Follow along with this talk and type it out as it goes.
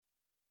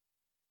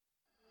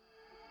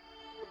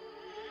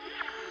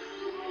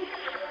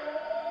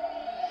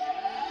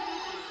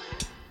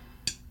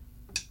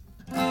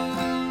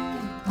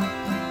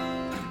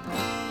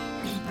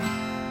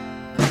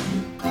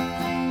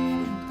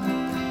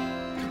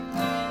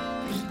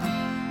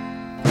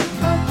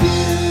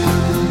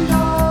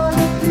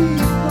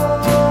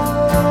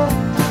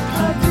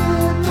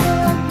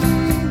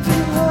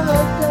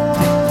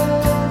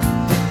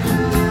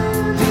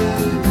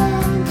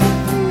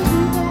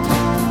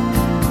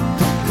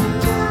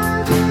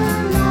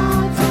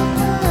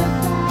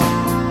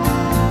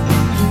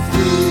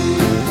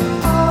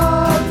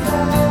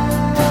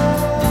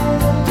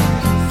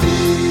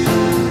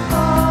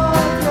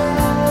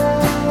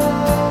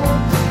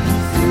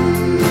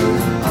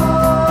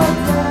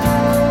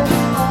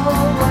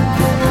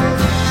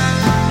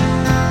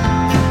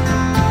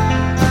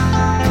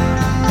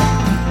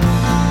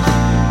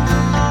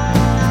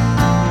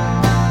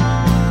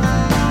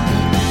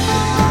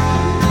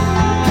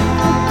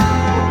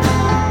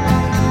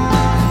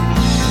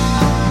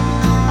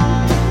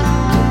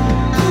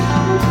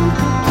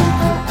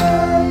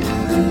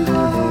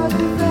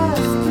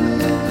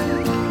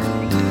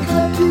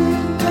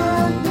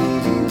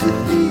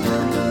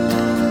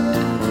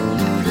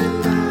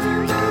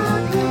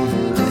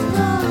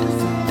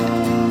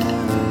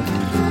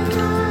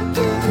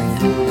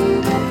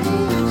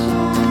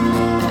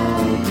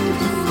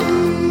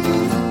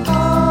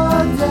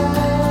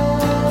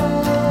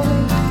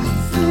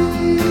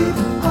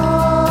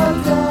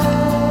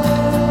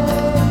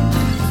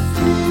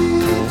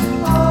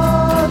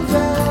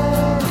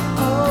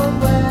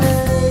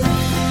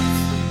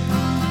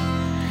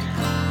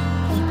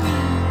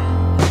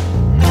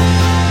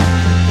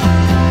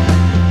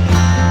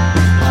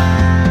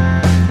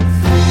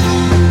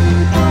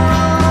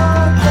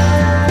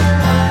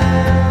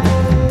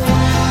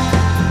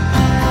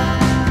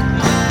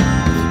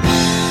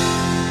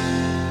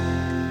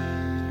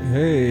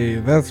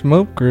That's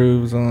Mope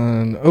Grooves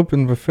on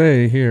Open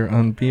Buffet here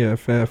on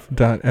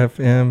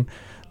BFF.FM.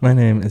 My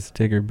name is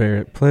Digger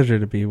Barrett. Pleasure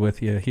to be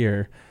with you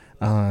here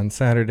on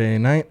Saturday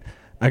night.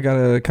 I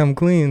gotta come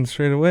clean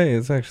straight away.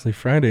 It's actually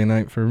Friday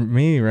night for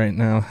me right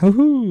now.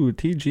 Hoo-hoo!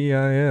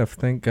 TGIF.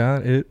 Thank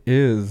God it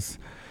is.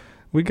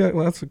 We got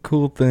lots of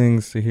cool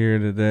things to hear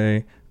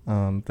today.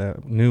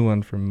 That new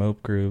one from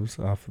Mope Grooves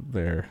off of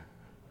their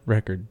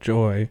record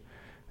Joy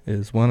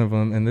is one of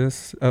them. And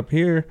this up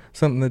here,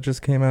 something that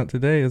just came out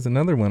today, is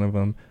another one of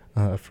them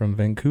from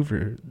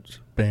Vancouver's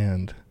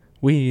band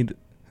Weed.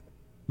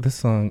 This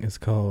song is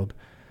called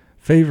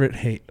Favorite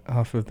Hate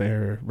off of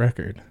their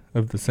record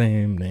of the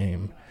same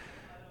name.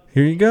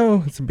 Here you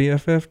go. It's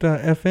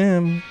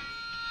BFF.FM.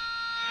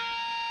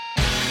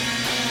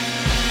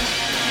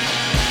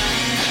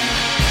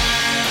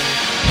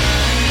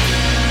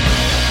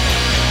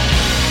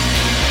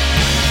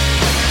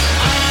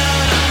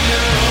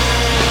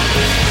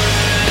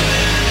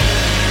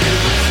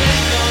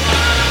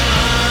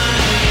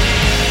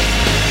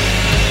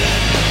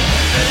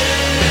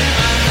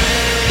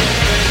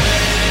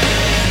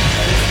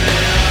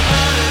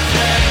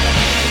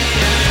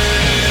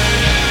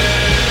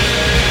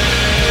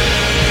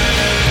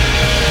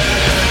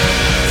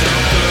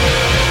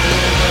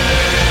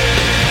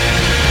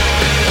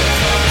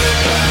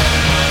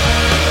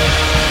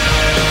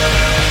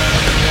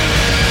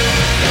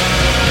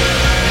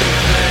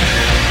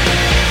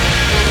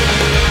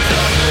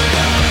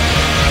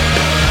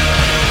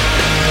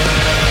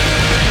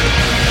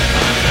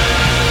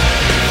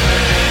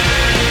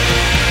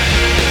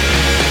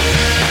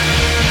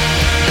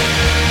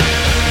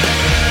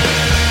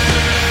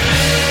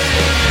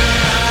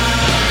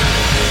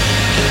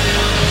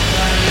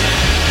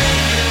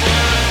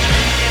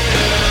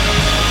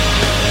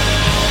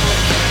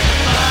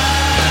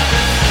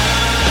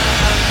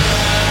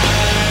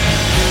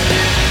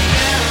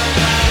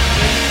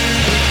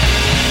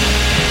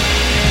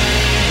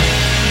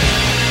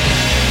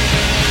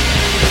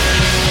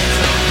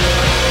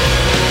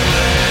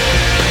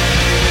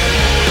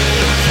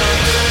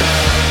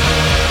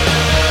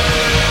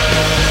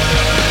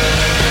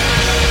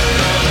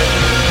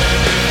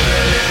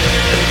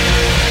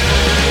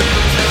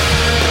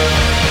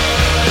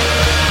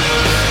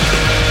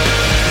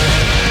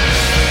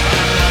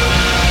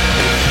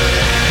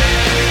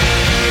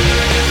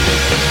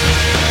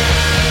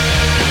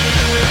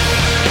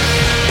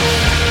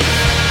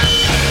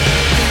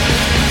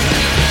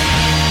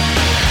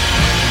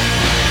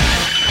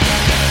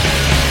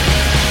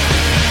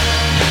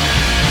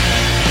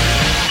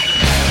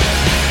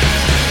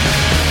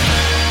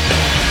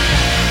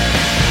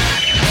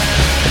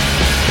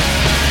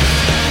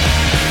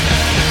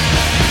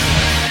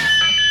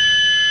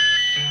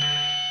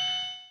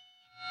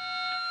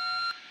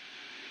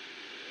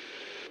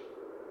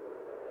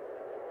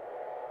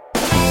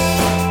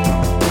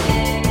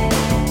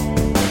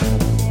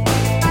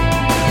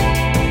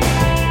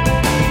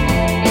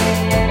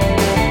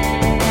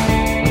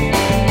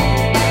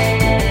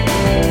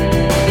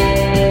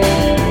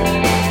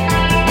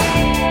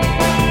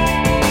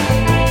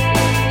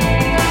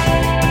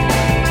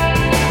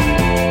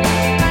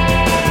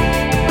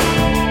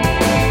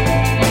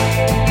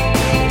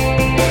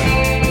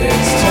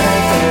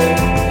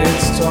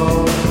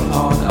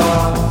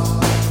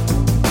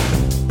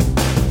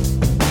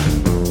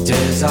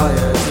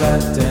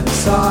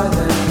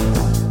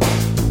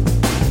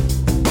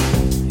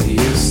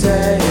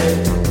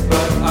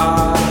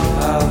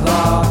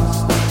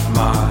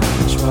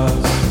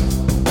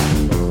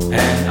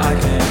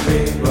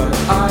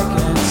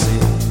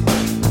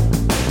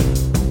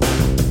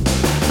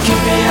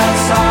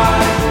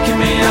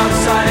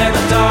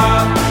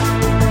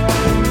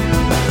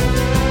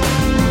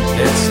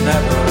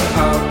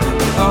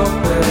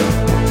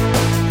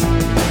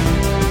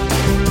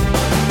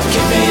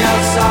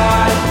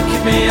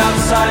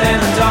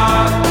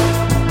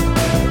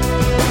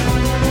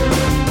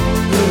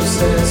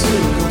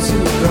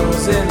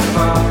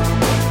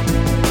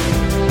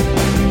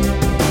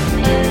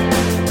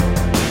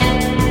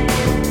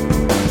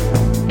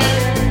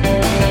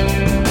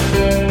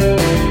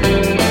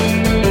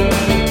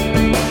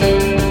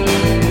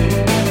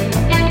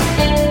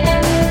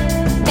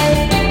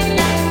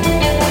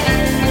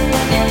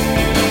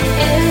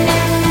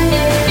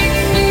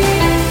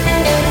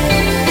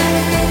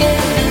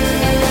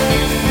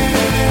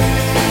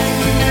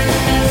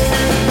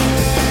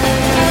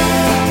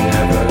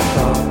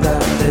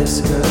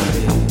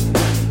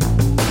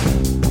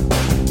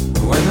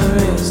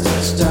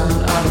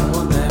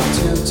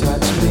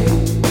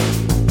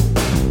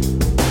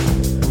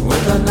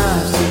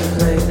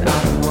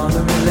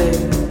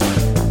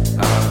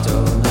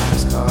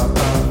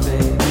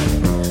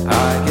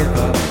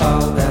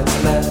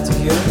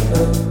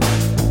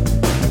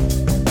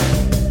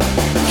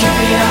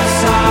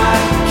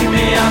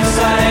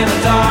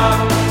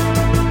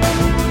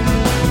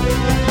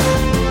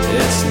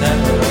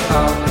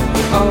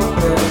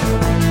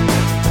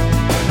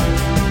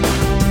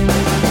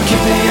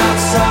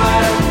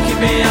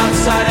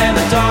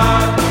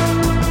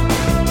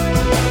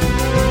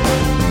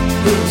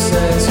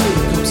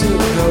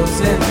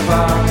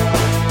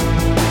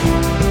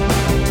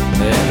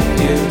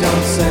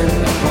 don't say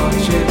what I want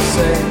you to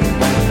say.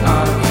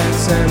 I can't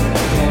say what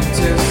I came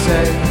to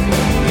say.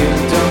 You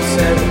don't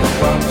say what I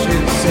want you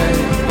to say.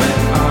 When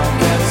I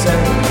can't say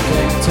what I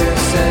came to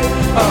say.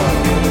 Oh,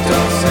 you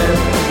don't say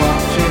what I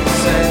want you to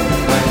say.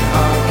 When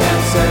I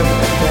can't say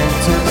what I came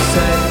to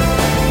say.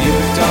 You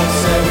don't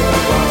say what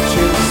I want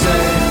you to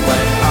say.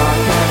 When I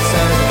can't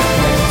say what I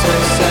came to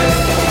say.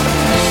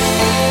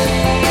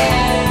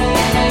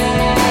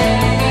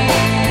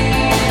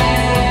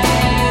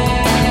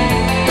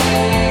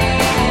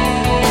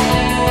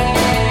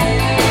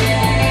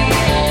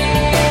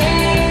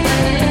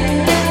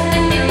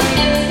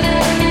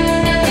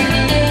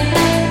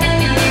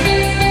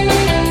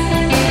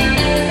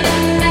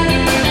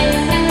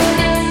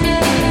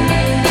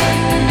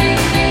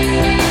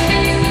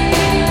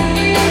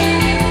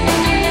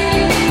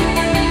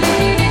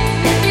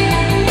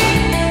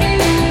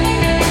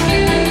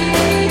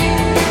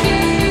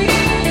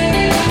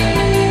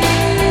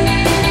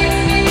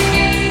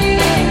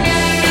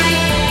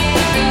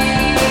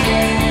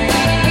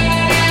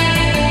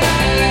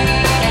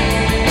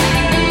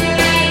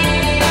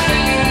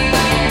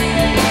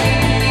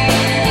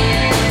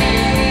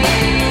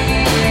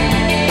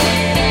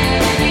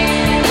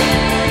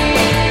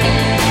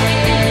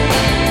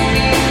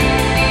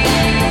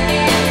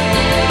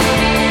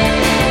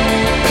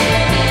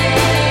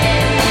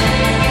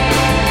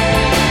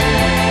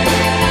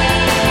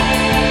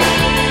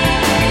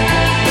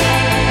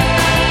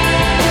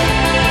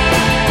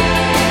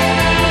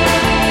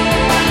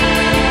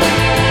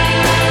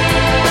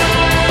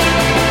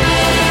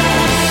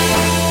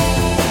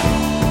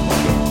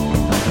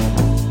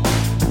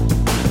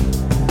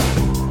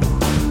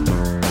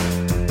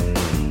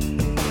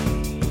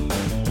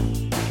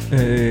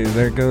 Hey,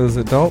 there goes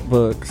Adult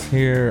Books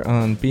here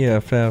on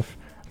BFF.FM.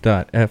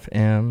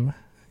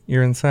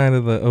 You're inside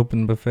of the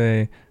open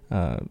buffet,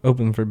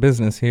 open for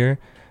business here.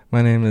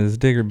 My name is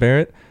Digger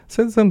Barrett.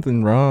 Said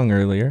something wrong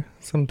earlier.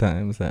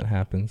 Sometimes that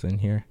happens in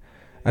here.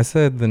 I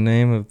said the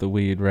name of the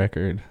weed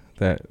record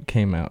that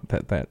came out,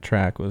 that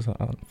track was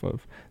off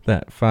of,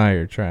 that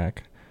fire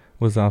track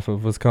was off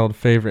of, was called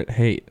Favorite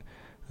Hate,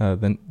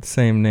 the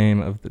same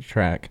name of the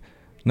track.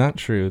 Not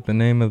true. The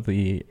name of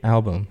the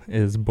album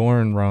is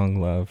Born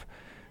Wrong Love,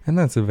 and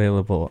that's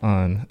available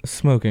on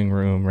Smoking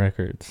Room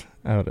Records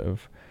out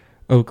of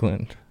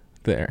Oakland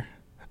there.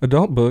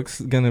 Adult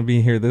Books gonna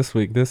be here this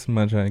week. This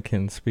much I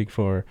can speak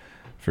for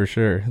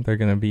sure. They're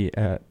gonna be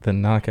at the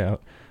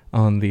Knockout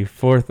on the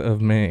 4th of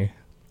May,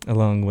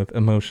 along with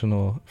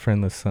Emotional,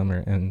 Friendless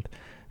Summer, and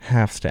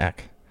Half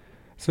Stack.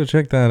 So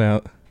check that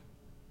out.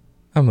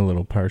 I'm a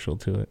little partial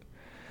to it.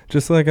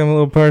 Just like I'm a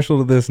little partial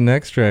to this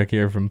next track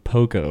here from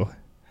Poco.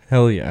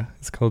 Hell yeah.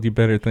 It's called You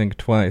Better Think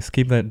Twice.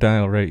 Keep that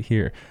dial right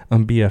here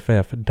on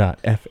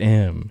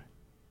BFF.FM.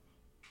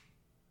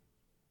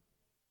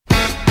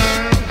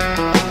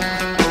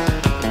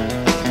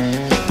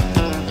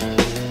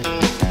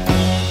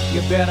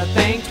 You better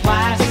think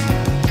twice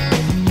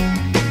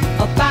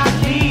about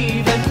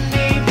leaving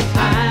me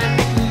behind.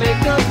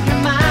 Make up your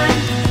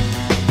mind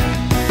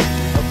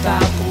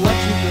about what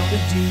you're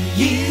gonna do.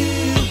 You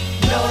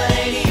know it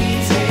ain't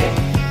easy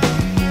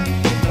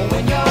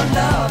when your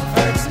love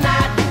hurts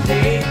night and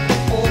day.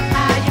 Oh,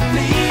 how you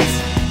please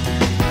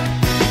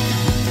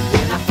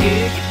when I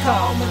hear you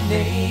call my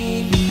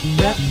name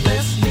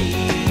breathlessly.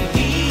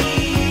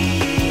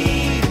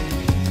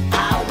 I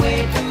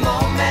wait the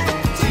moment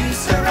to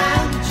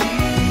surround you.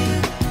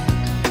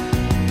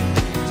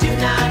 Do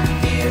not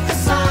hear the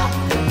song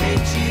that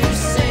made you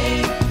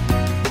sing.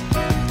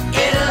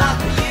 It'll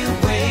offer you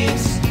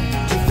wings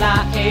to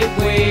fly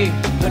away,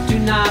 but do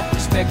not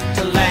expect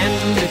to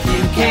land if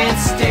you can't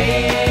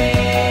stay.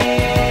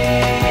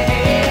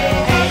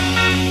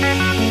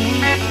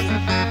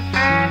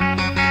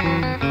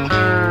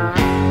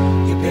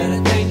 You better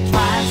think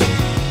twice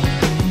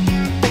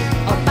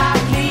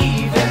about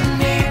leaving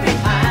me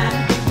behind.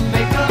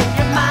 Make up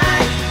your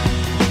mind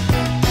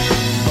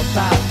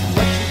about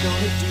what you're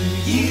gonna do.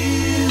 You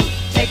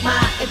take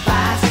my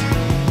advice.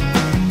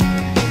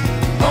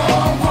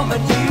 Oh,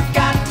 woman, you've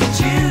got to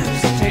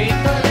choose. Take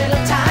a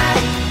little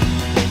time.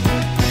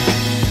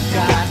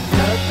 Got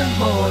nothing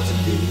more to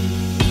lose.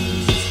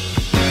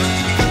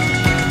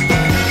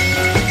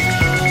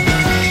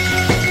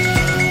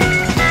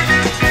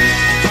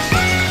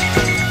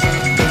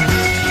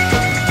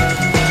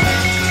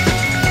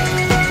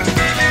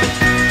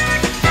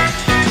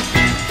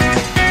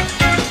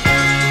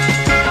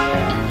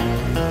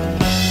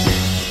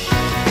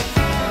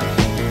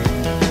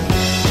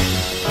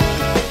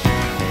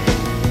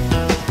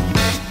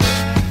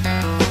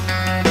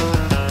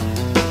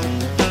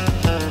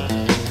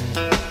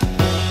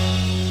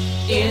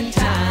 In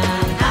time,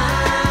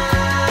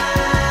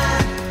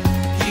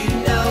 you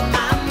know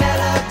my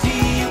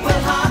melody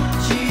will haunt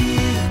you.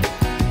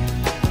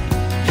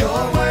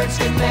 Your words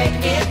can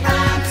make it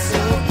rhyme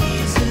so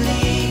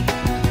easily.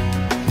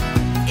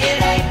 It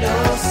ain't no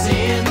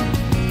sin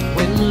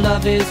when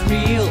love is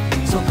real.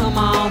 So come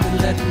on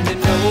and let me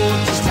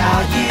know just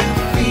how you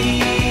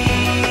feel.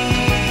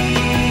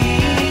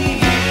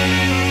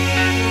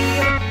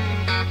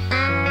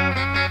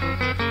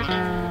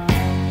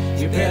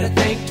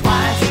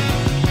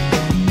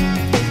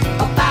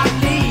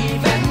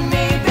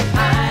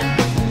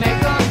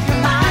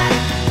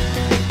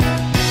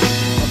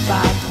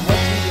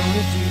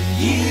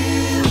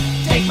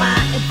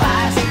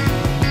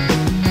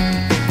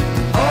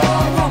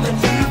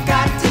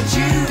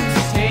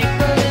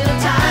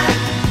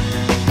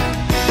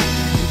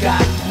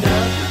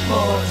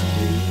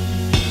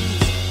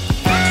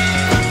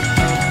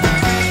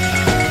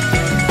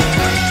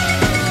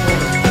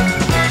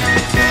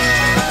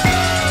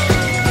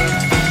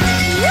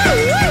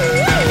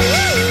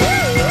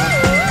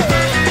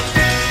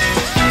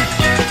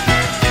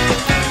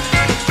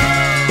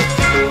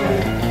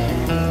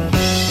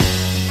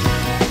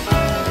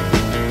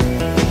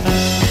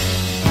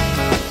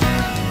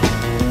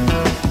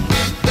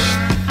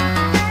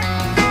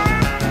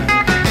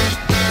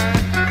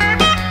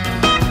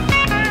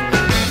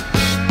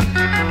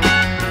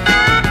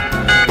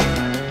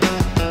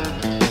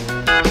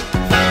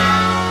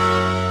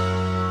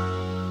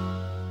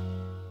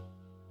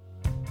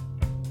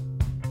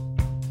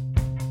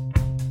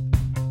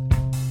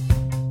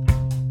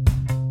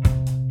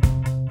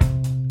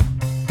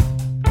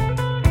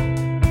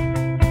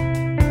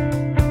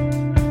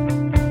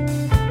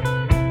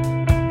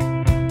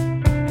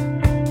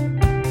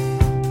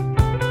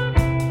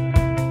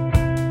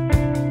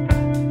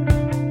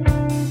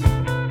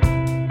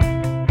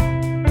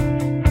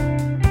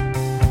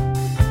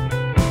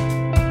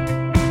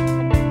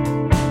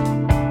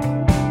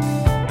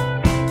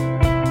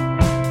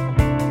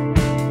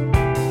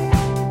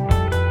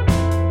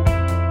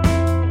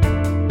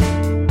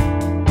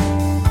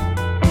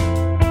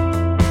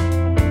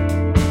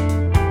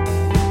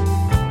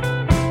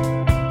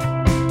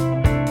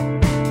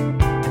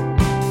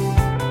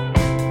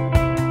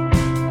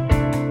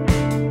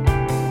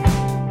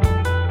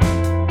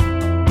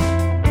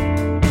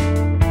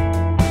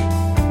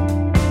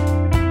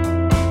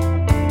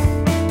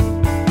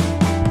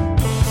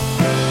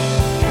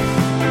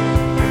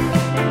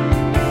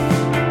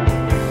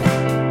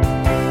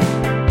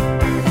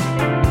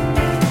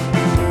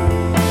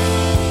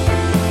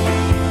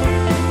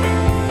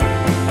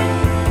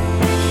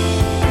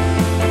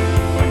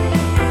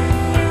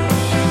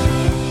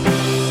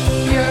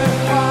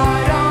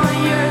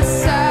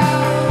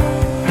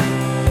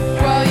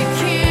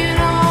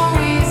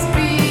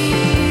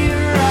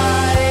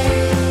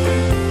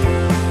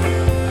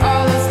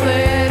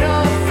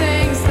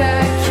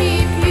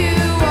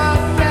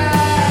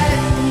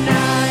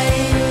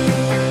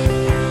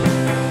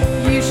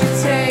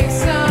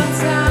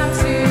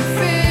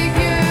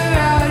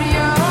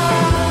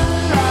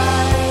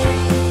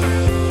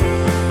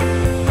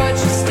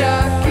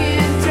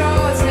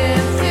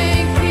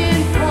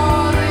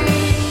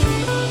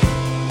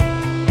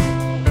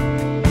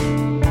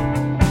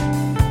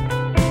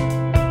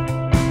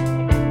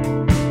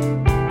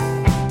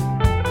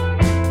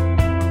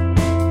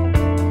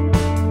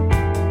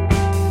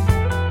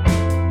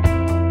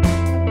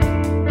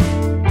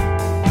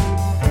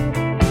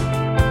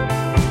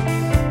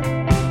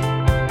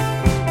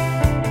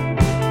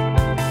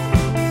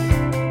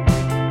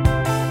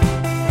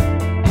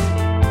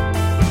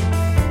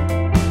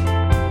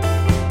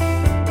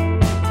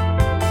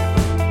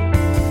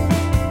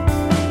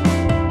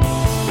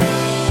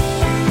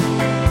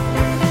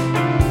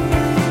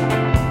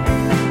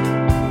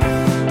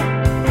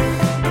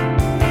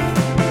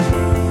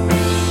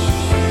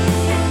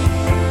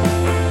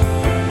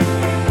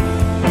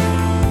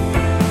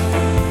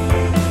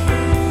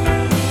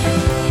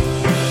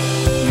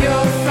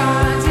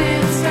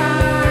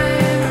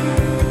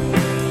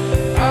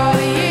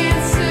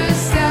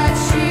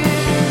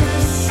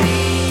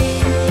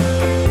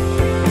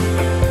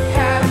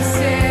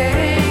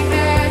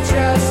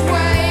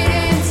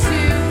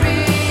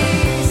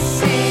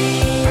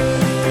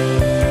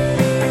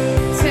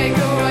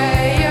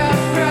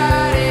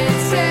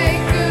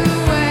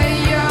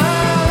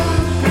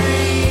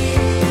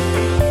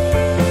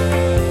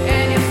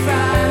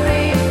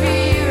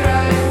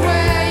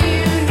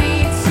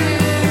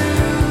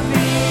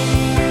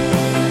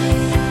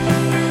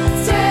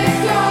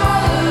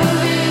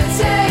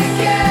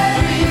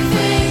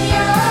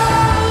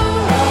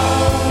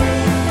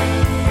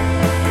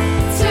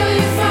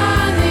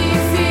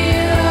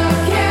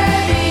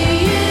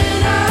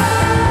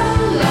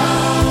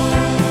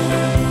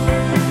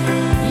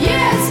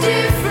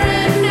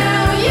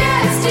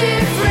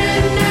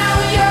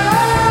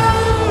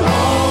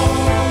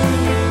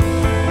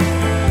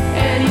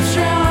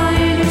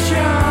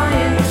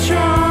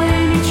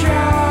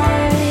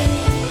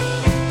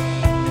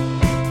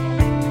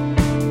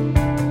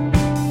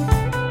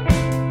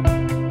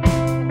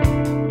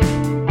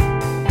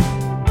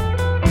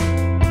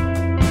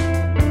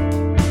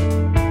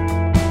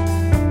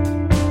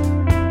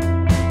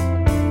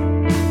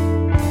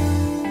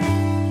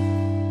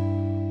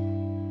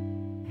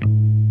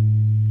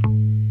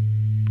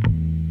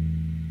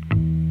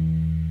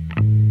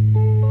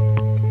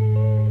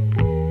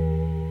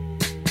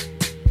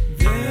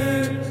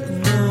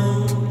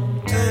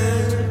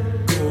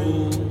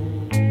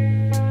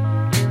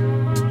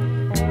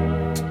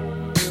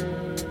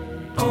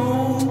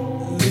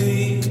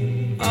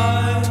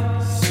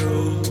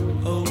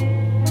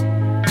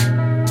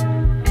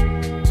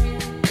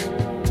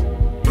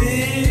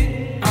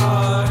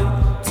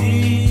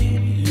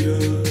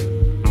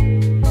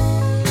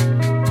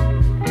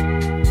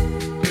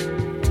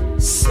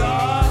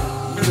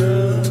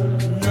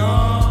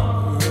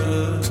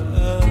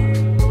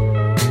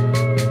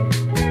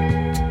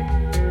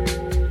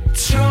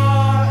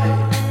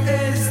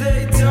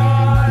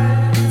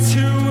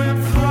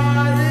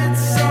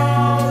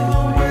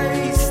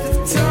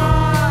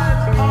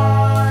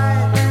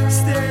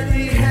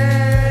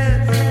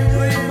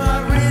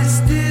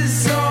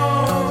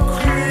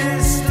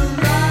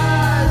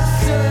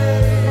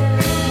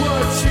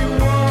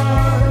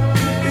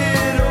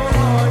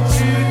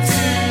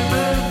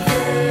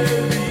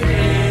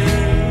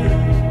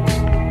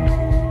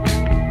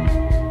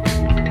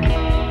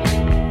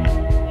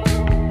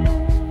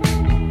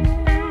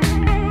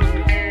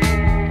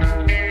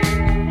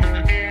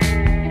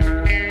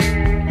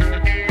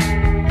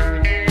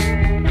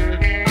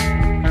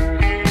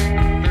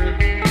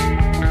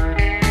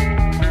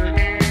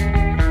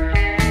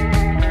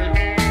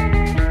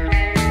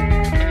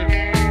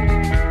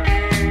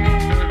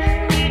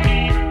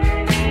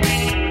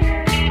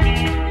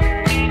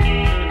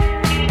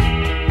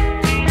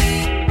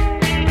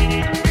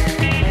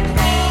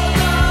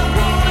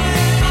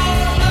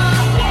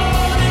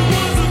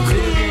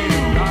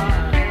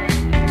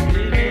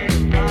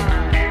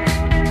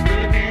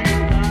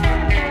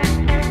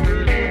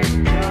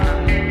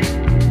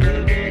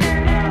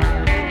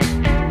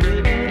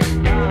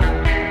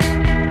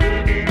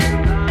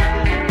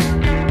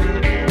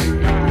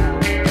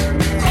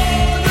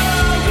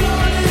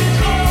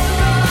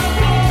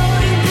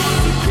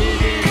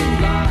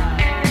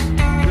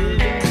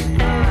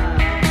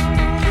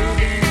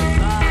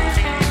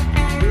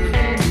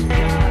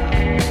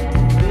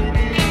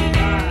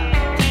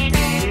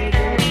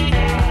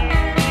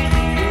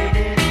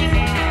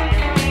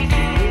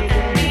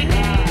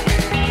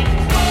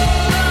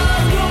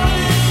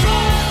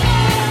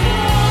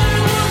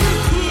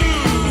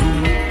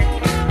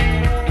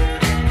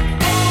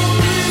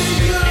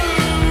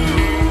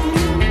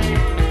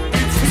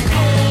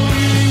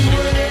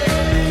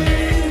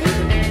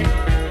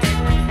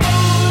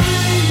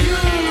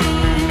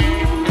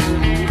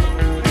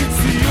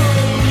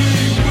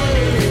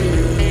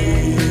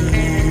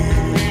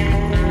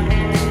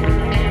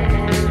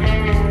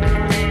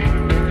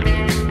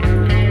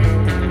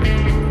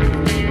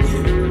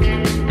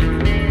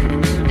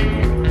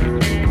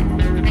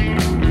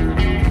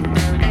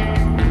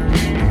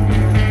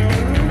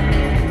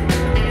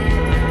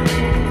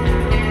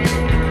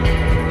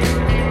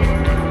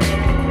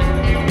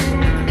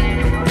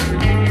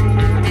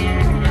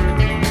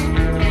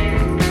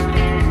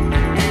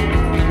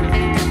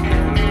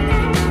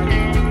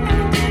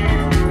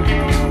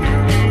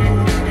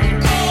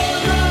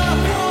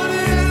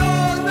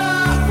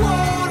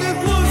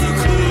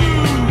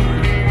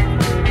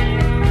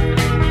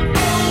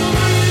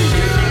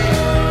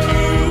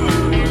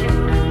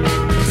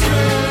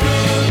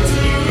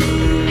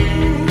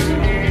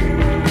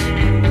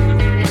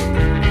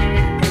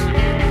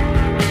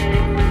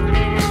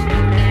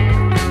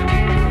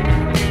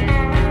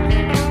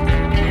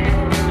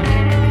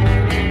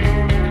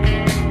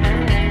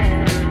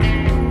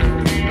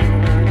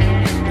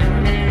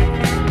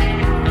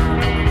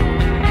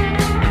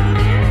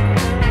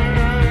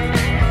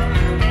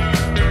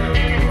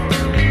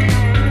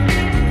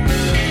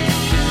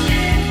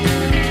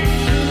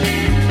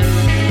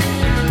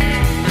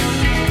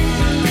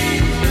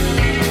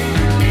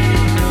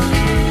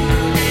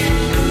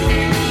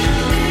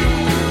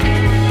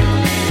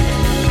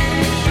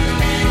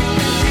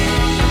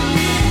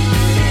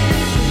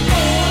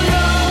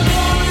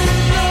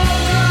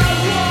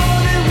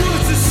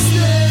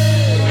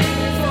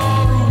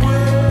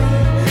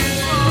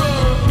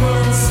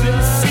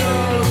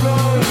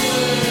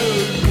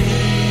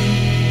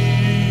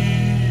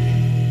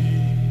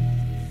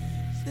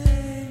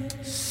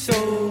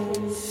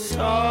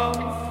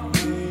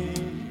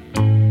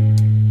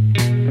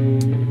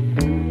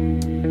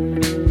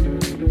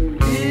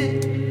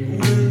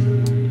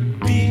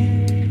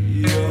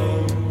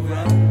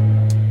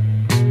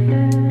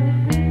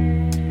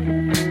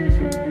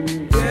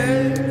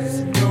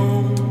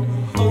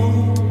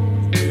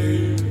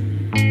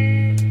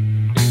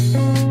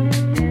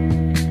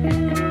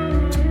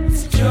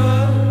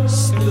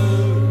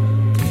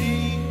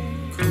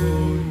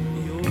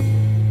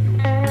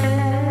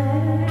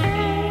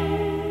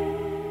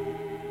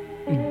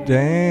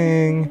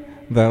 Dang,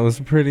 that was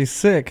pretty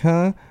sick,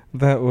 huh?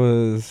 That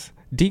was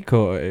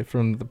Decoy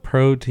from the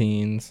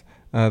Proteins.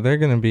 They're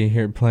going to be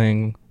here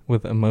playing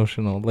with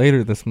Emotional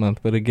later this month,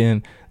 but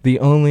again, the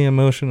only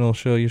Emotional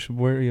show you should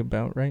worry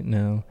about right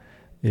now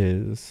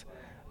is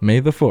May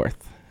the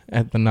 4th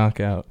at the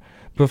Knockout.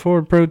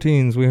 Before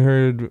Proteins, we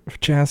heard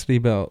Chastity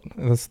Belt.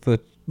 That's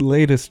the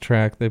latest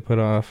track they put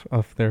off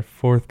their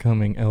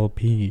forthcoming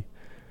LP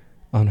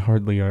on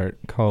Hardly Art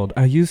called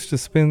I Used to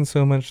Spend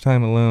So Much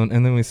Time Alone,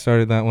 and then we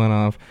started that one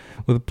off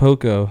with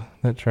Poco,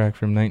 that track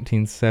from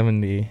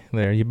 1970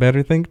 there. You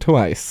better think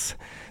twice.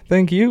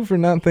 Thank you for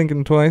not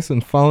thinking twice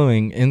and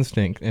following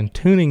Instinct and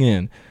tuning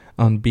in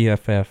on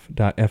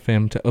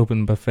BFF.FM to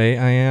Open Buffet.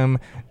 I am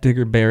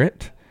Digger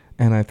Barrett,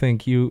 and I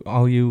thank you,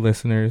 all you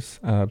listeners.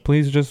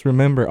 Please just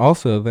remember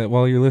also that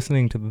while you're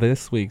listening to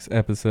this week's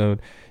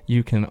episode,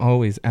 you can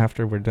always,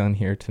 after we're done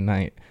here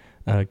tonight,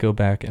 go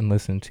back and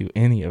listen to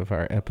any of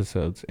our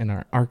episodes in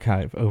our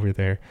archive over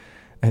there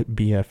at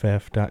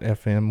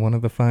BFF.FM, one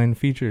of the fine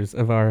features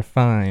of our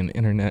fine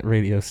internet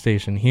radio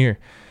station here,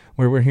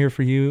 where we're here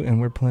for you and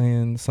we're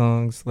playing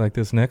songs like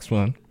this next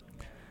one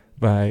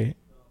by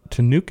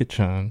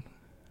Tanuka-chan.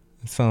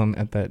 I saw him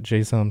at that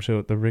J-Som show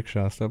at the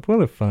Rickshaw Stop.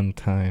 What a fun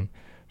time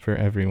for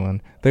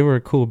everyone. They were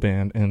a cool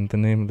band, and the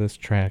name of this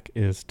track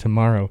is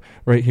Tomorrow,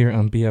 right here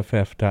on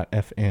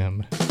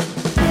BFF.FM.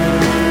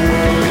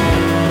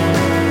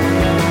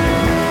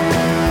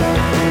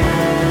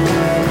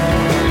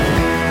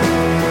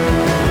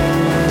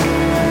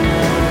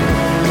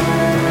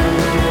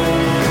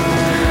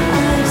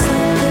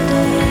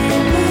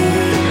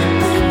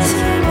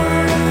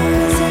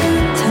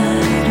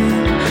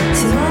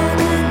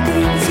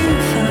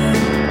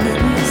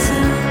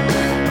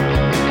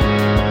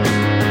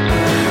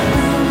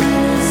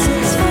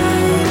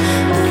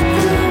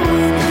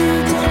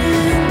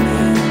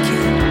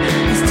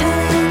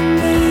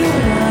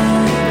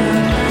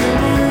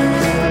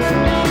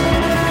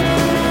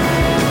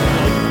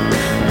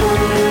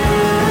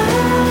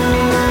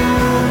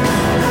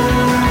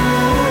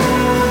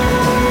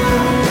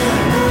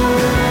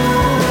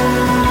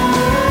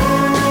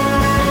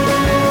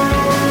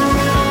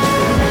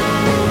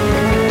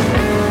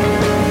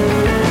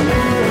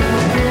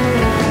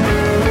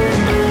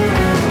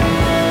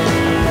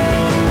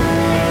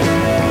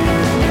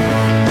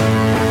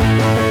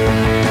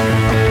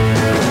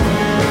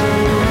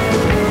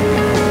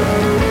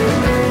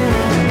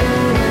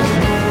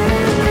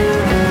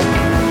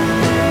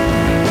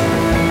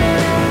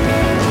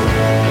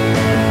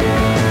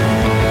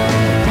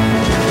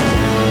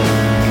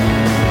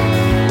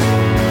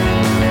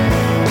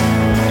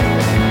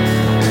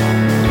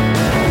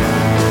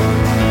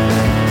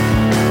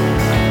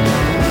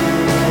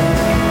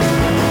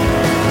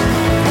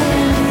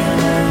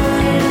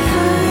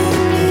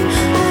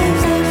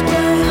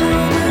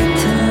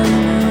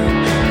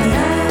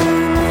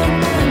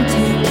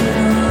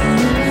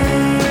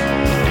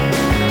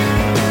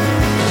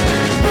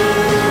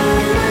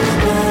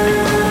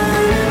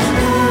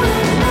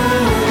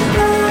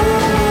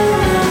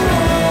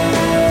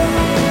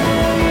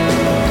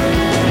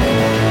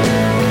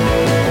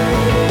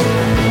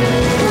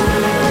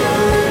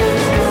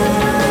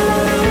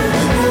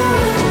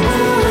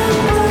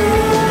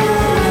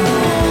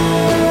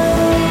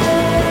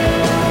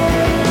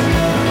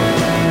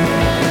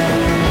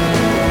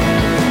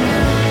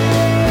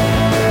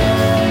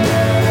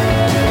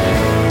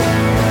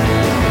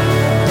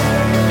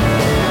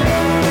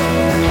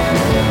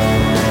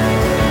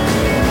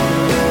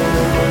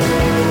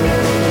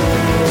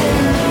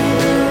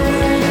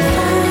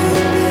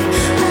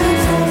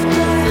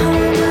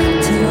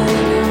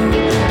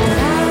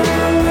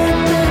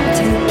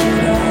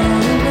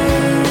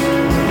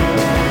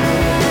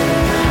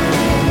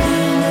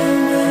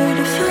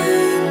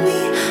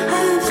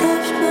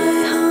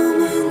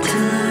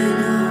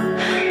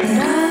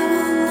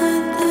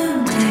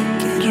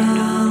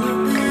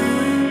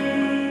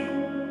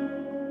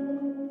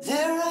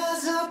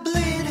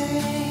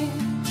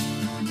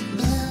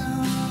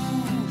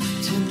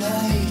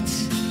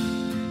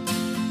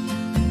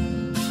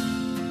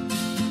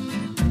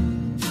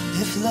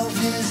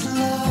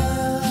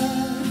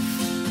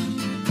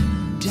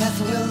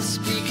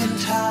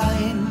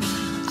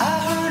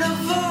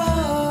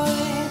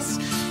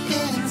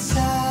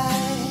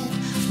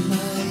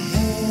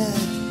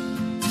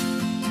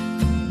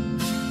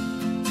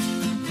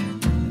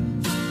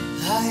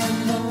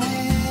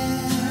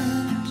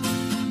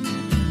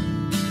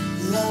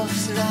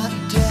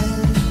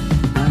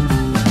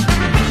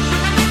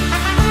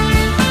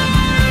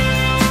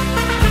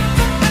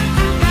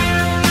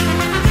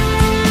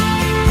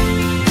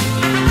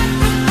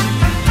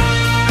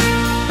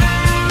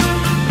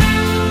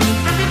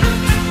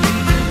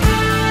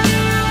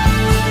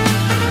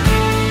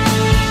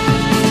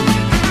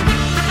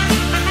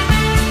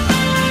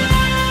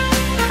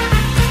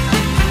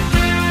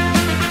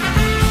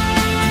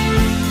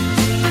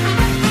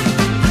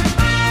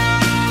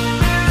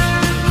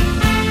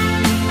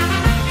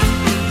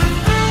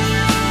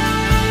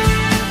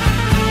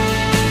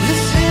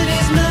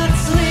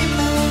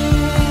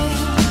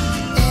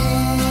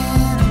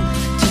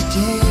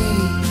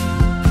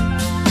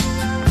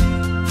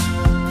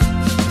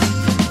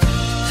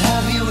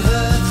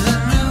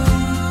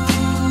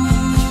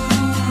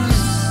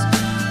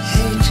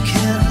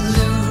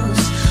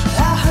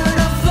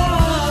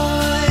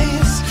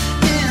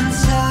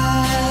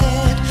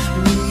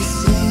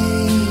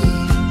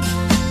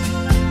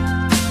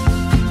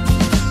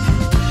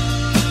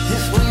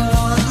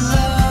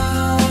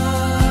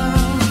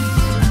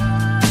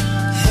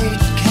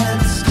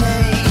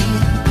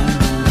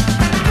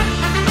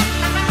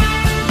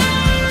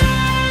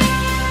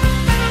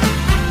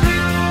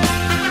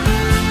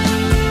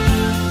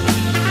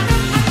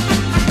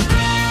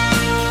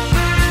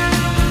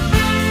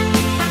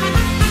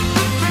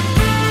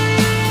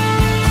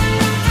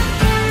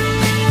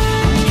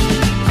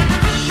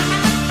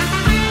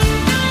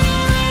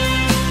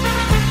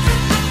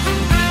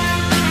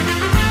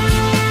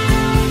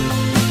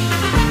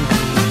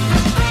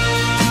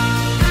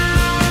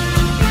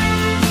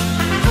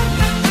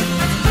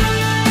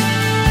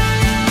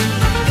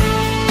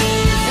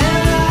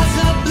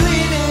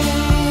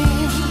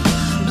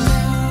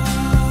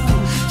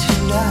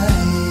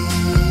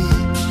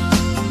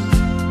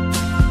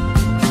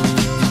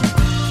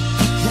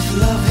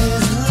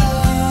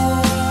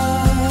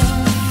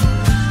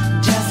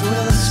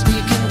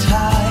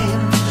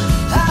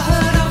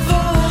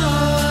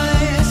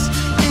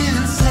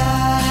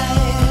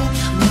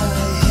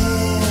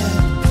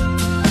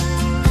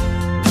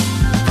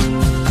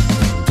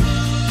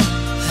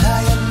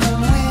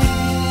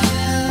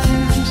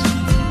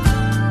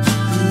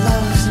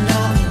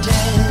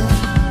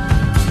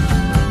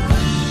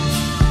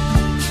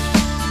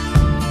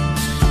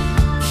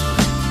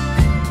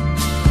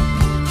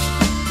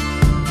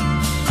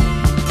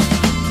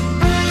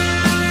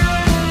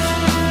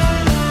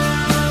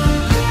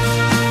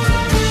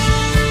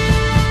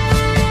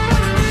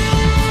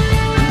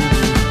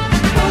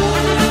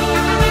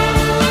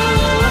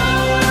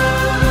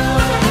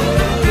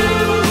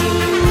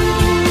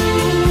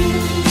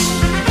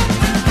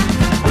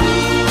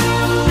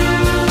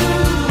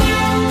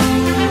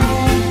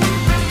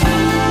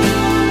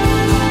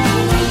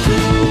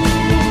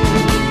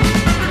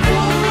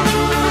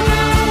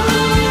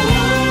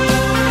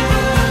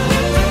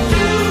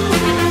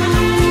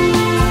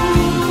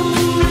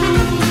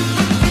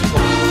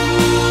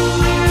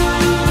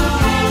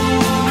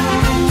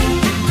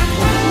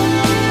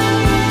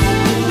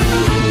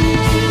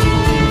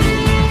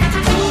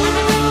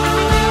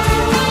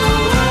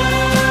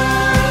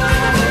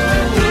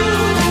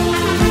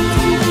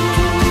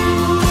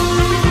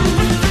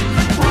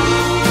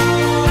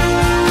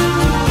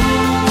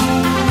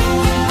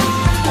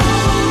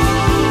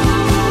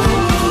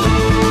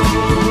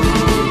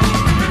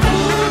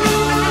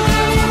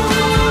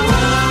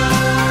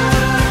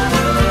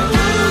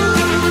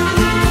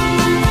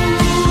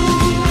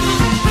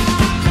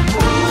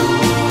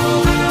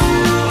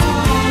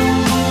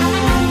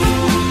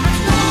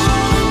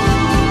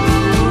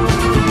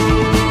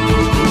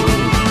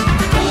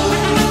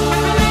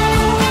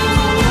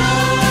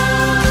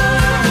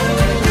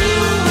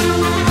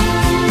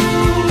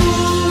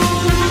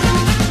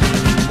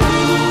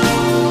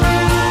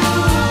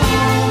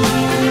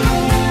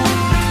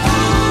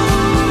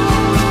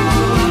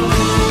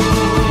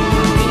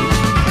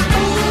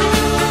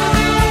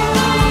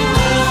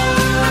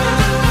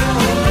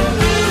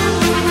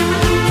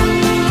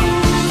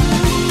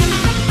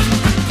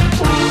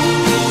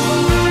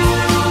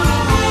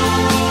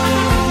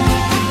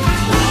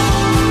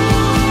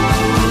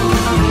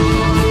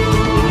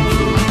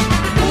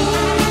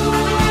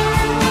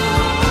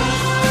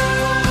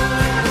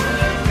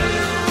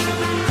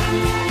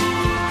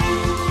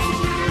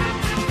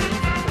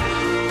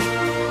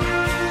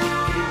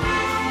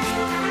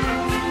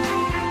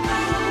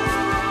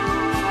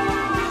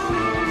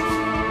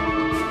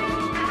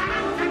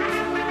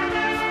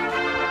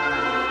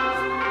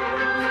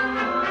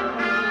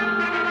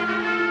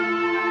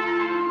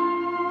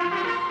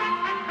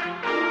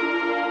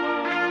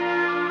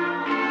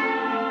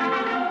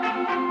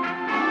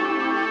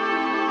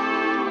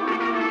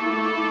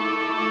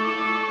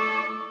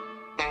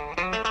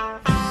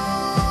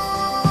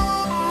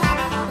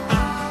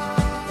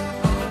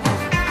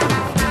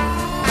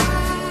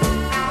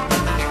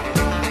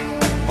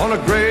 on a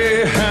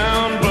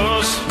Greyhound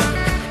bus.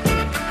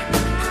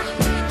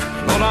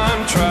 Lord,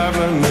 I'm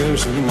traveling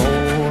this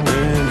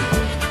morning.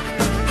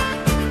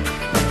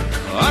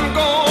 I'm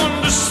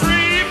going to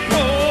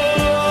Shreveport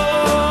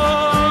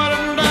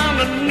and down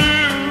to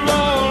New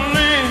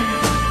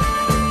Orleans.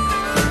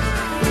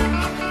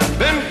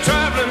 Been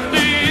traveling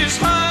these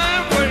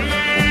highways,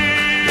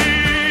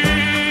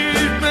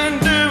 been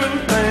doing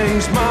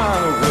things my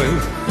way.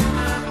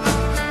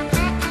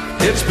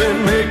 It's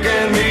been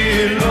making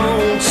me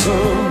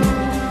lonesome,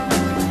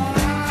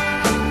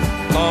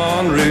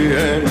 Henri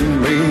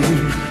and me.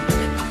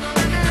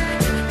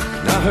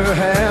 Now her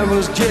hair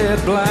was jet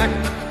black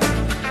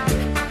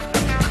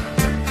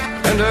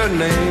and her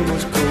name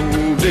was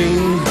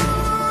Codeine.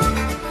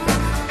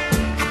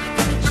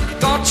 She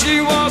thought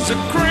she was the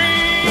cream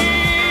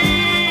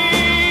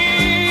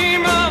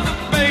of the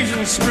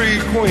Basin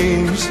Street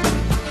queens.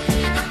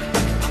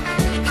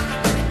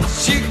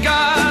 She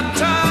got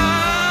tired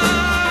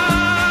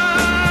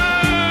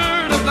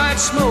of that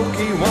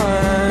smoky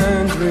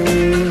wine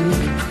dream,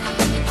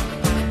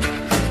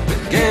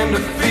 began to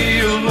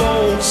feel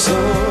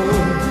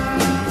lonesome,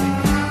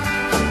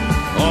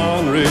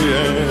 Henri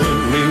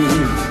and me.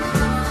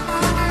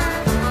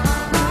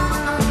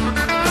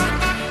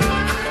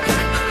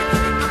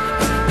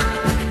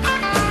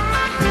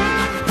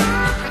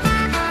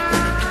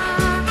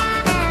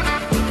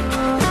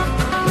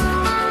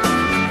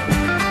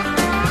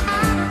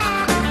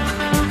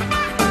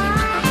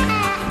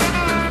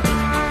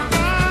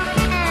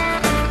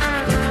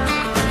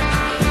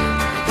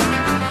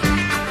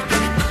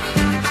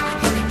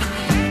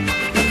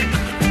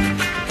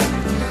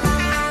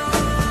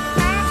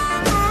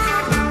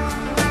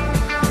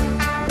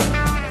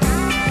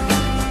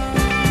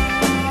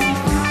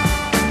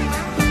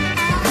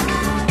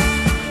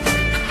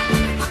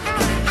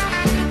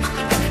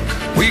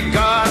 We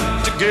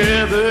got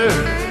together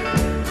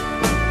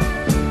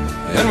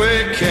and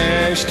we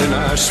cashed in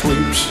our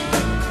sweeps.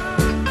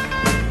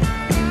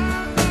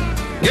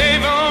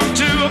 Gave them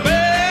to a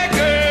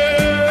beggar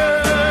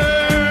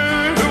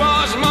who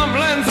was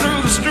mumbling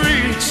through the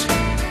streets.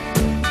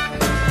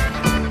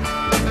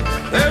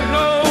 There's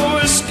no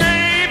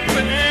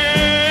escaping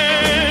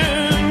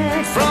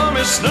from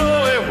his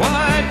snowy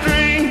white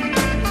dreams.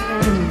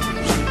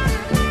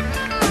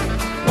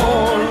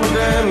 Old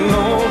and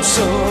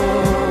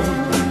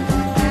lonesome,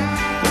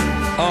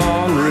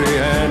 Henri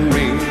and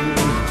me.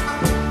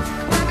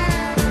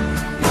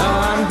 Now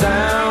I'm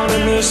down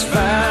in this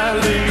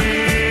valley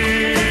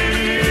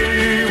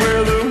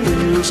where the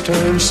wheels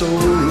turn so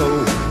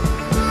low.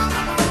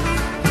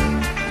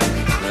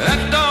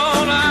 At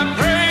dawn I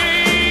pray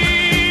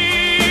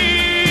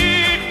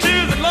to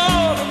the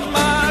Lord of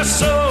my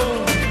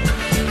soul.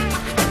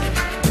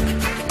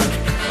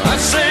 I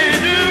say,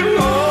 do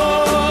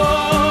Lord,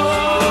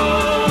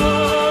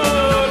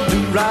 do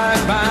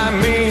right by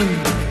me.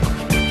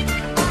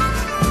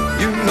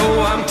 You know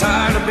I'm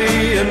tired of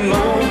being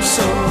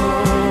lonesome,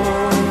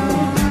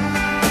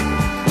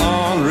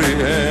 Henri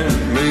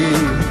and me.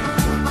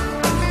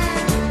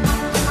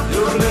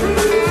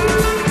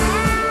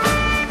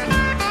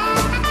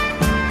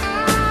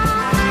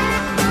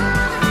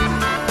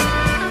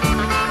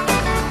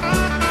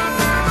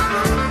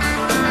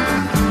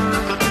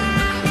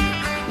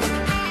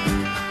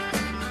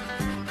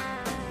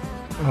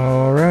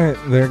 All right,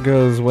 there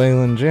goes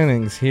Waylon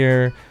Jennings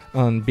here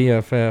on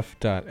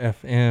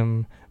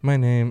BFF.FM. My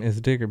name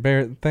is Digger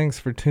Barrett. Thanks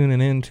for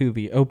tuning in to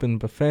the Open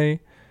Buffet.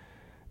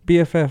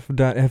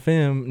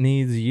 BFF.FM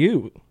needs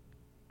you.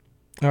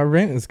 Our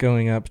rent is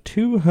going up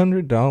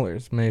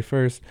 $200 May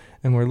 1st,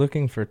 and we're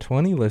looking for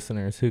 20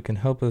 listeners who can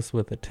help us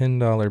with a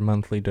 $10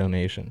 monthly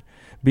donation.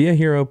 Be a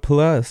hero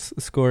plus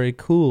score a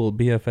cool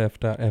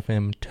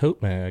BFF.FM tote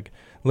bag.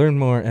 Learn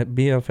more at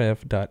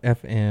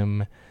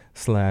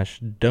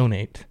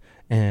BFF.FM/donate.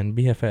 And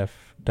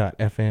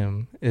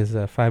BFF.FM is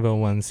a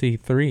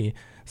 501c3,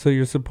 so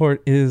your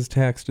support is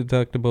tax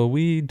deductible.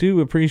 We do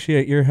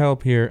appreciate your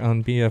help here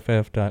on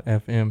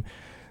BFF.FM.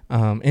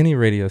 Any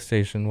radio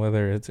station,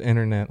 whether it's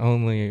internet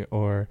only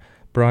or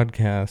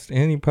broadcast,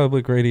 any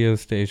public radio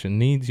station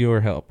needs your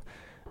help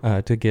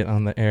to get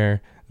on the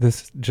air.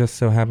 This just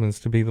so happens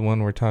to be the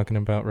one we're talking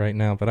about right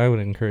now, but I would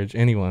encourage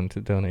anyone to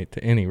donate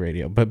to any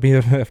radio. But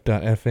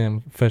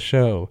BFF.FM for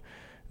show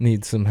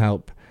needs some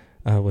help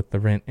with the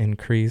rent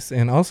increase.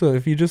 And also,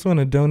 if you just want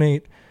to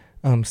donate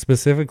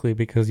specifically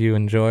because you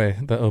enjoy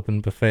the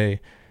Open Buffet,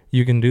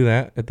 you can do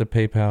that at the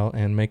PayPal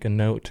and make a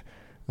note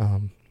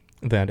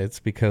that it's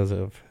because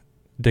of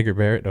Digger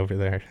Barrett over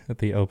there at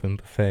the Open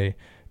Buffet,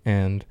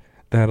 and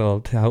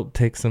that'll help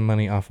take some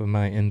money off of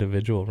my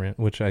individual rent,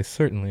 which I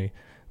certainly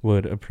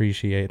would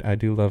appreciate. I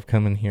do love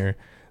coming here,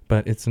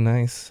 but it's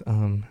nice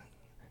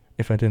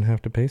if I didn't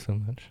have to pay so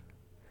much.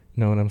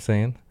 Know what I'm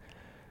saying?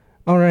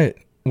 All right,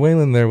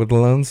 Waylon there with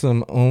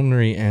Lonesome,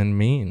 Ornery, and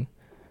Mean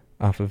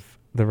off of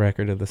the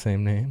record of the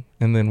same name.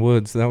 And then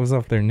Woods, that was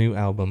off their new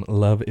album,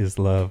 Love is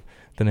Love.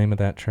 The name of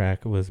that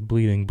track was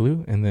Bleeding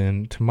Blue. And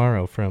then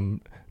Tomorrow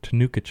from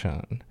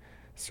Tanuka-chan.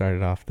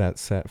 started off that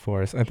set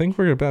for us. I think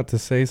we're about to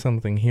say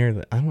something here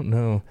that I don't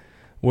know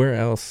where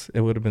else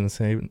it would have been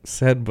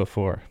said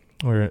before.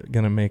 We're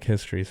going to make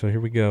history. So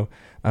here we go.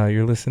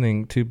 You're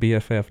listening to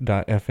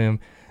BFF.FM.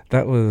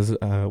 That was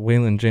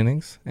Waylon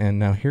Jennings, and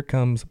now here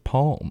comes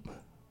Palm.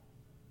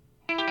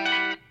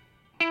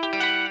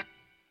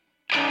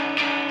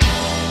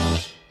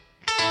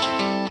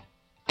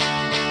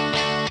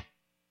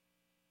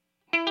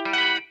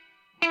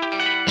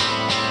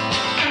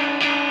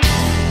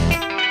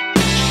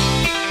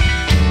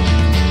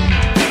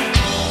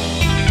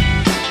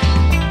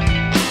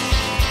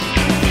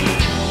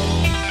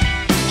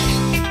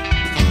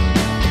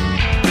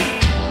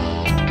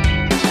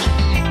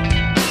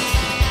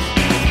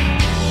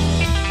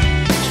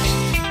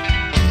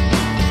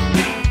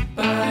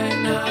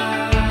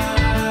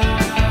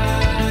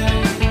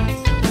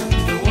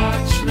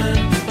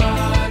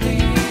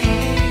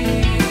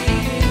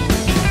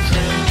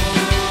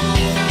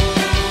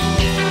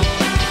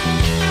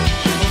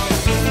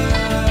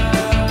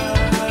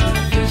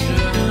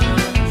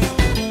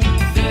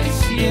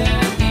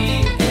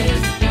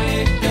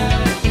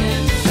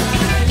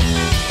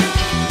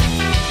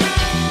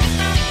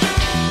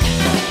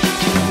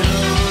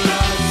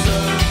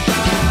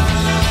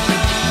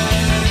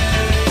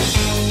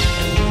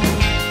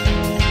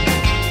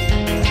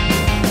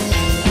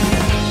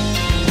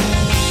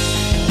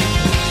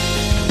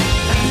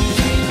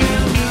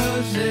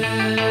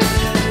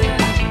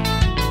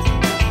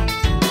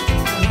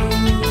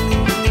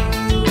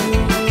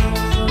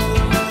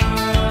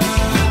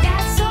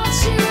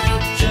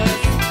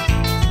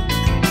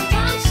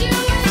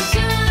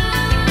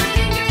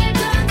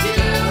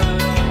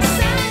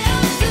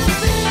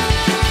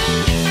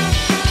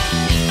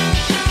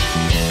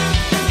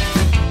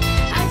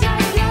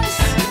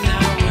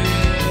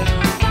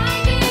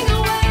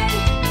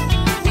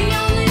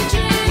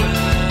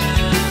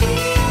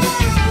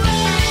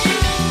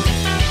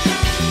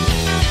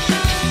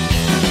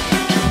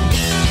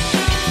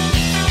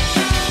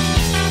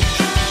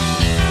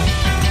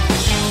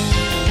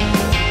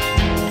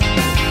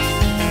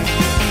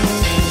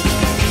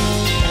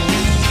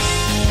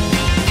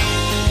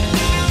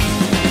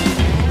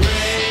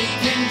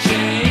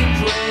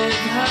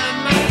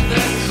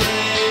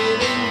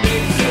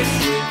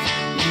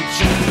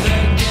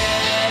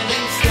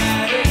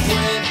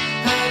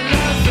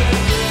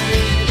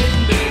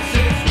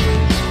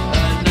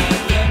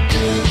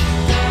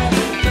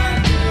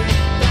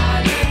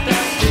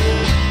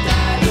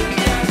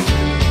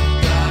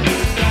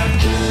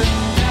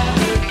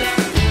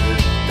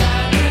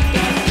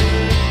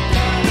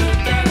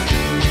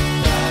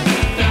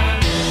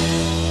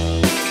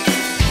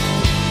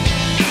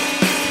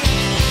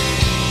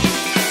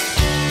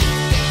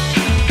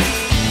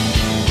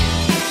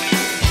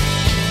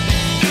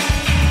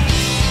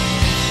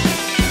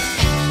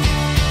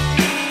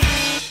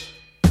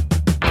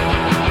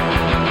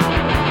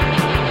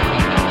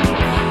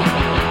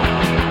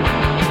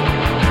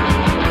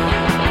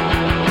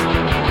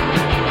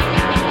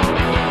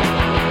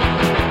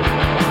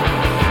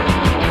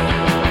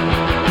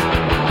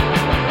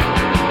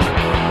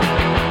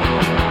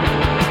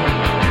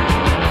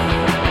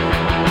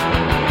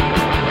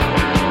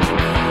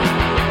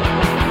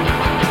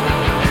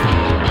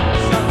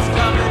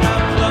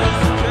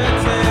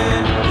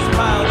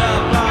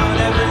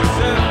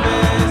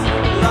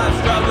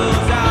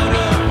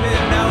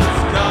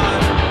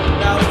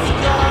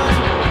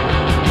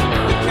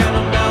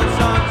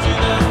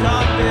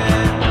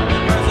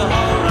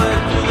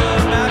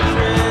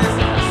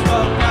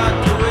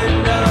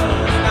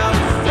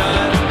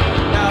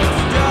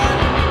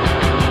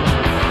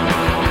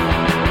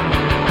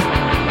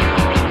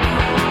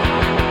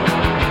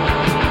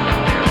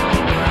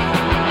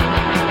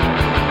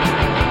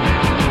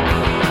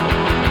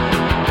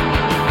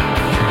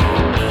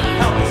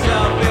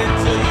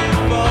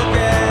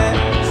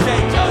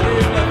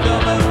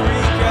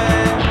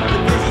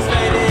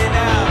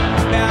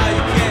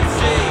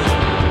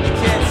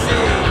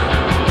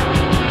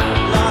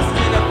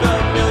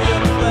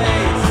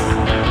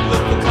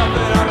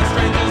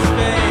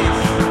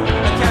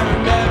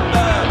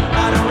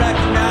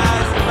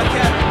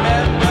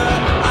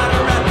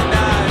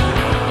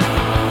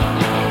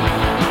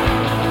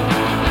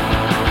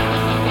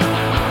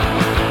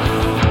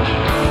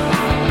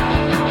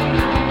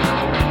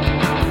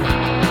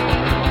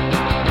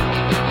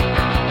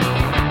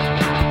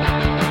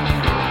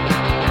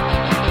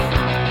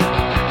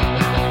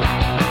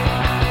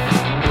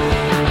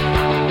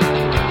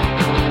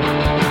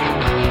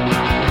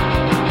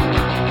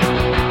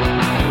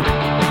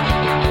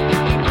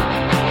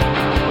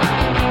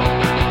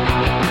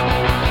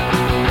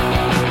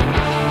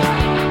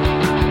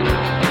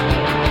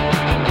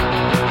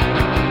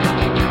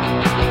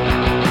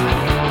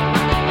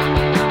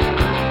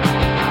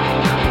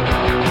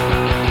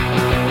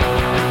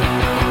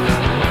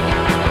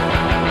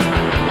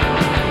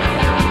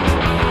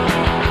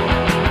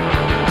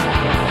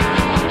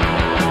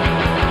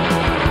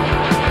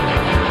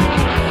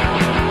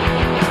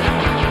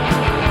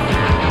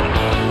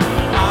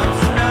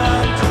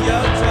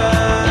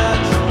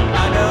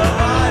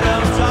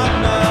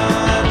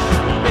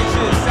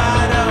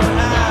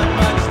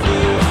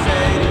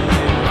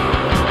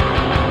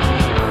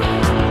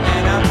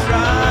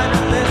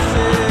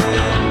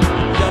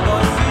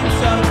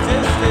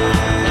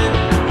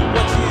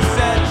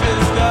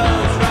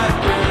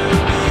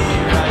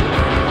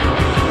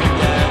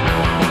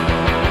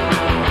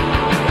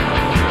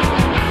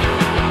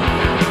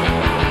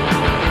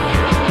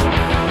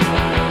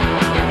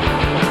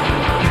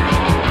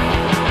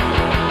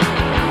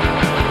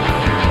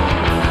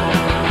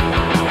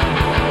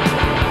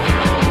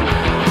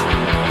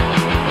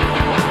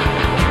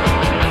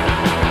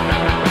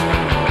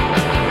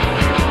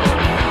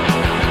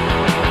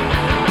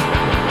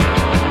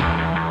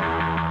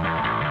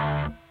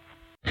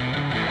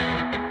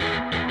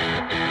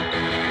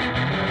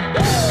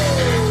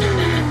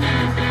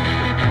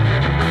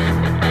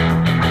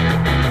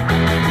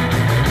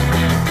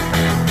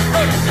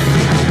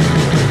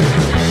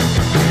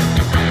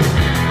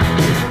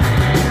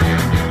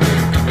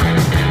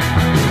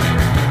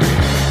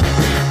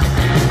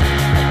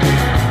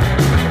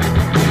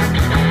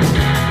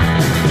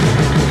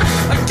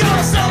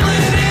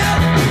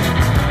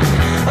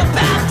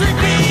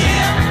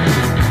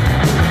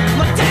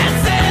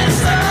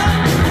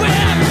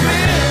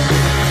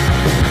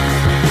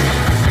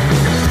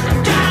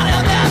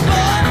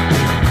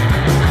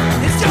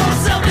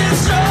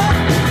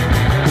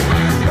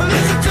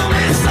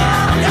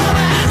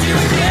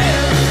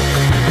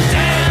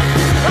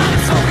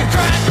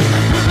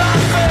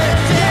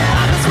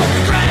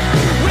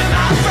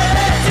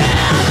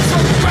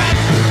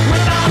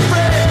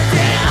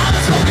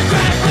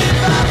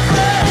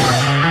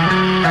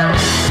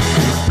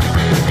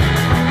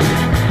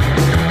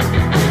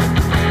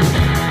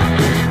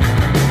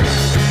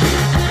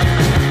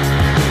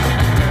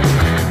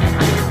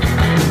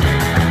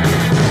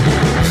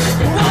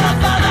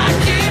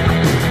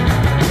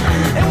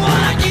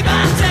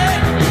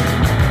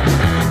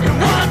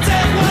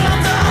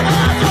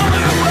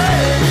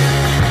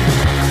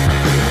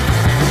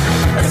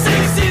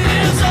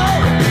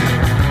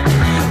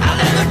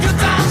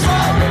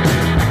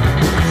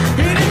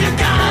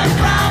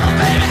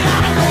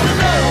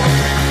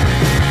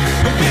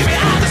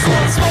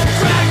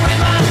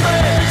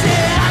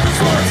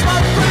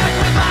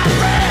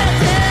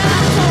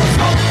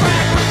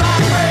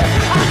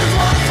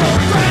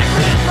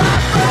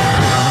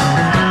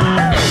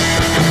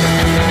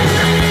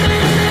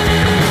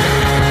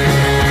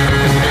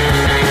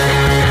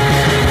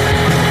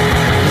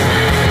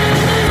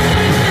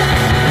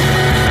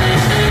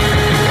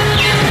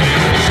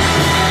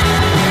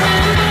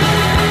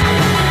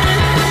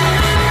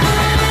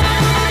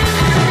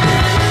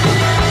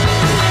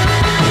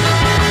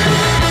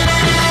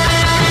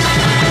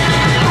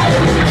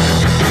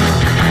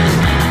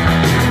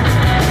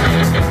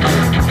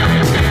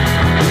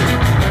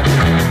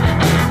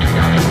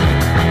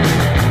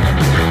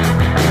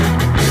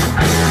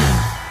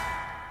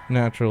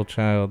 Natural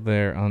Child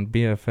there on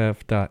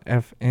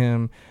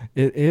BFF.FM.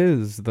 It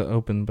is the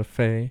Open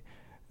Buffet,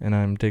 and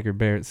I'm Digger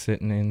Barrett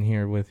sitting in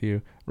here with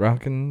you,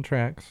 rocking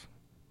tracks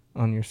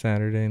on your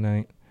Saturday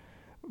night.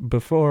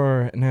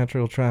 Before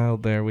Natural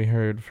Child there, we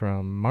heard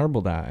from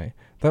Marble Die.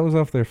 That was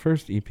off their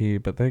first EP,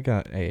 but they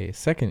got a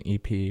second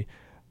EP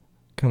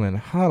coming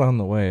hot on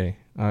the way.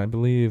 I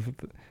believe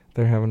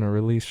they're having a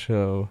release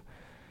show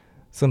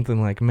something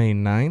like May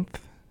 9th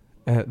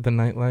at the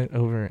Nightlight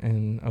over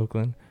in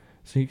Oakland.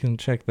 So you can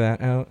check that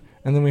out.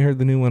 And then we heard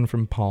the new one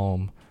from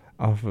Palm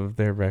off of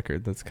their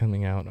record that's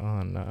coming out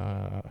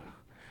on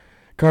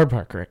Car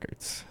Park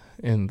Records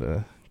in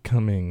the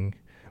coming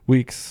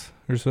weeks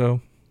or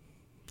so.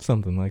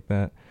 Something like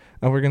that.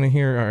 We're going to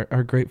hear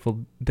our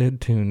Grateful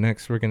Dead tune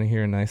next. We're going to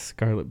hear a nice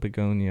Scarlet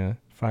Begonia,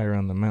 Fire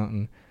on the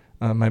Mountain.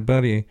 My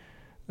buddy,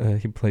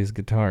 he plays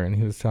guitar, and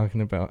he was talking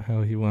about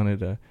how he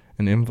wanted an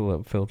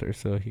envelope filter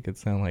so he could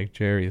sound like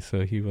Jerry.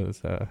 So he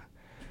was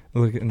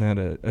looking at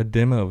a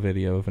demo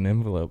video of an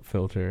envelope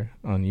filter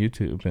on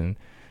YouTube, and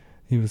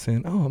he was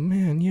saying, oh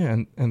man, yeah,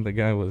 and the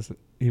guy was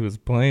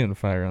playing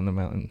Fire on the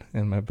Mountain,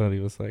 and my buddy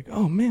was like,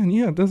 oh man,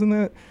 yeah, doesn't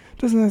that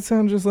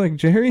sound just like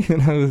Jerry?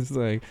 And I was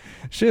like,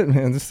 shit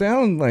man, it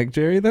sound like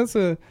Jerry, that's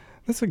a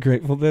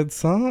Grateful Dead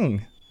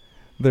song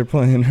they're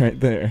playing right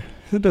there.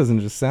 It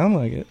doesn't just sound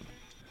like it.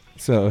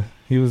 So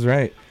he was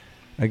right,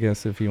 I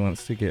guess, if he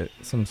wants to get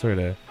some sort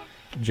of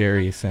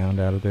Jerry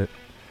sound out of it.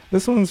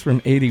 This one's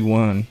from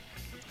 81.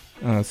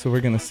 So we're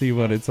going to see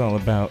what it's all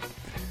about.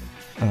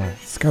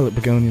 Scarlet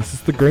Begonias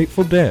is the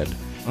Grateful Dead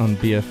on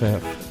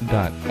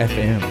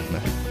BFF.FM.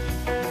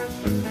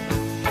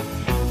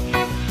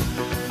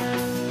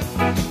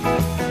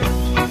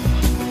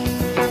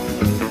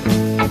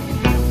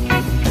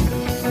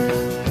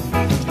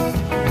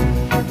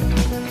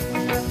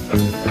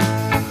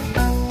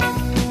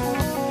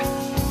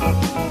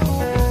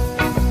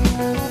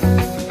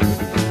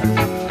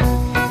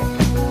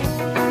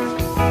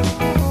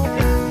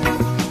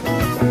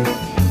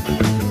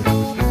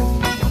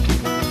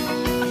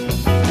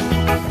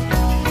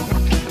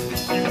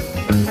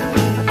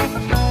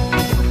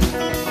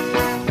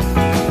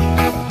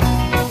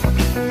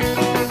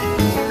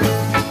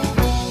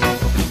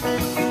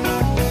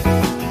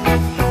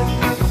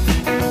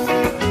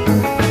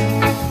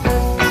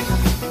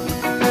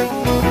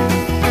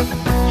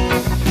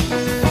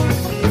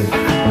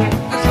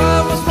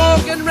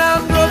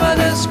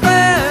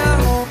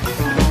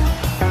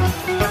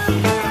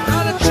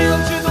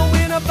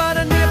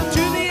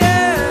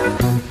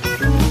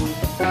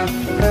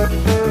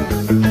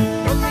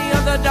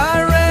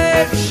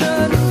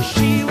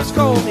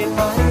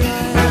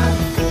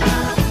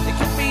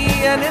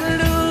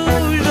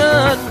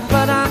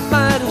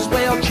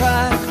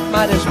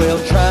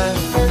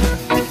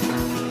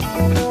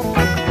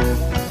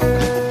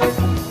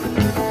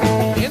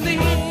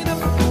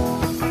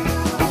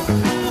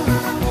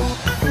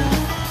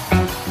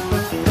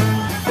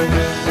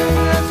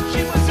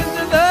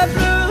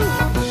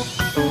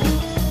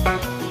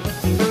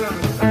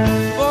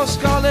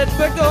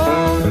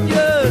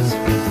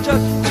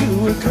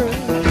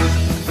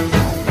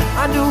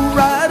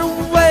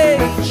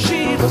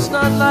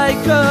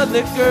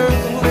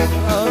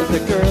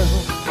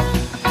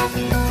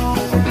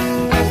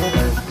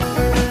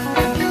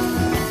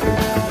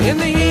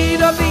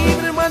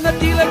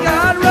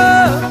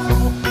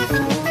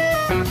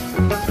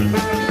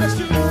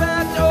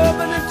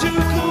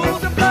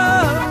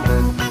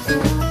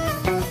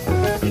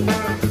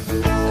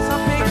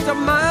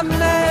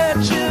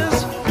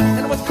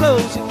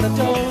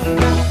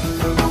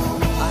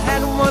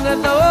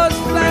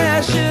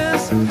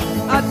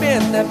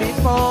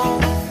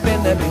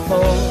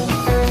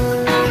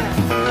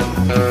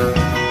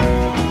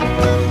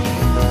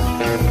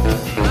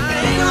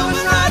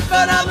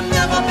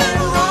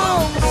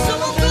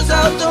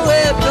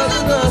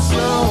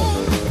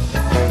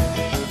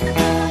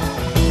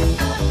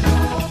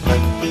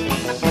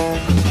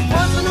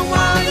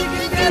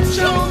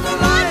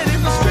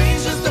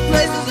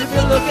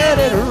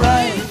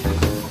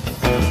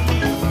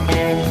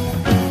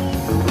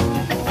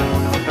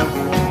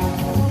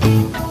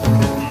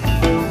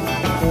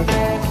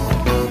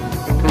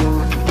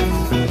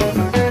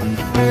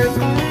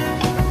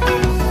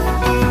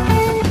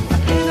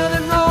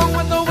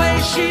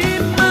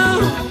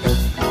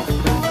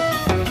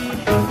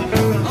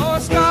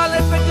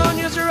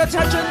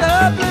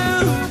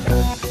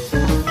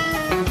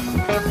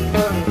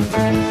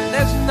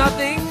 There's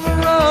nothing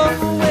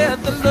wrong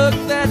with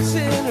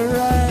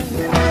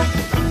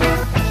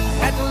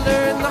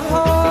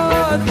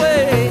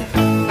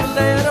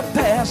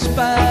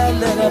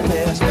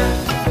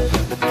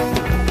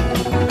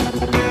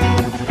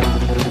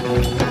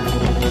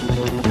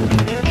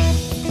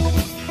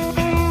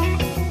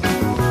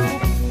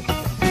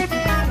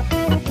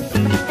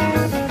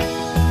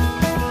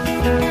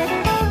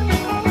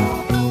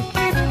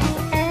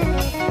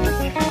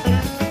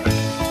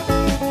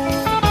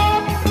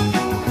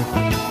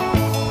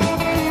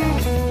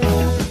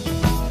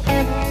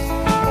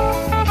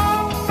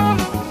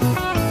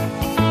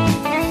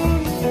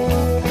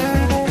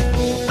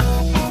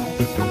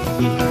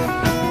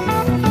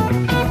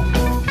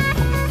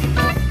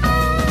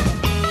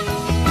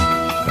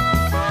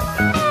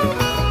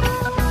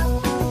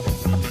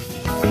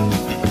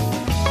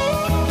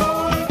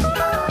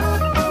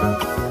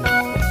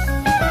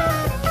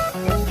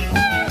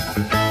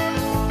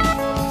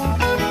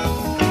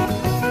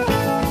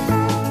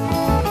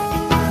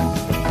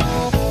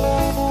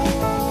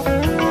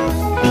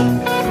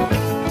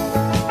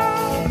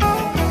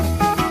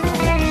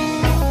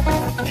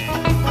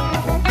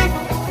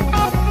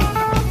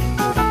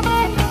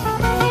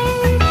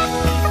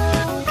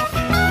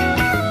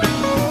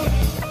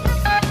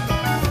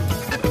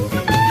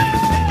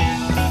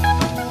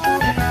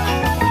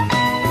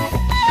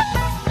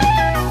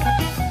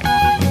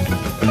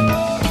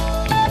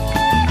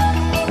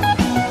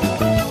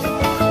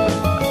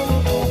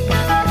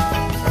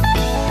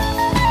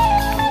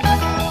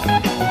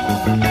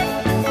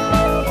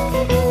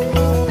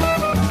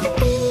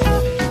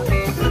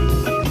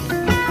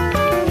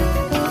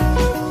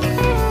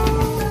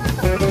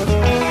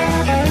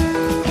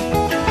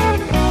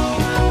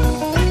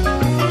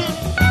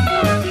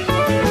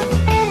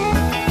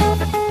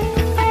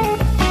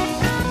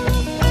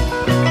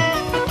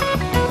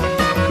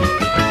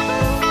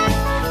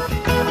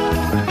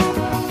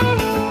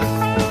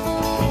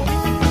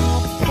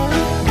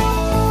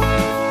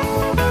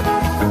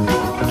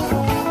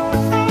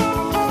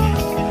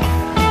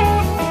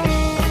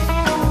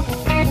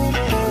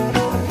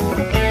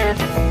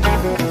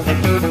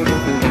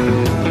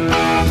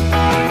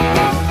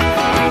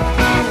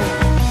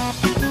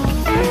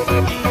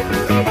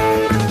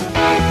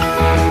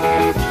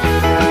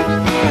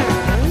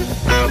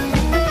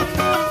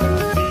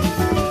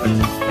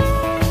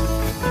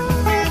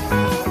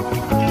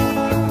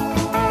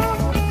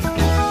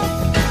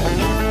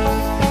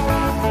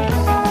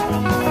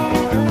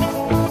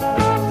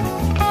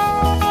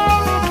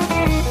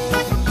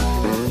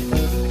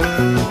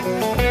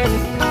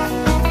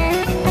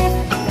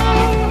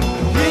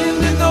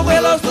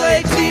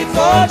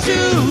towards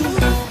you.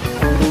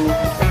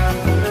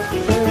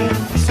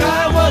 The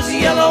sky was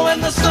yellow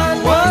and the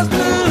sun was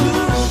blue.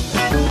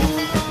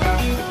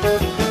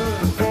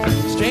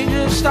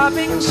 Strangers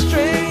stopping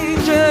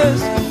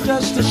strangers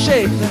just to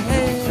shake the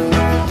hand.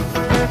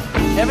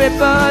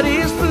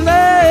 Everybody's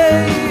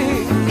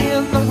playing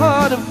in the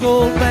Heart of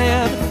Gold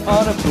Band,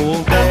 Heart of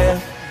Gold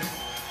Band.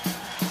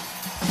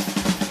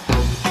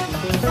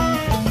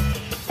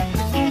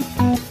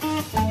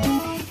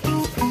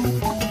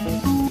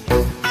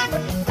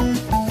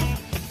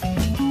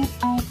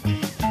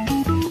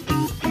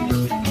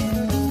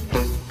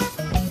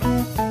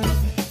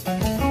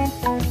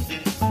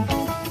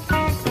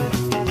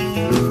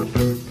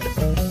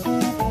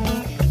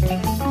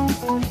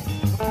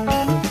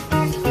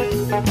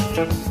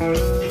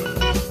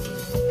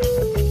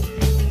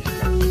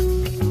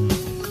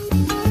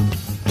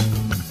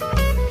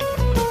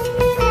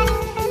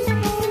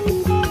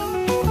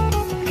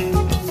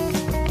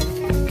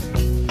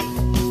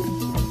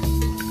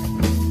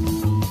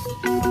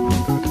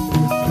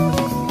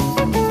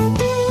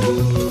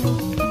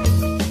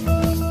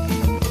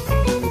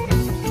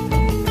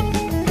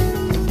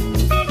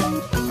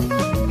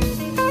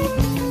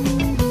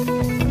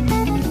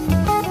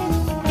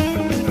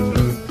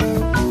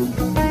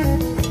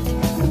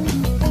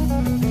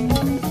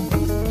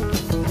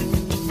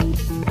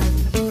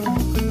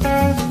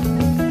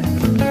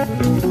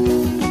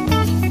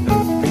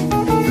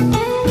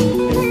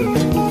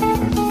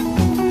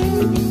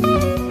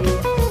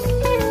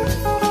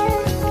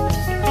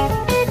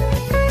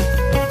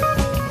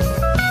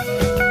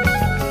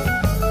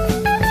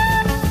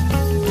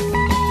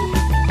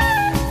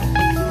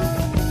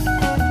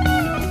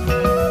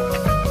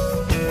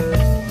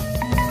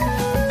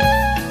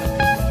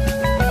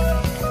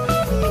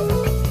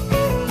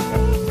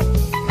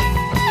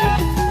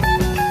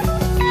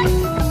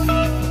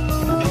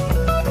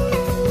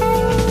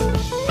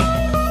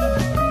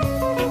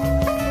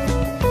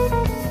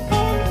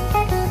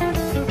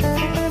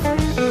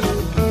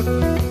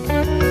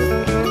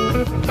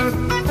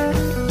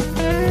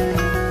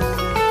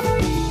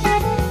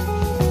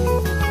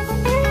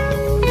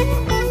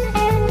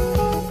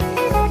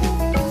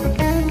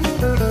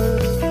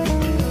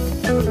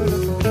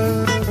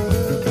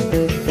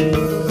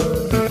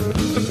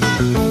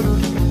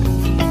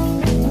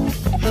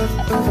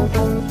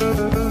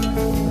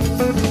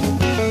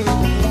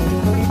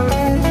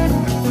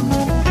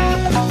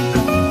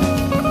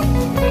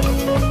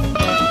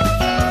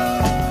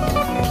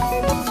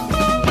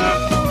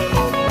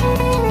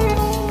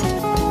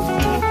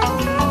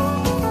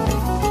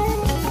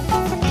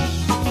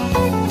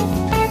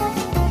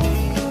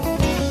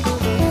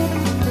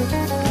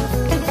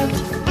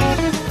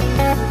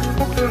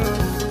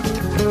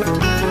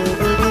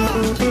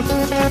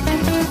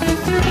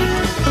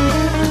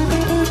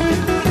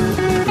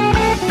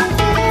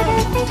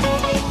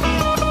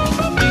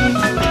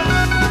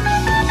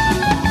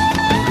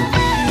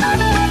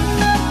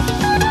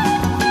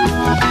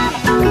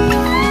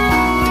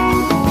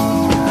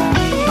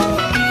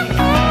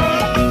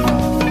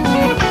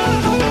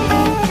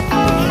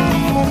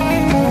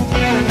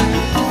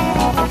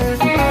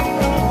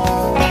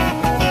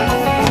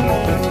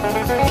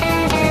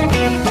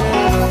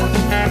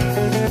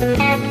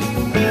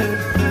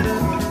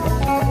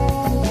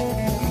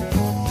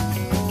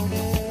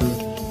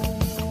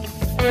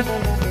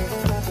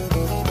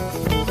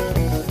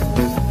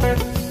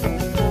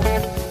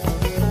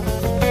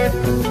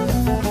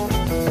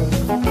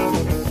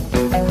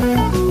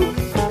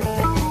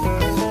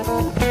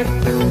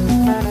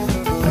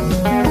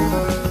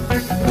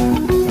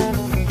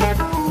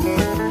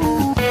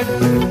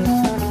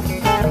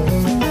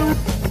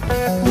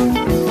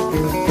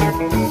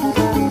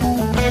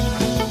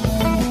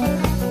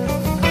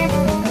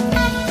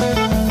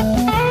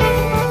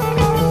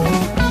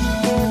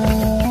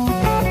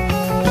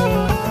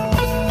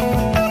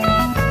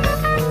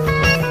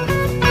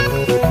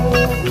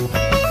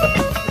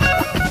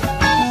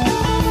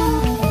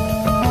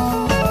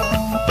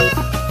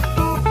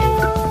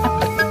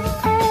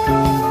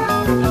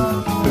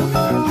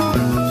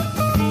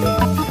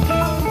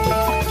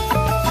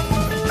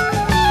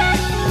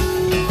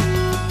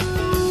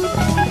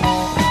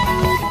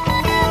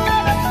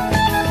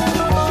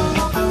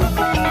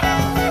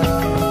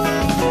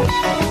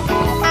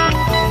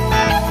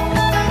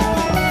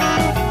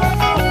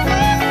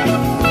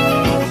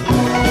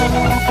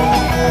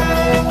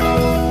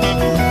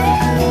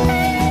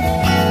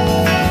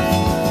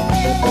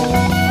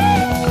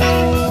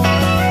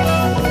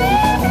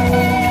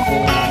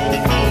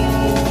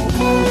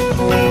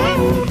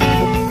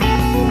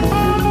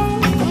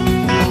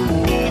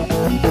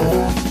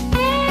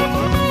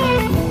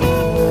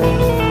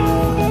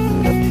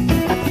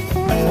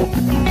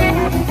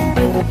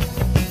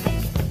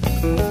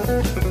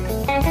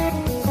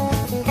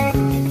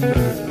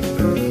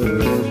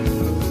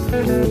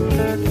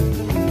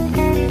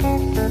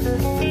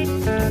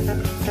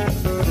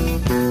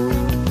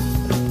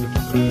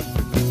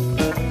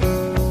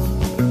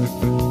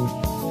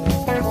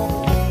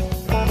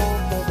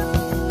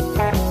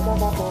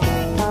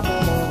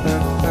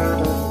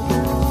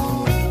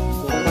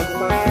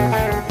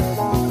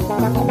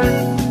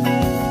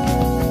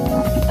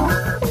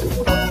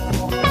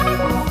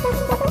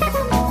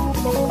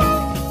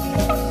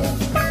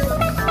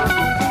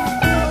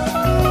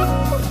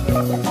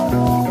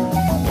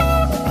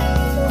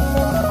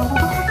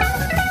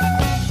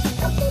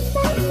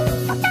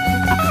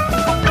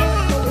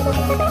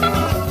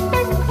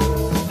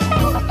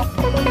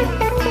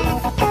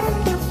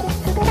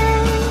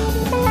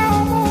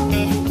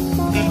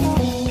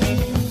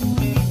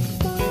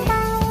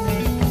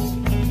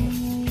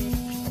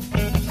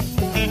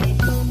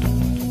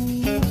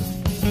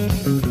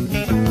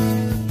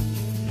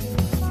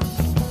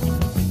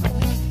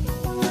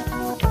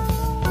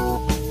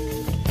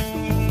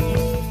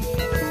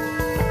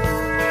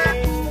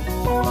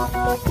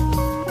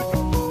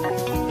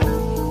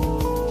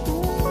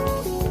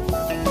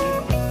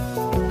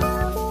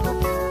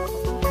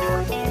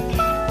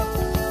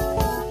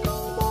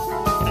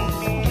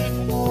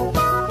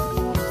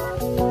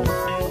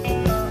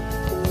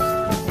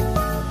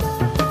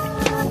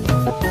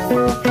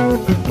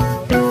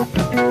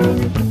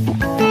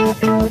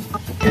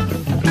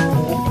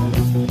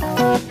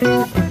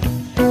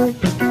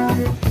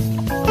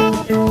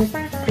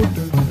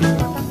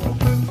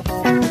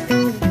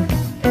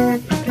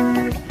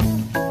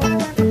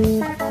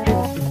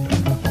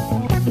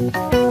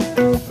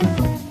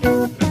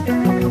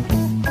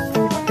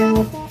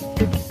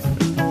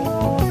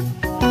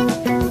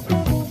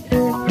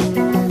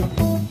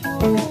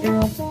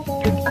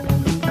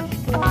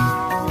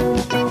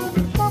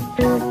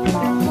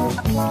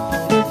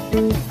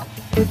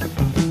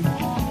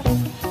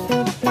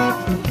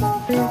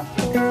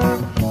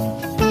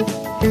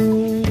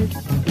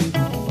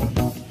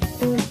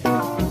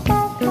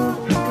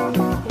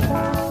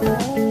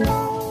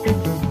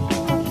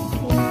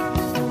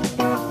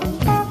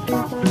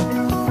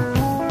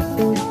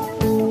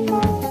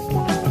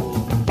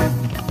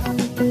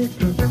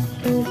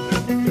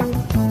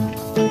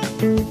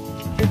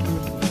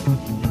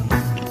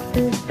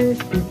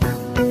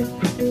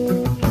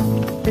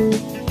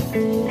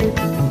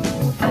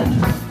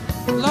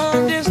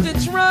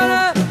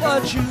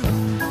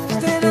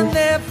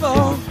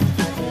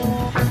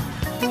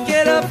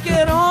 up,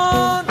 get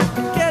on,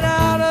 get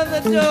out of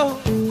the door.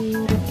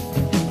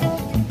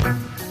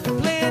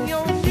 Playing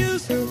your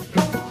music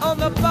on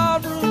the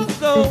barroom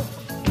floor.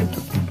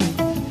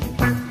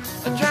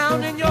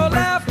 Drowning your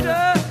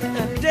laughter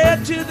and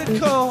dead to the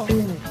core.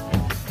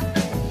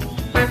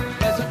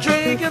 There's a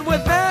drinking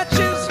with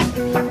matches,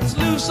 it's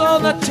loose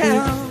on the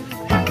town.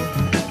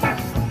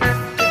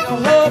 A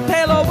whole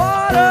pail of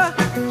water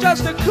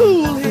just to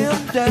cool him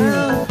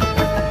down.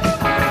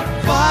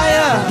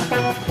 Fire,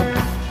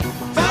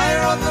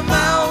 fire on the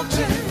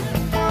mountain.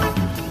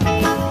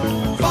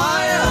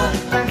 Fire,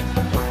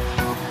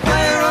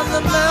 fire on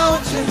the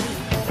mountain.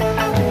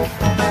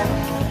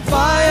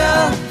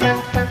 Fire,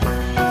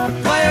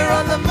 fire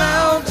on the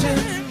mountain.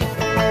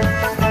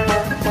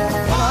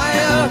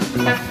 Fire,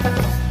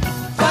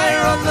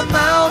 fire on the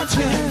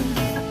mountain.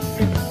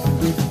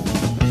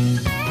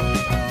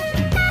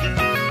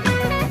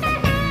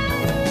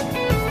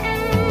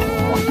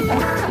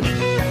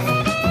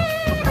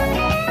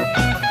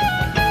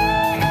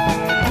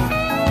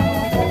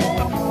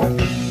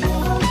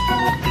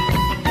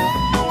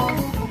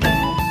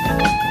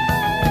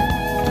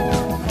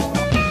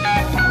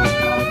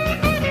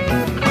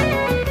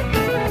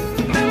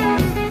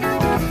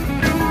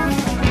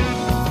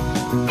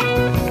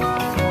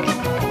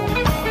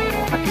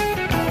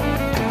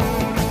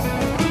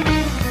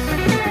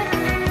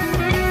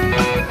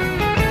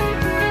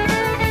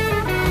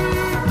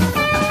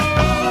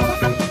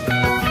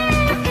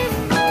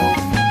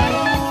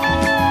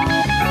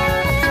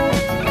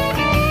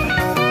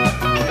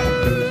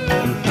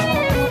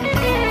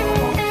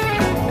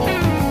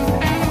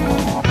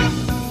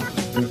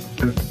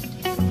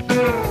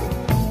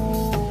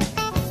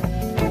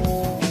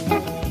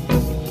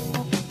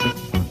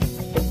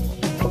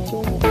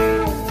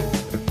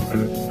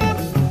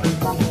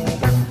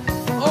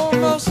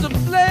 Almost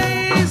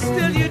ablaze,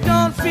 still you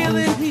don't feel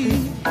the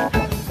heat.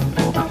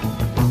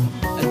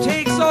 It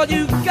takes all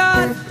you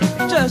got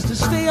just to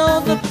stay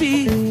on the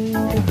beat.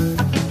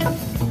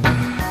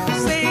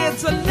 Say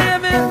it's a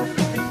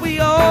limit, we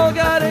all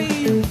gotta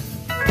eat.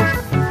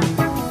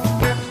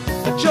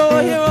 But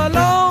you're here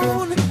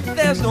alone,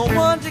 there's no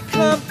one to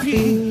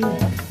compete.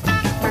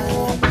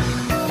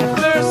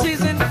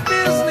 Mercy's in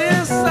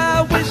business,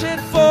 I wish it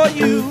for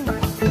you.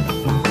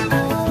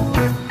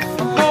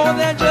 More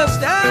than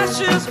just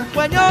ashes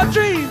when your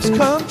dreams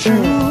come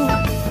true.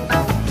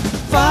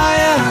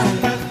 Fire,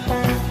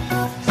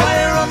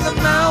 fire on the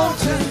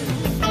mountain.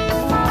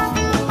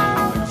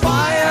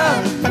 Fire,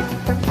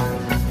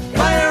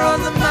 fire on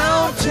the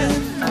mountain.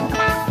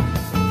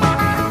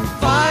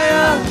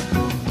 Fire,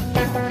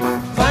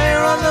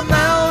 fire on the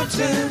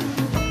mountain.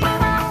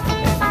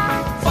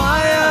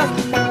 Fire,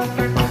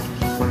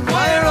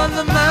 fire on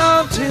the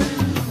mountain.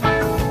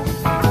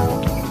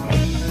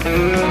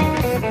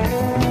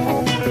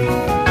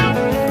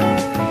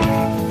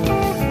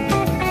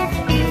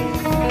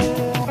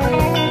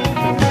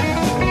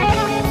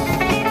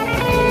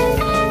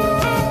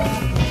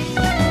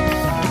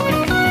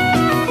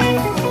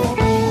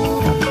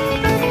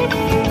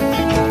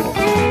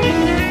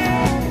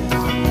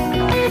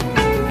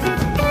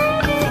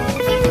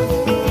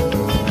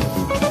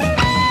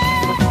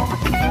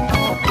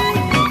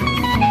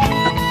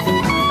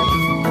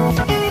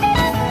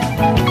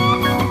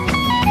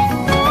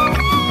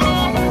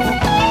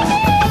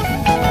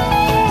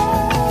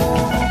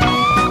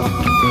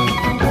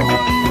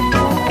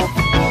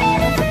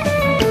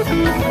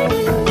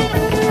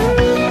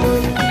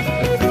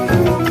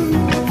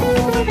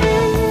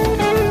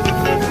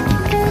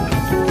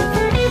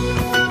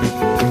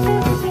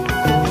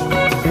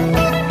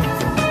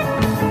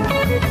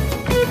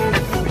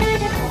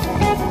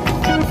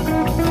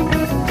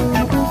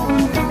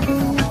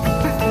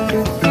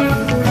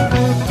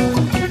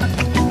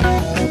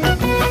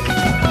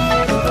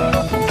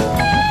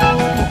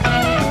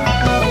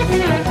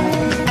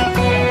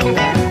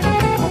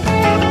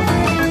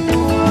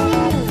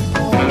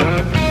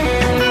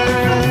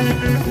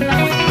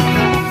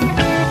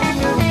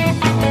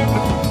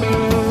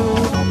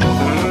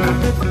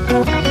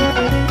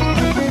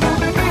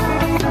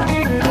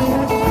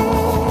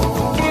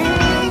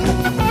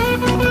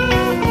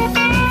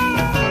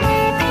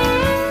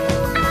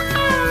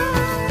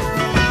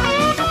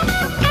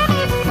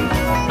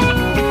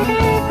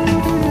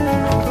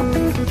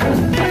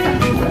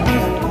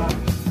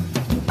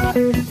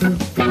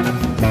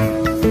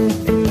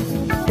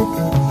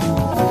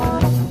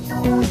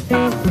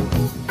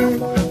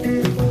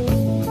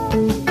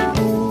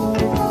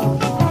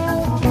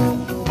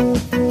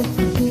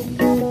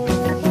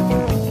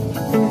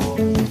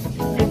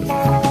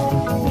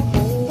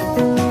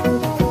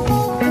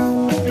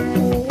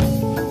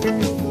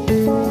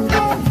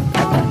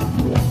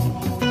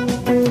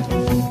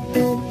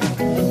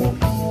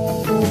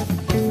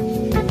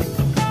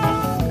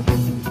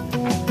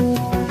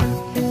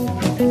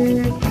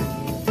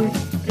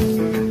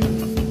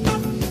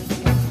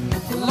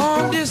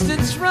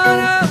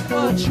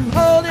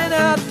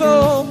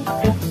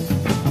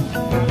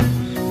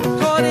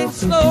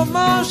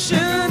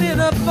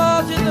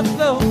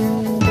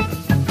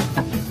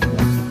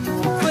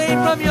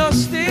 from your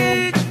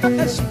stage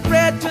and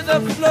spread to the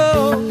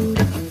floor.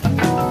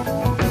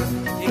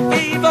 You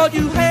gave all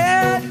you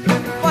had,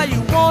 why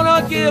you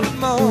wanna give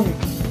more?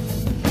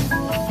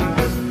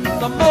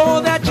 The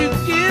more that you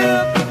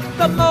give,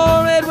 the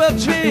more it will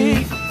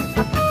take.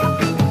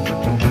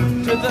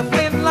 To the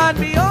thin line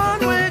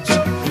beyond which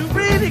you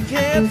really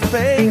can't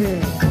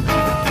fake.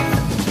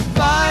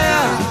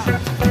 Fire,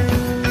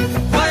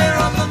 fire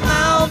on the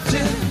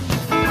mountain.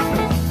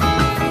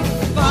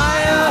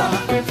 Fire,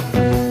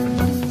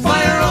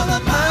 fire on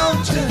the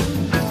mountain.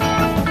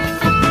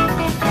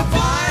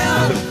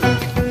 Fire,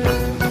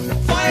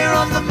 fire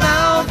on the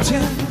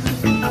mountain.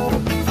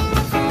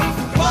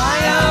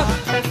 Fire,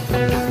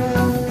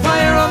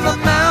 fire on the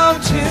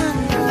mountain.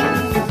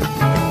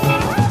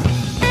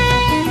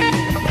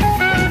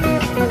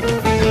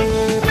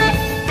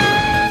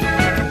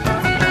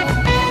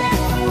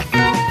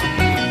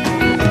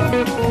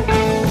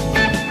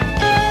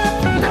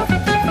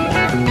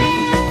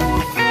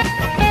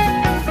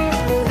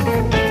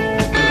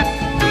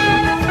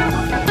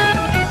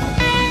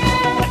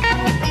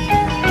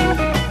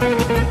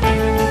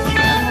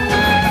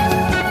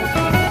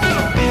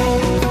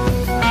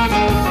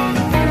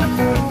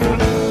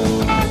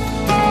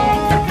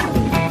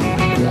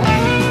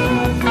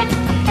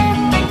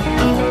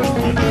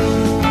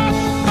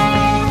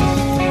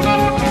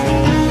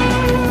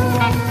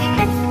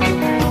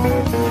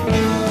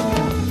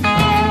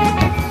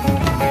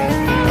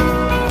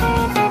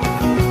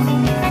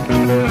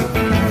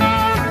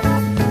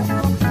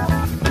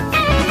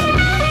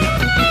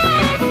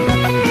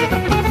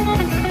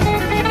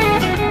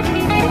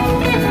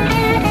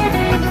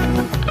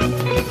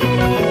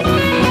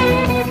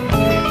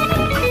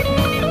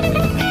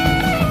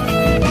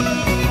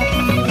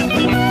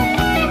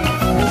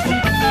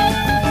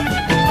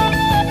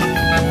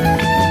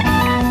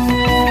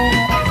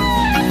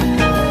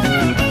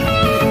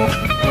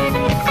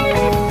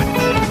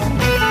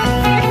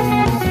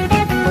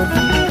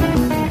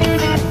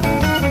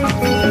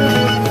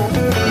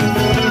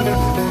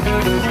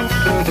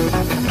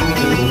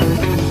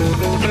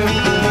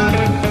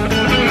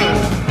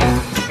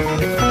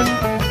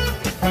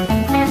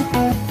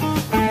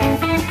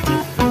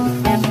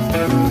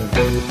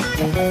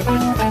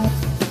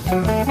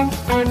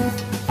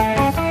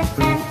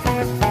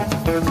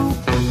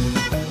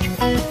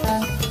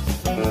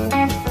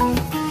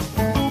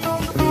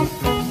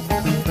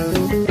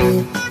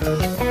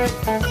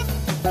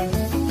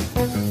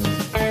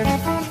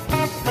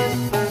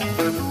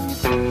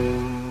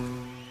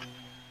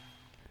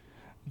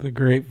 The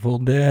Grateful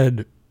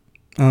Dead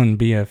on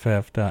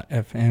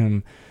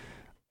BFF.FM.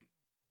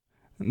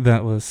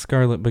 That was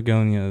Scarlet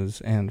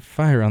Begonias and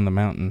Fire on the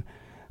Mountain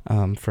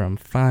from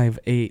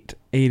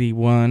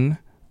 5/8/81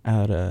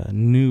 out of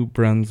New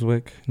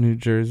Brunswick, New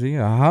Jersey.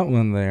 A hot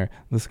one there.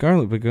 The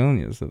Scarlet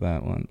Begonias of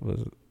that one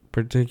was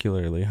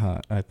particularly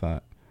hot, I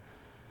thought.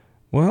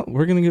 Well,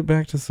 we're going to get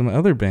back to some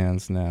other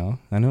bands now.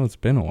 I know it's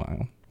been a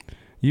while.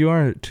 You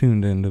are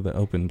tuned into the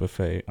Open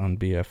Buffet on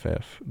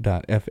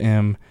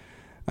BFF.FM.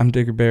 I'm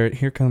Digger Barrett.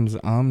 Here comes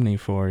Omni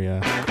for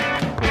ya.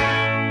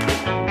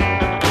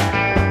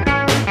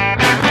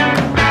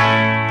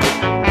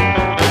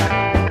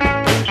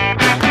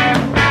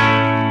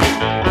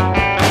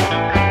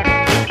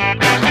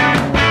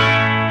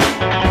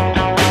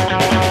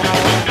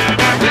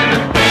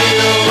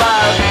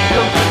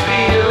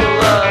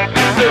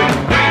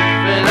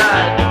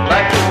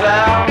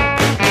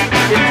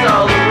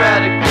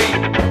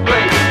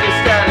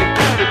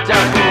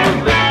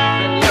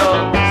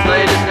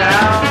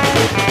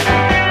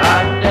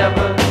 I've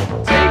never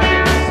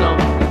taken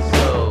something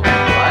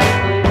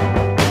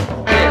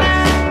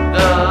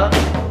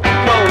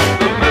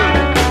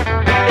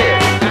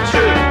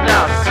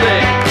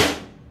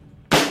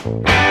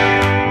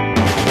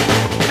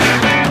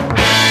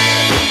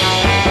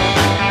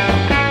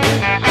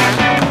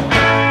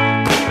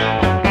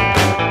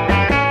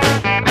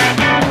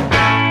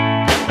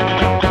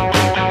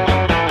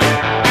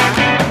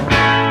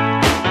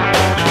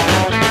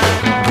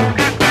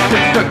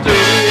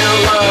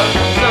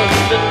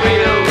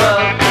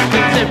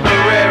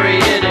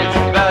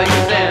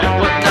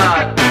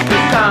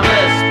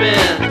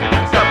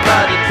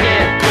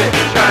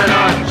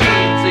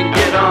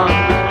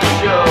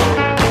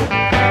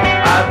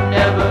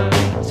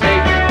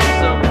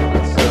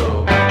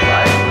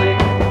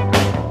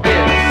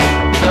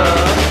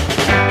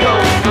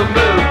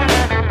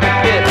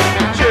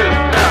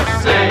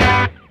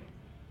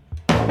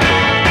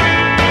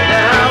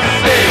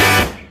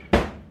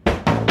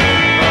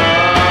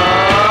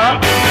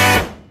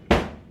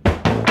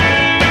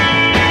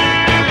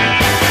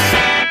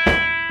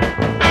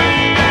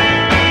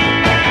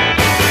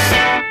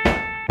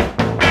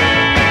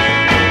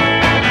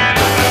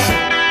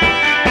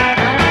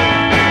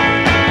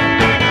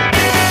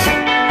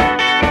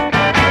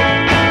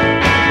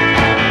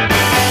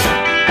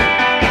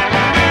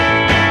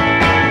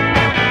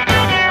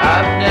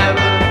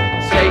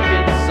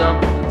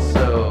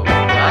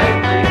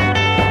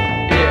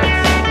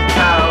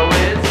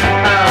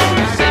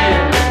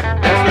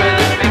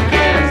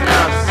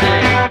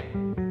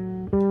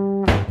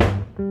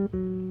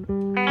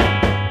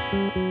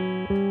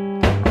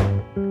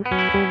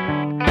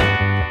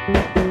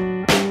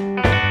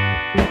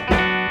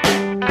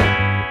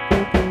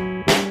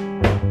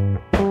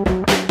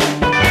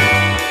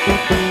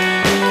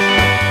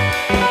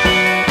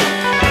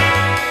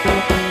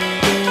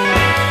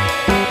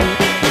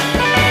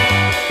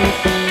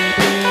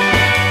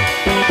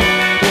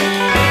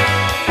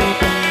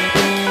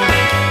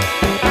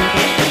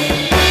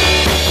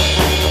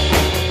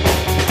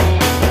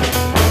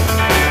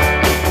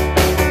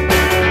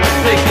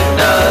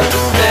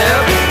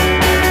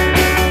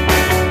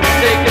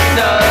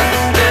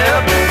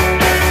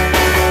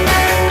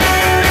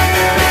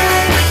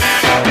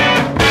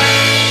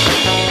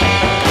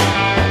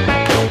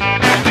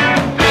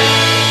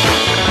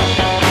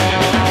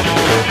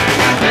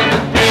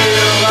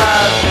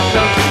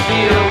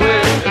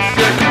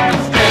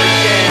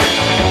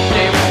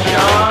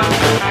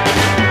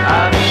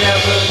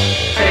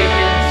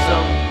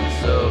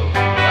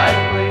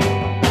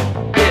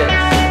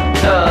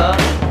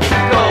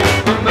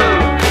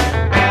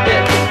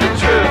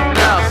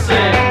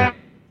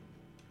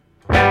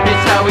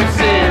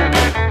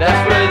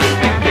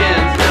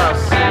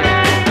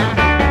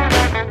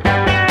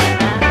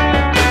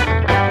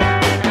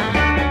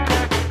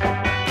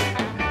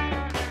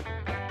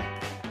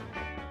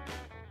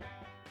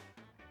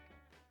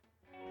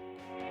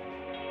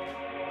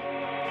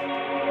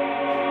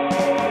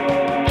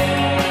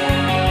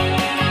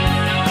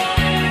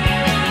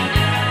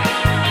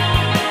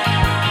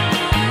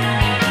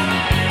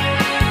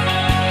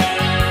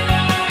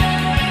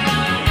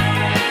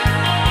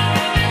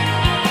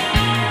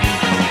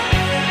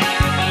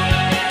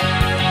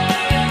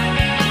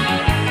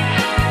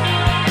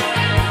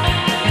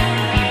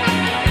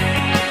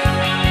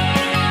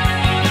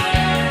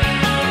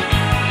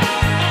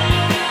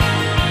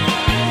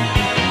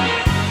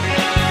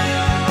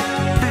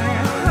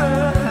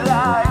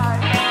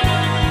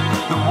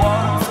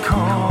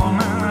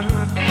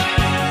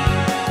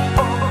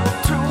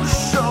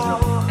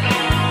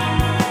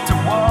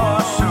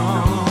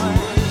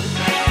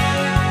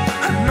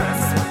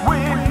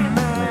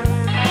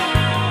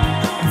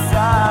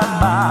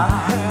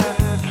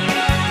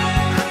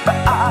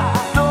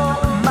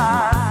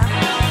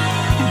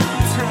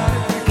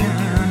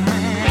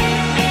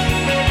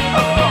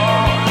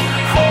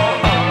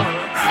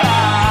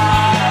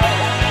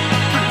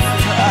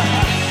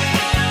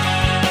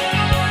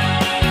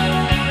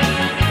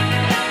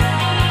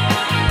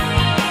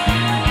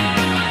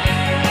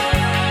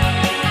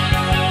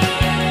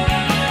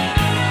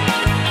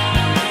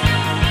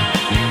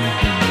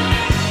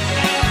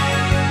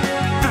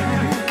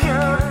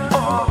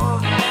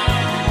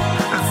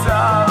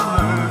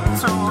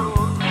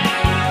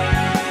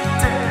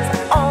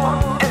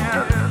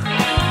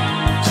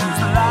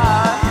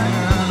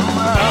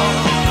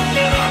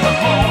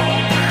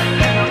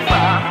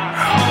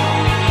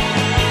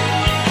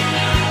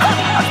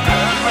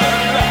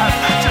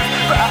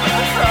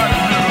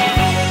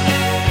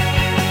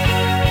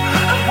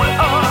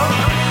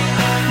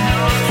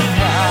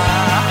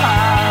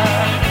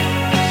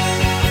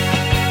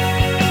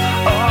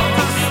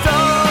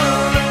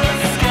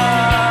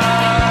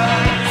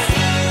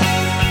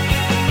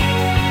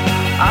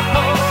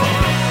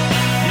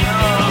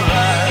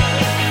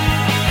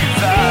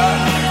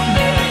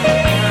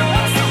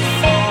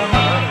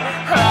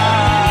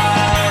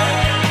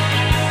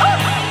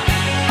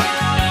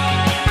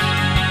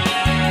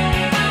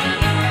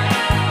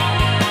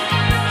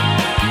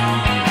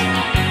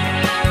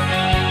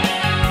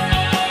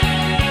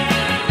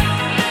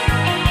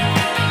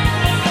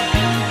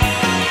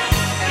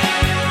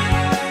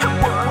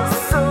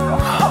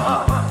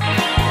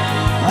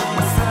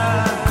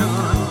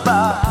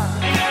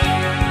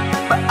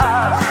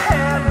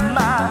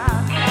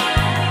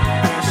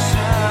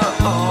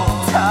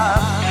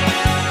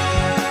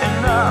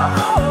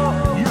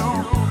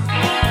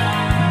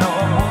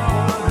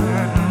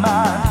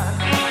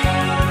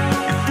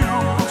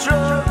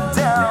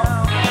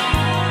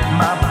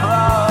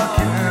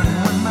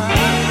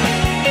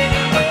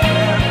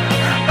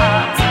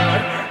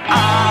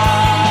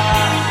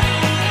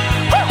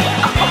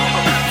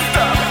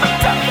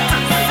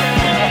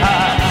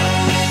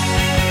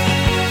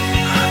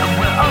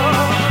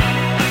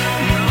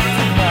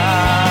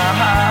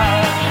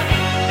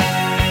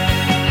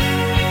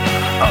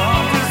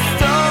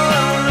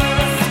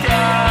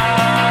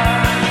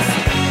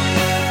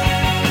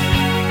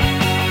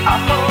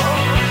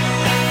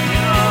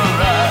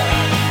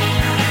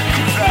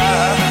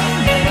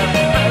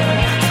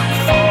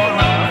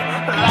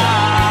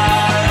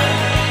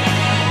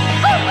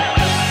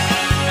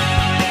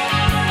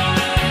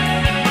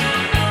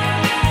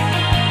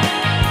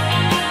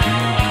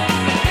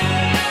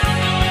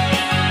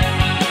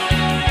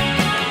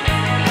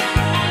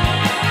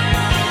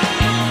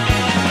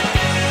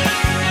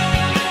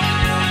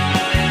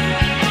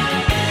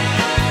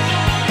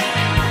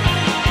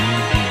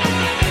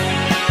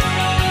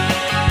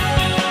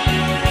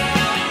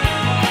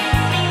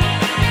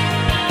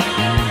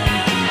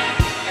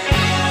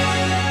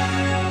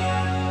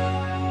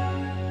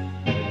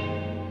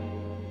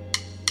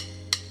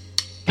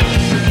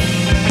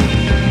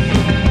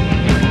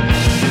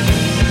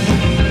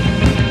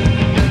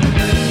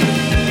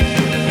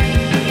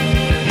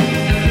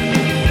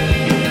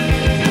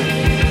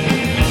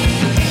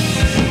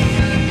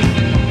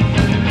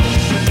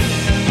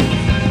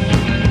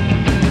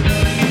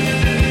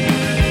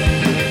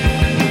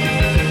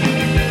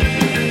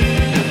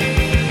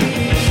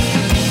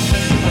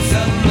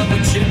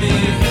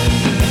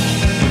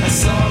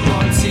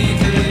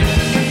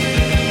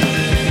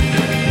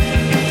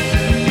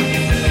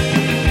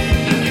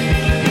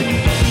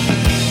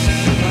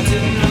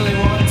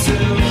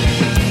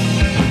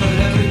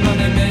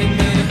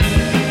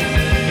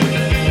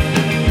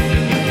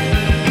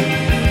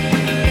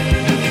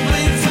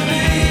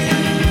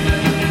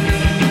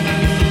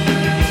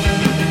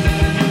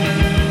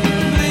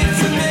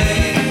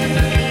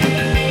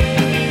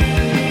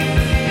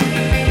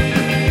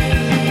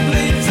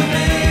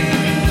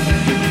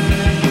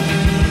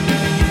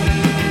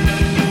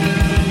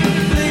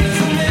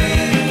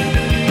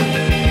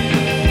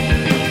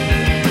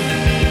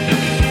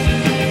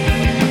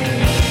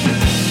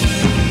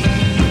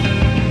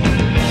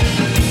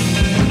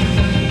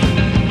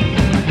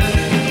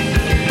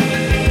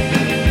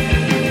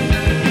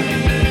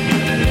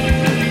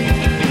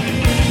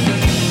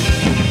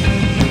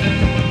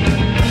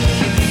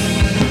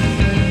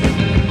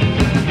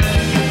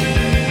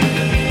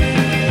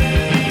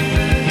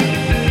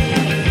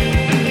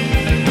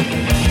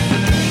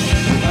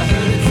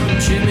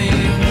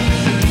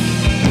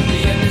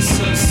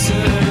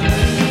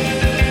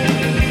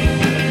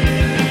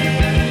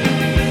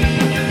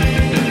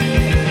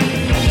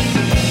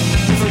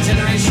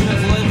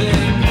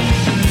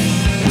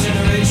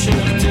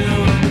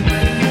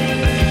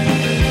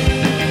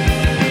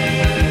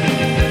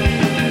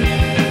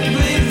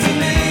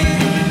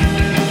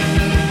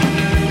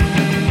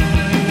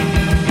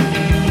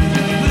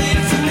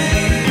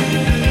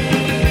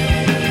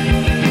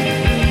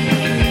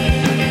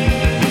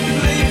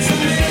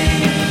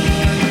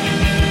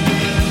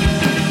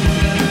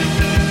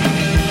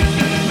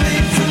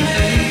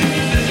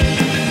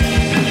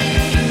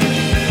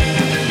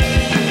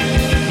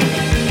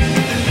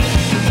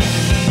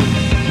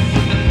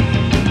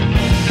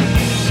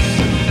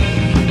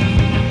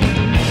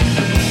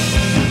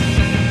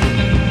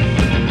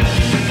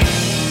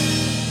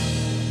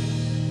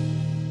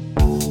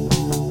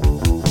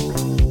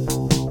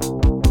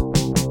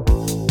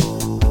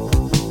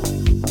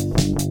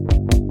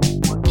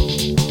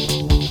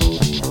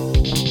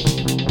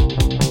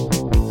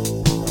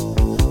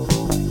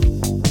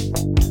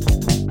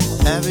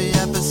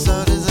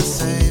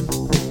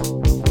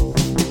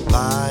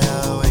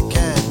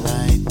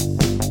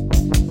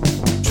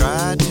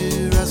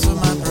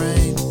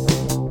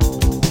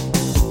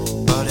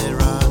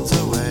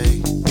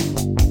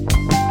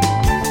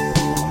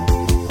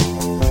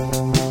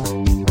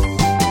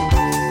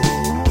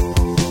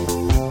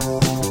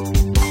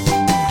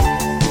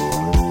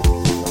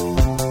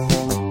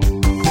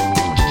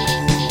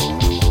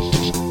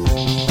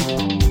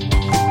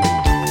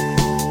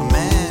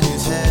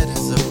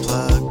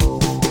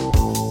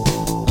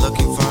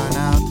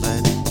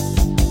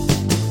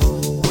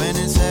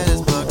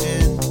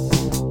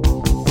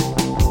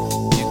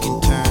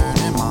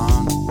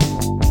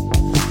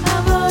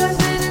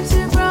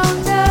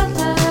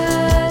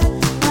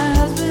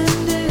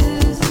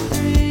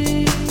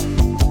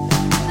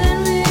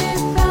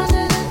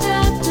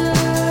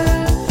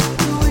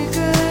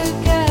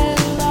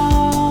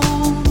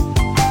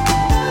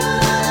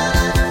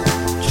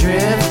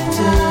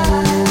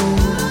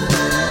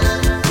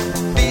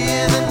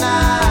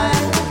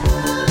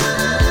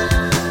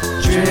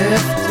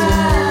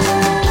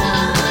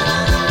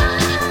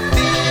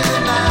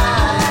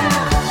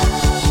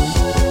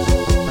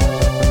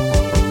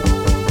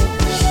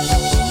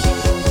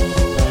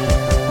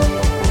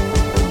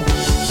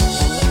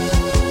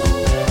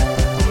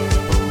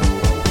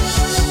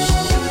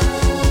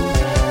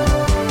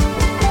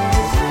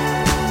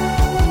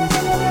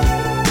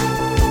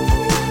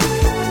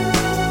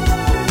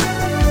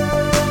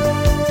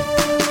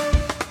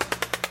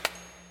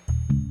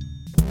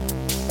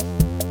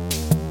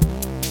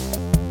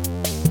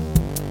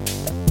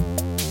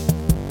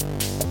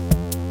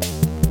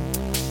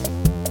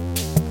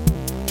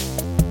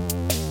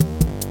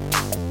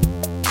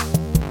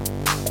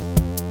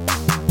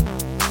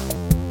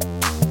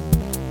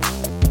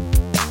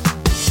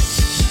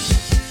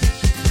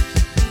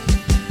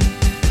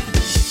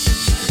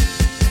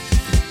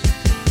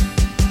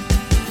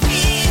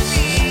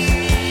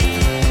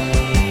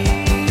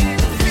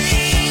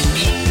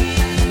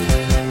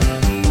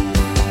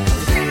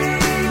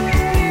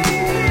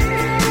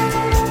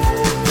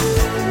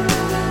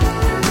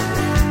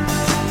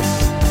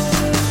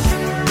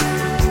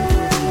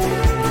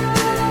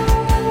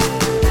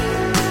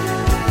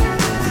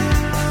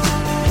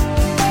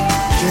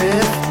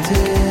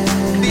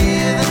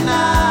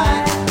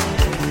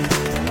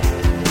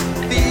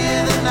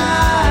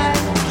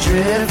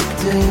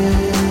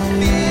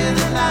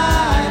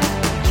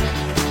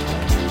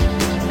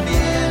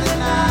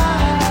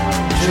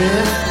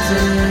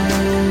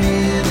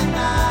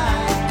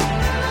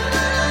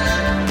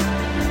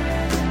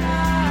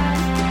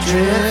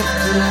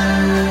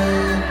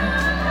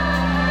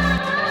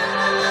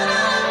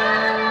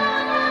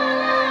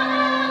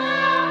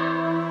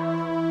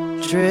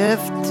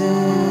drifting.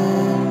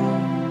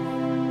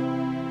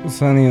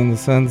 Sunny in the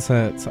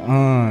Sunsets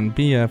on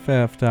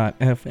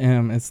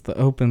BFF.FM. It's the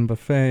open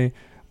buffet.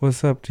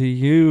 What's up to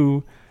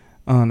you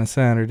on a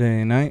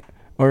Saturday night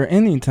or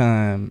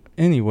anytime,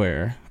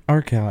 anywhere?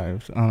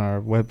 Archives on our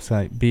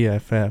website,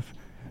 BFF.FM.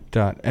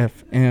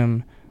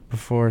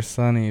 Before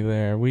Sunny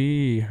there,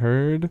 we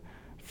heard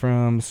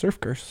from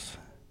Surfkers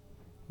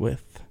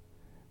with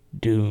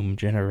Doom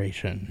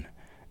Generation.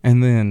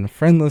 And then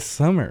Friendless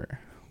Summer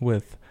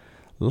with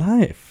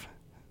Life.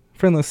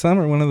 Friendless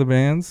Summer, one of the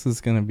bands,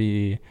 is going to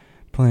be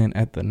playing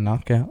at the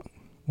Knockout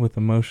with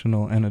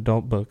Emotional and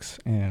Adult Books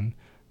and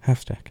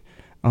Halfstack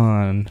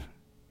on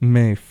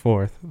May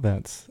 4th.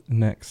 That's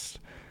next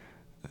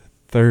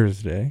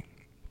Thursday.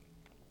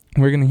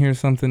 We're going to hear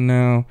something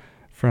now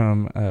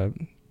from a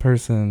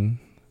person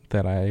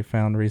that I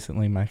found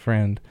recently. My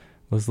friend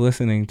was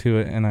listening to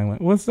it, and I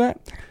went, "What's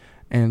that?"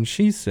 And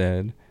she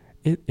said,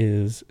 it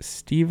is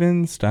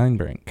Steven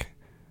Steinbrink.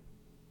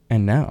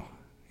 And now,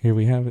 here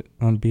we have it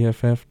on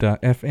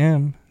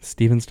BFF.FM,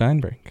 Steven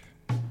Steinbrink.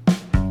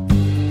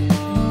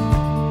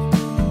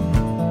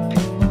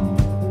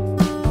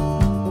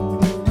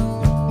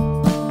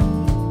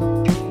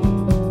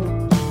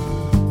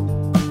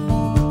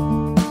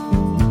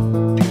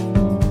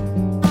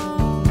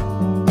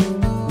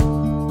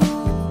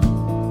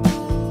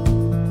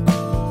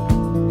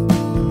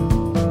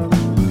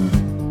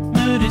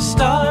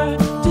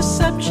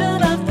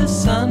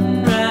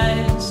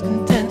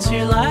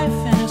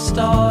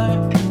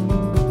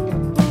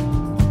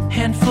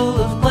 Handful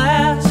of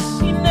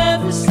glass, you never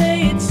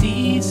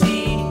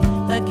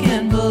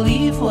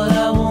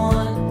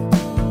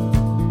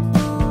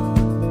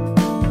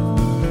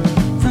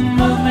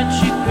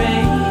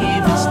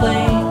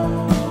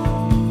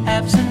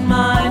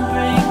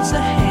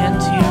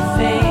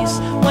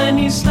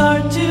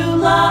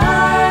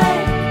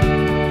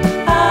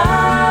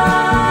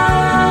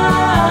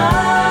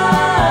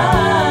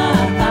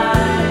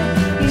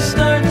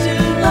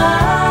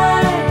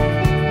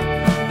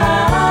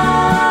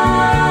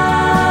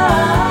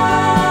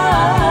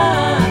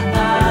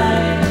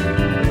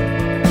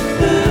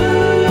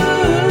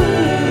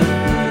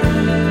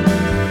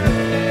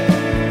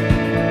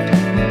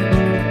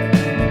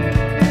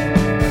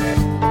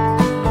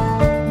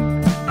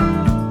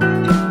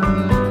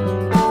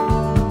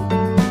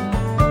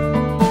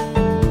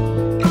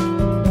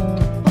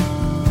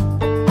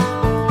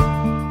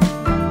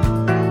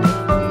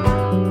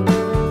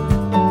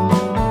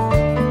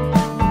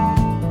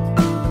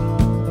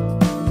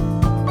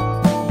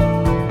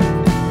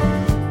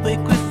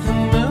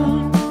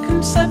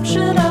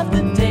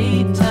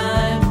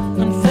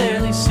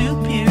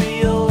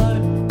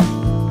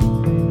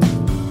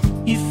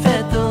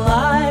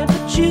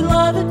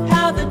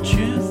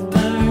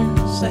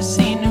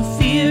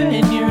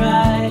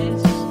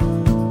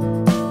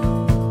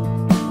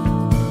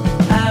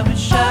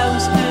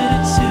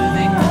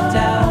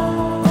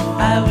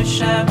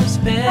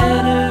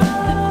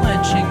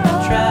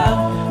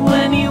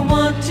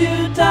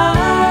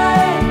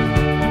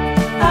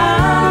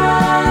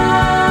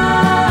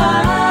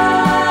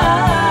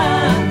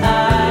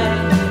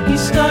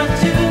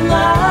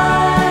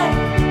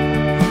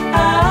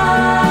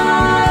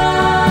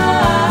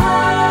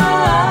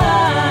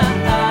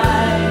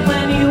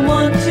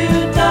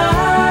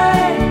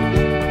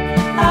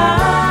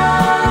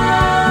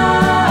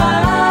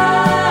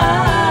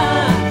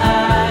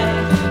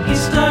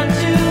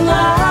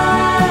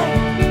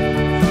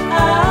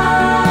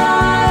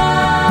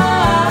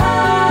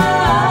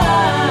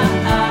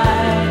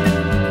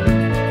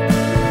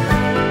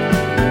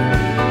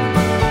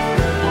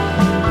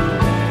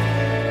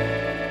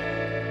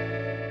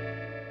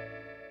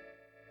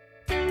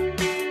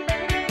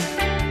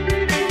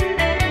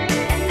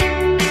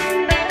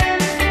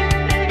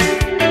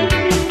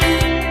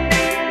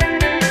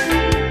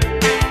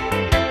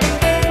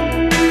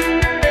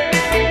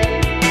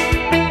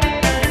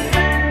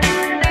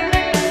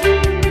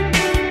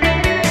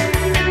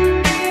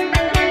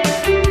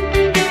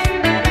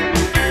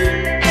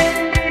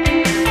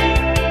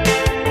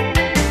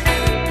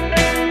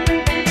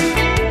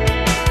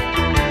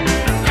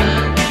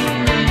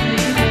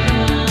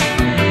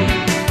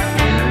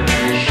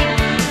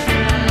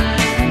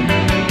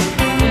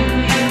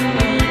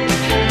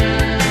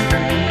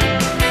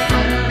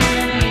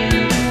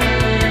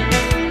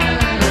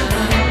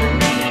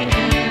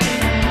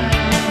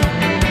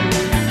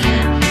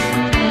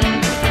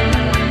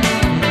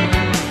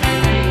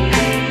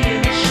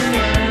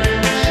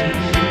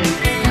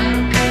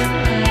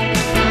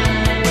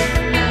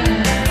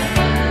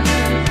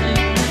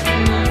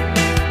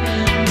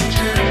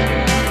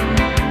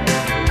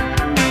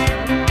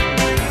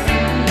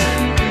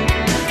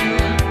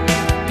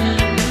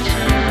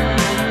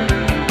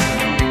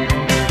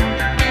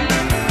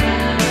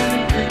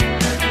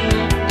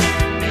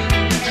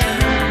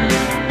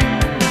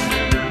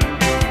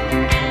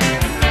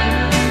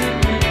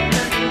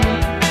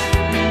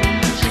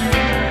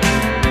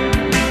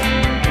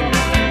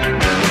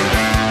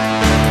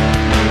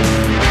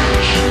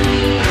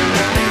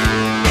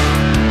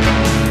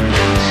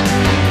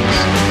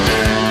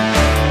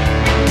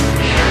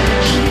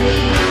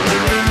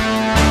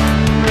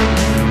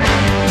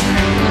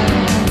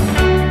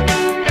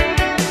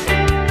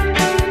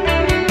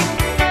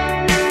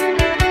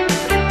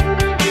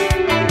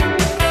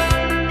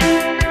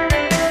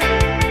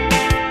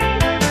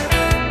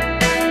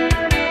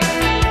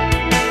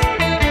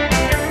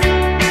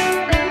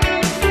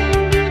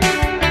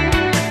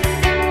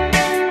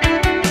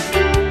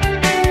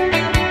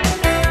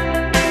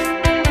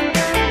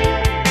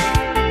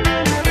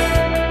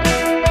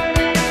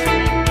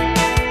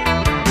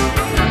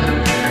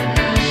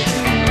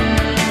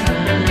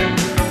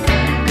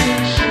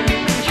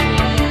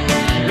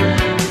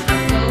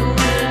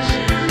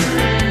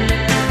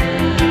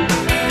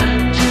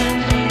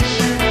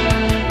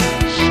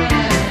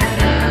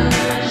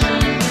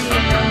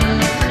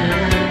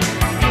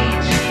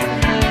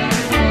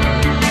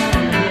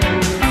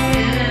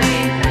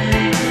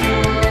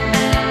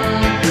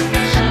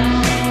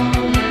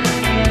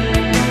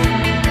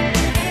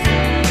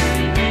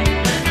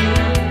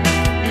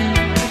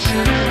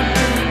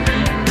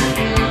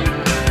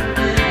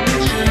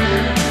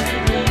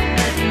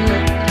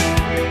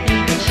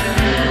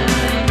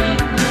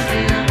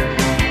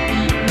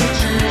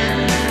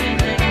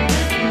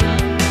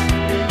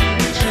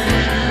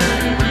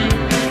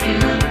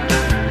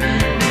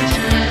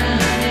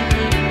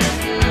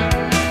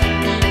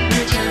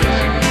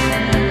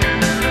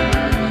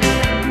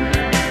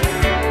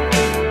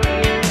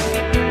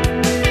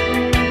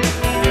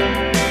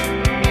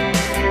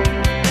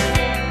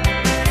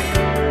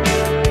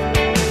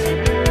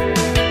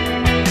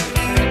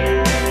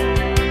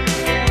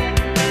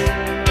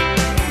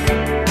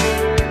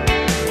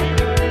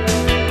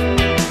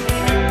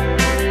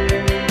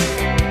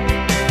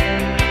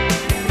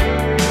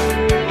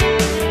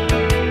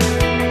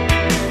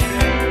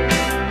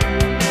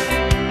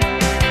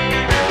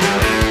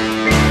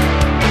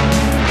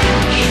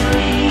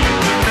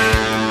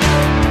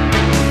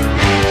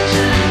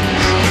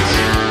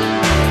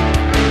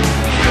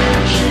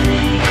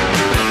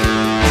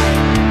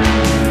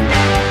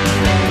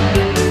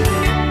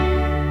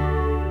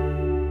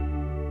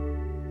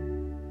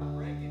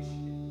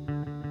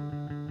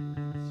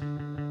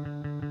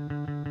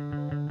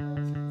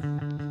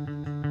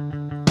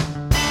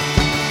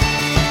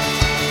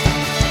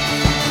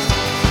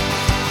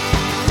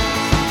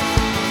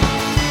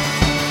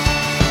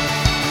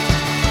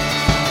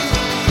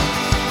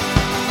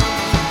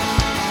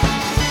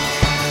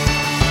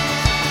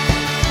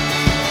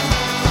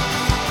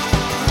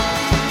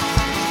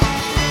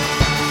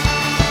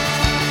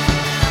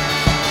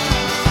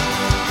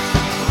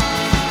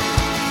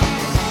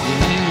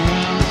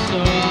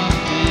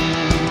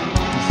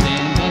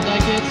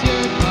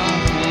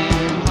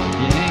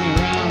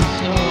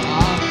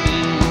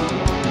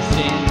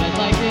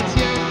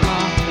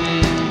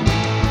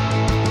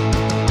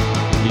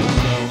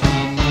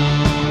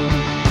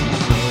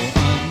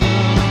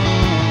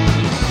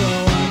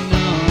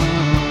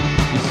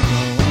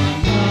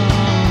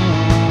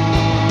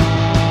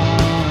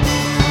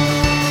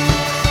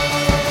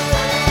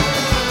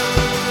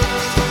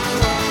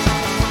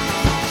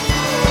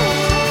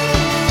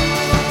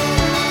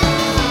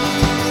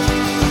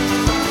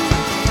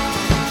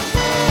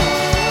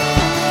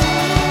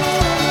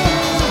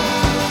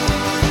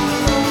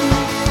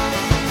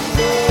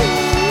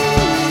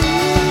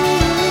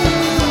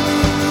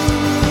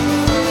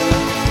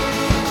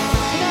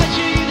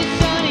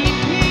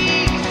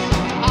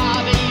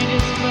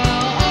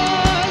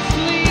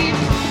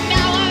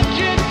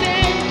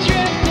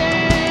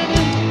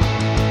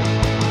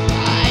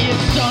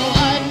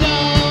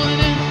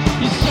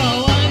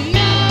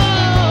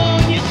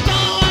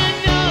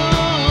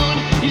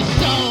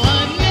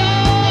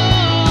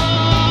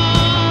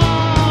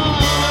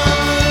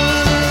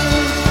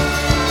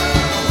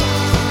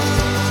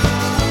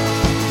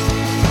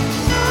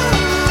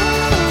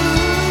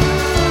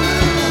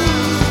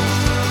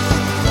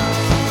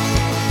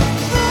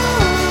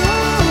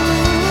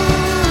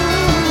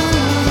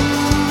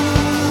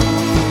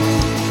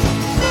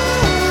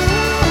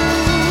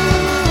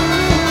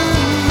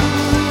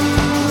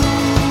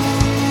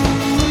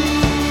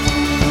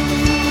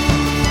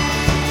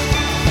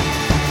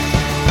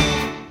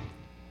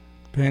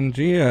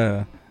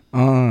Pangea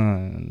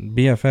on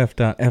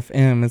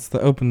BFF.FM. It's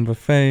the Open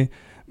Buffet.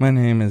 My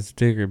name is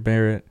Digger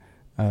Barrett,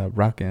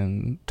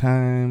 rocking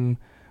time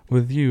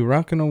with you,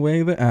 rocking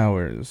away the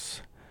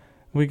hours.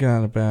 We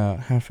got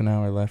about half an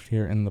hour left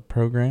here in the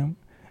program.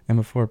 And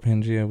before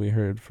Pangea, we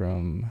heard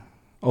from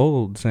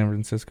old San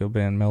Francisco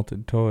band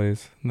Melted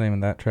Toys. The name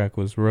of that track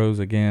was Rose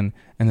Again.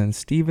 And then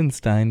Steven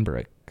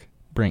Steinbrink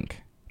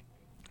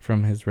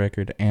from his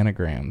record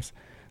Anagrams.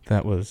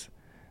 That was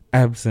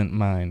Absent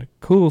Mind.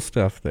 Cool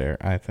stuff there,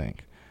 I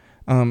think.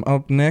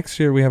 Up next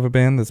year, we have a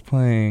band that's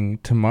playing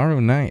tomorrow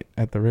night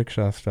at the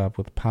Rickshaw Stop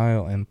with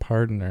Pyle and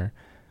Pardoner.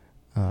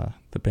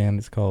 The band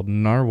is called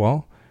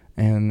Narwhal,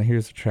 and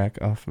here's a track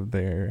off of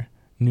their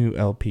new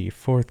LP,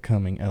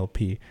 forthcoming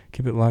LP.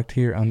 Keep it locked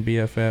here on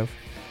BFF.FM.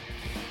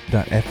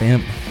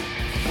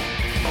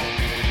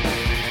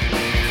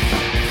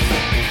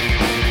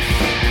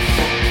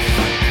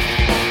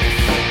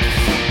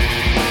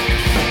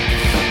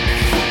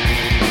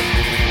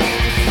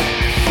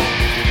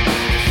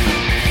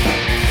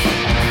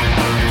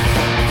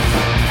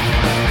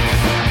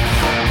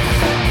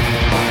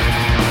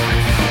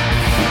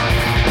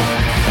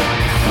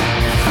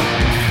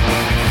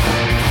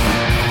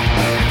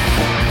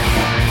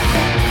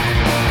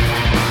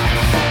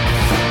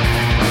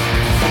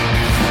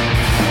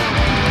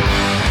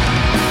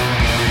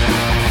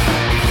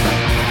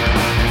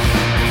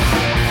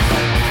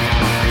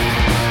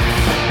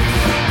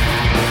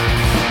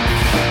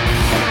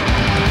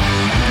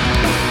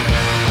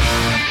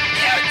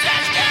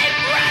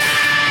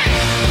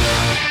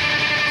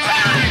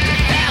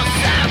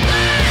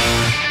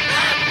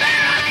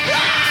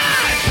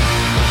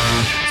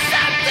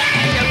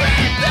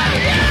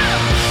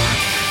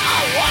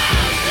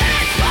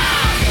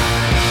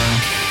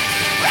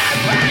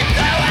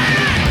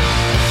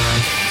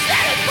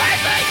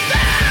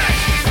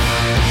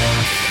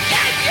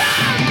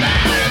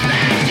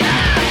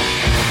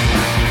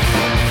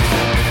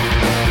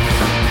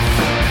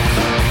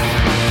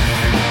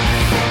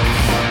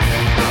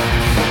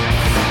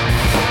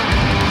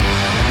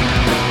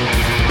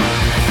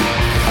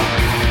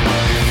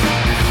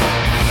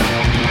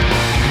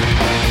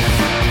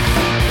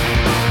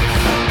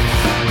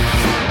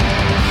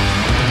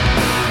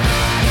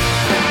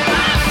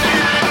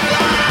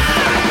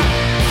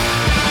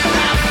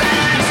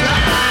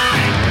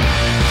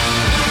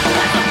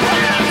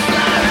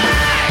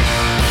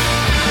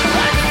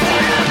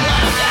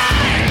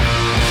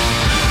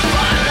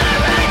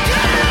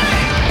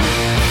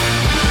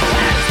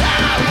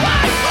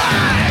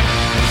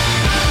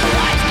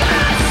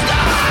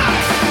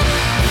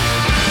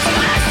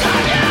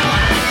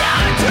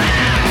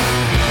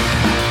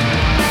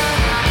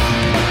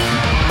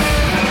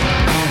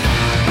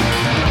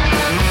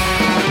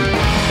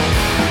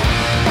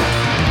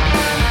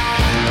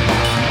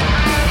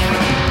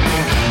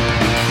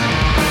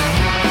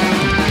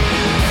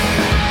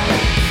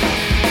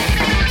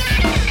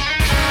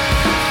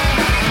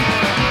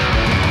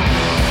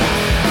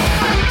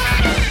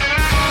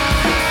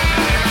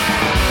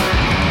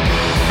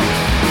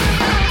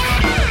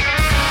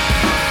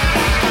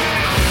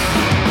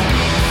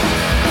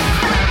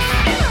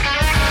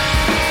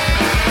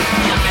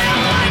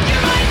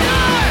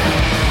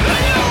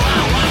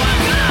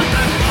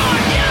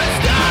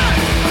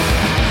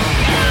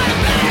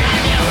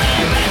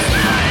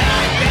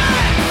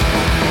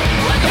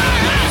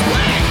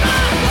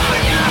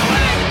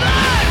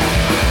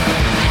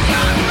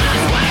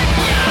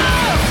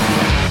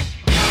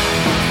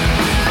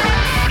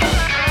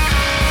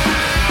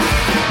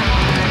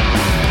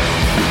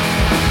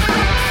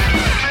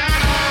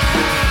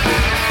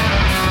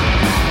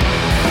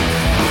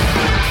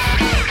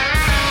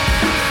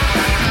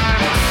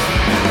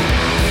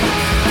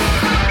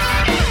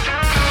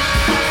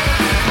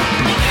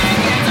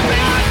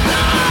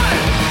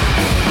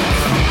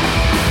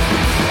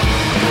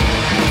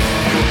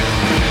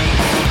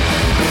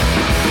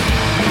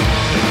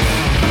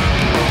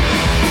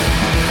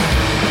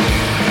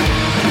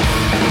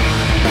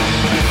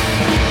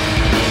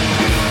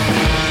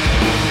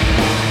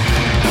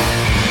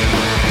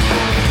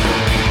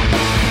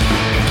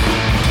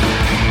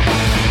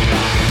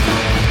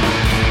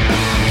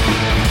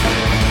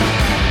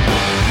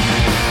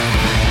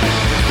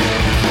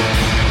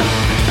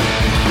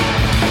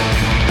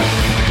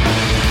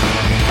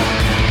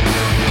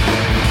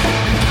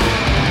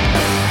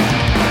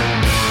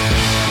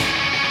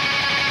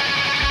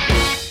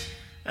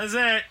 That's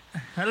it.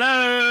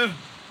 Hello.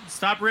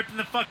 Stop ripping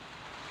the fuck.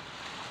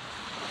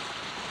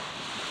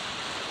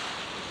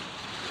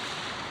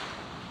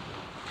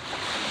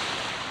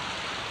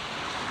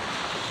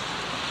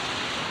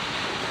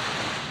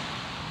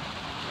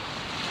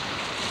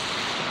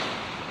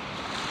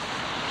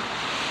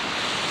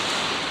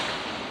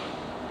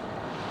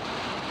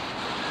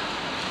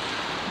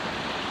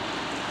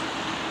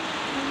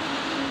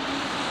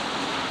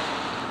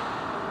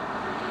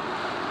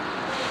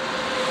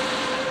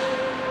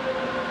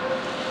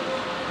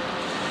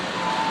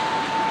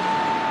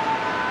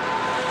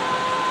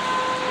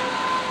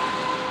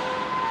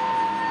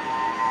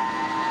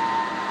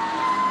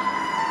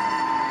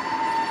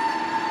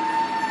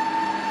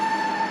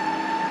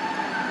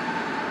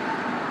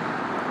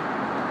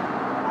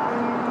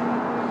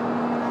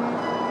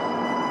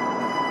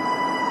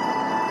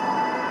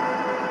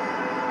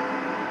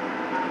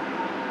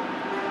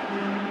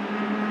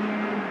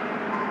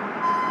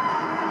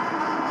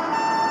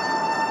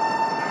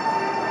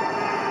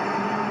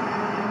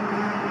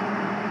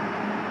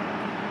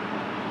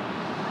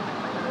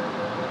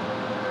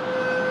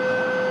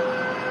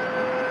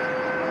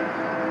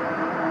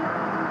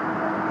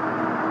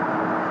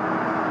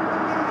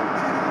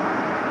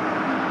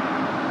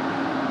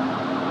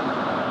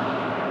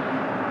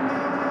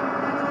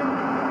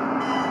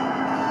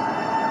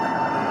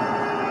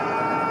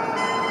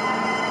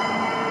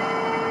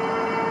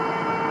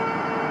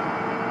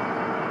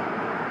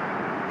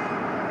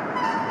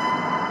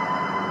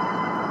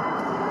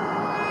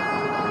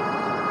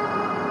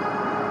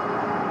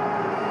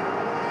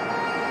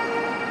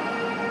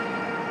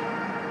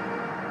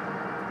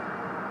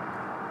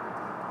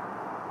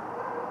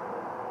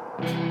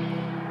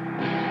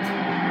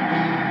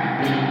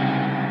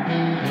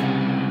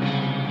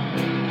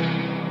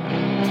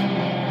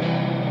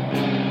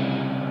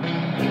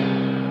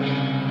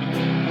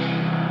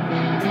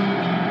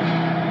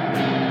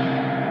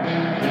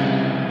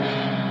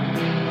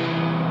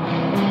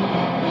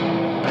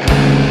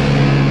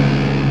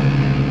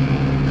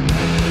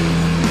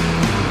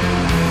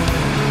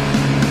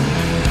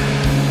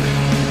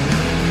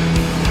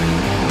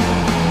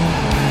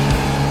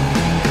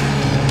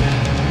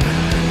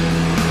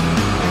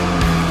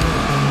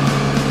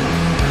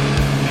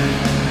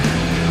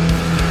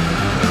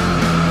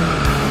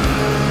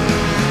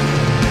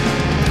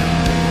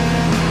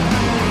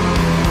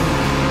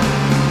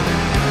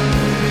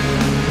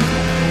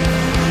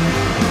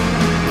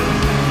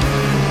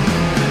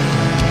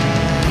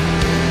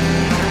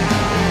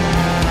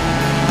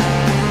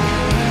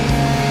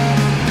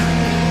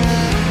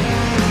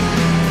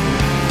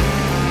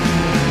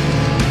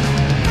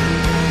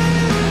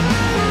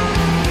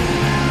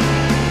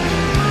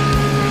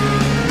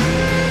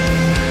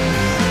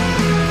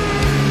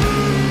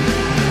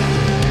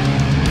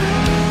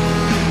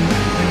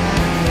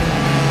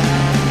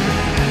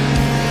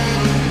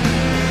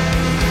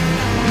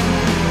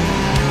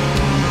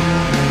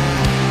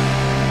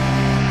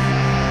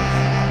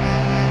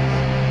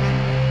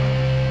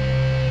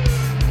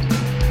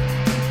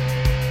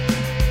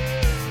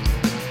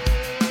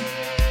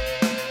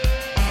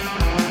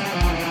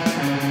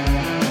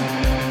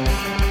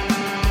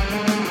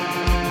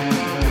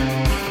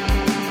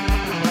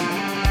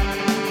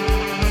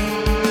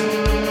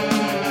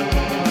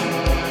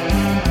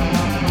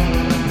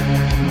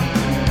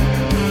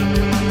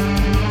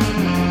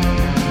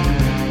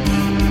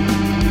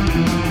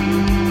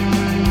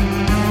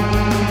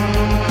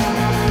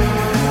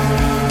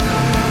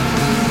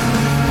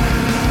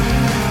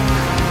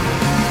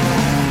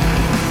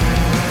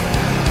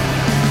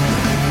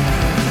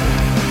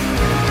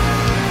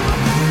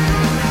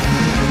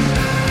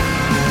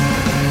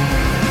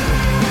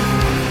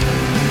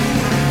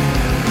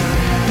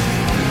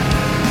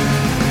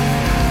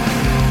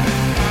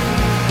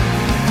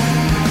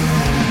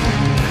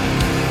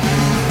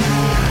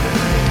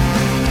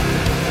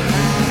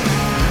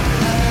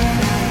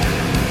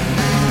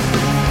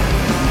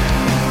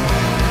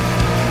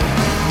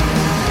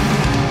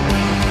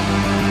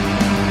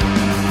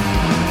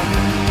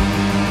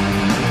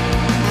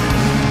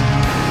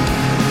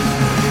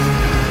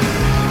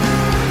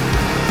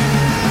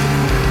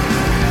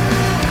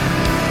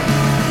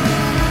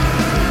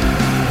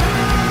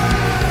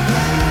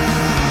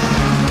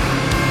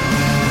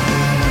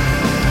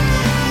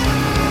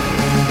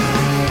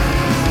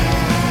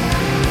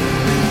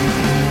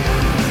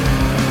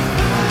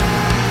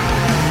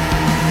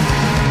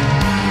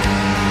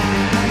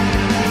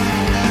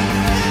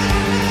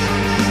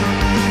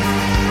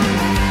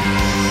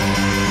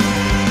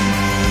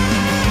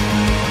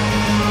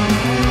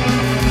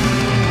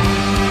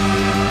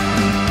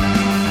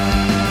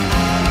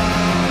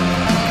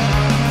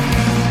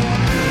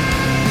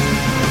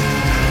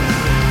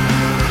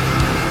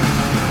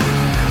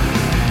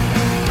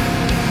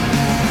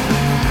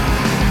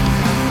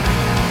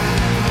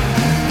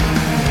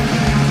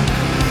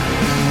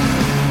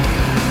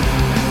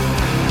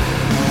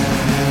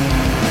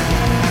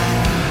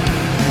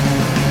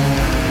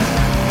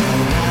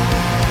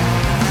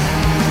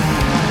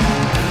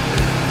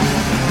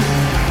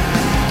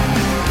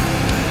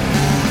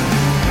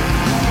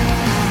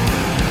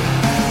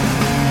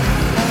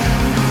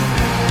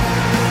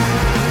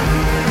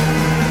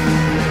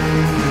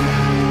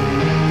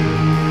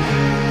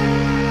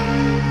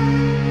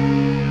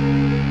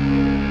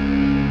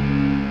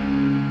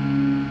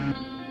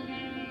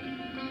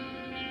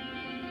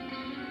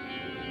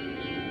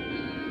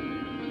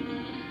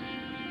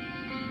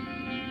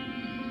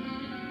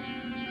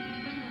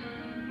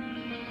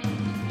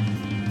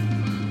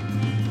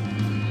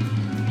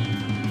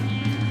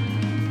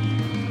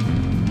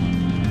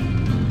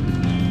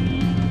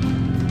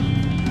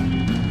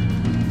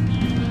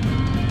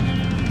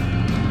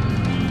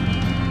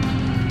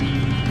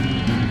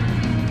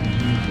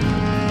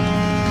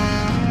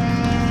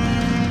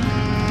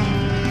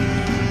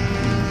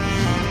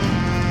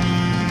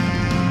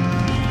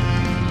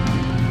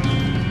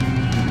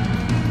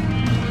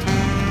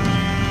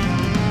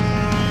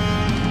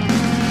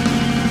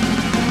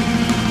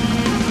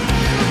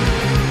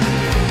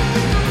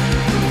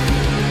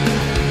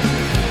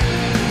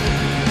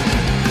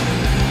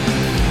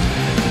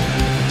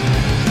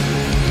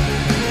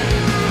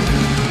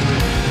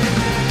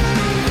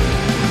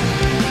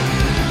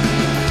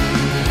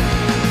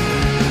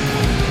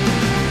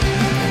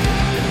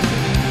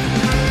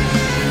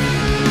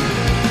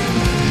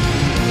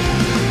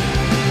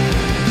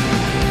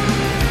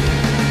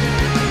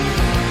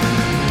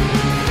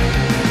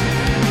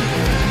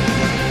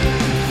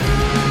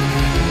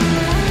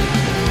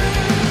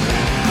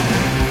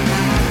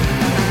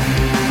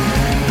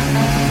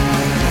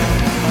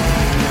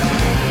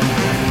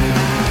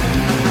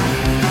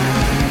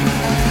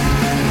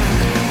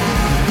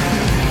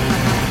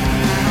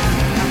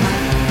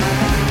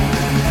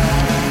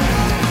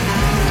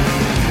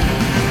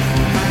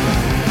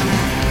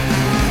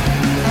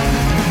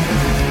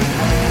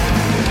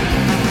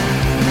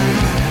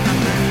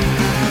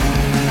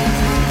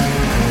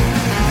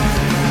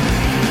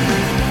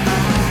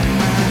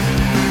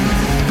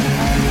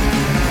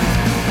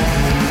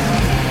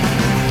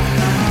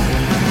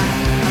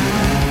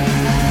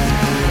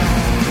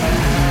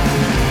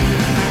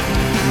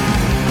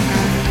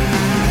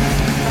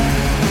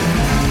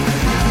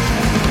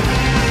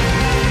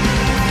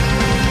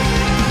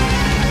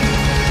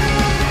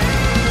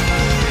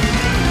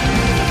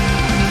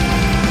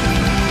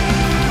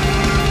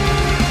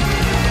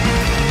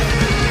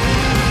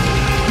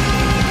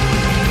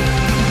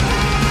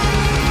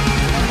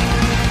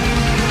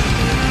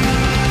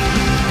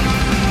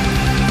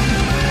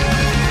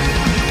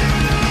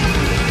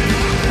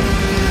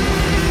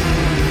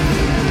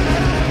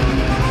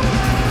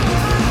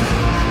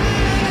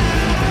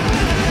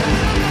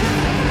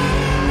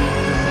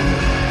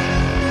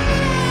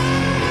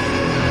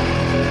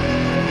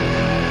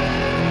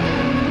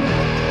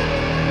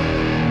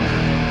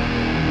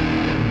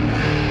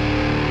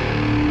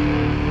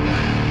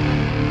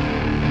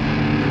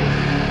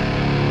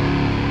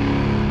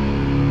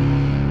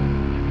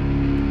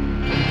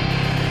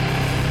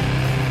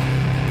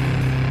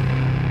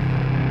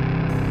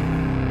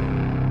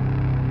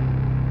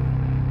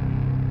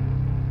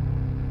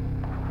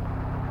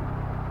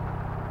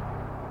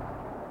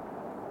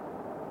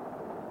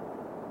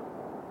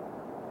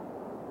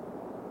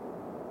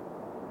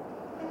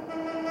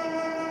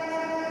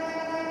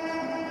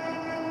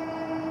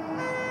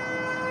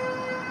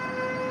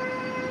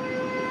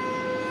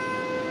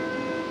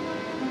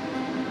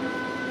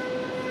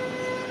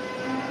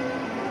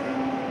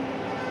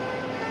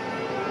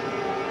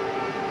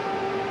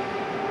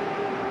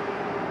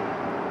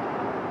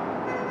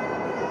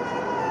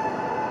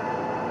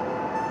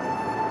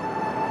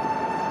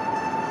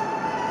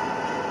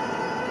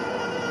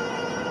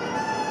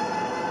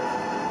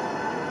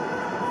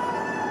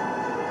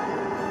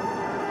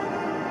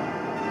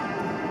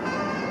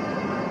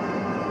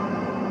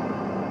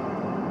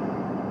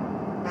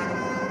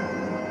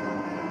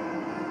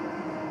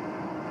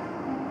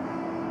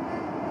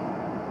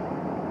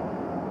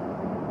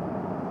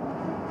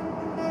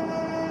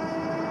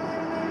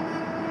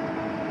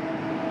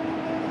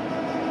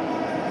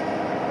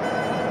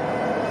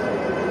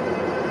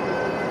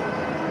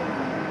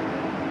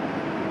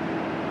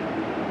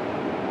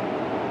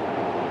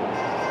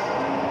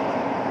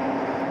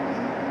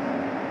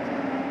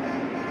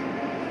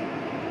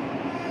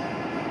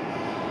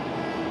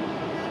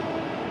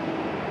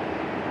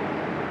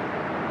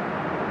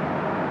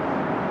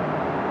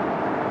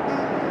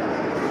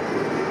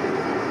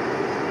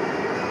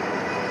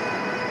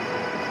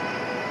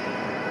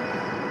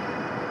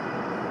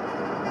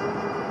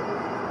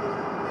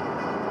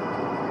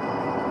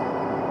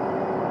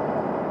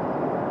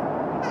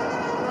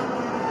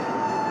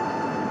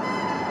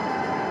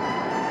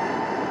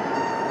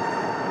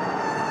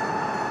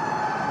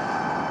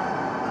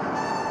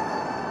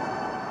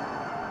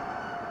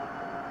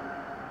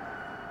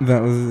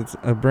 That was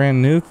a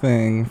brand new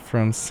thing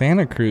from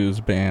Santa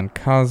Cruz band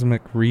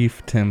Cosmic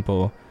Reef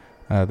Temple.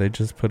 They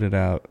just put it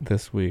out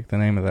this week. The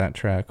name of that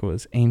track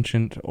was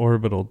Ancient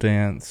Orbital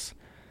Dance,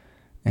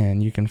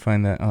 and you can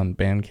find that on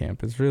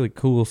Bandcamp. It's really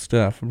cool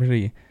stuff,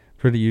 pretty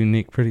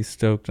unique, pretty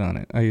stoked on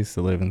it. I used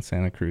to live in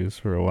Santa Cruz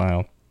for a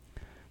while,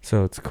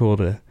 so it's cool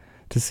to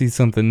see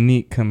something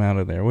neat come out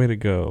of there. Way to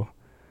go,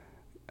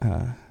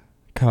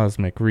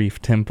 Cosmic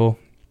Reef Temple.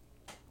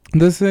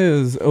 This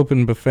is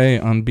Open Buffet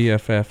on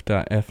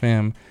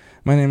BFF.FM.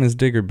 My name is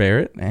Digger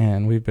Barrett,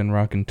 and we've been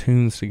rocking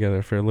tunes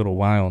together for a little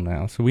while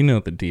now, so we know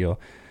the deal.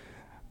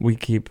 We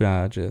keep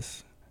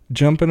just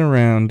jumping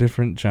around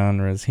different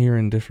genres,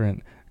 hearing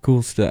different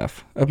cool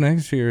stuff. Up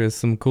next here is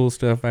some cool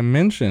stuff. I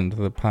mentioned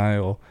the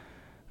Pile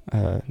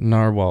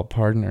Narwhal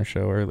Partner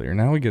show earlier.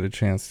 Now we get a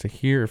chance to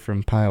hear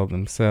from Pile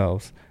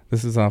themselves.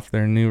 This is off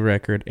their new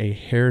record, A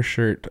Hair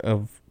Shirt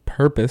of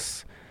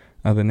Purpose.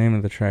 The name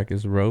of the track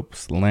is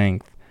Rope's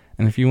Length.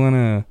 And if you want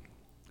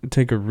to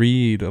take a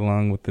read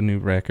along with the new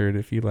record,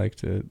 if you like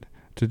to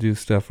do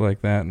stuff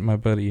like that, my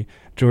buddy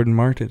Jordan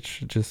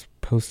Martich just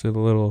posted a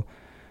little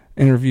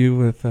interview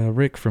with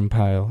Rick from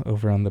Pile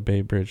over on the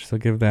Bay Bridge, so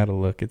give that a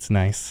look. It's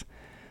nice.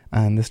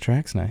 And this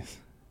track's nice.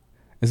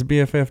 It's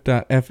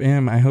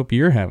BFF.FM. I hope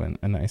you're having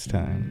a nice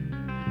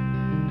time.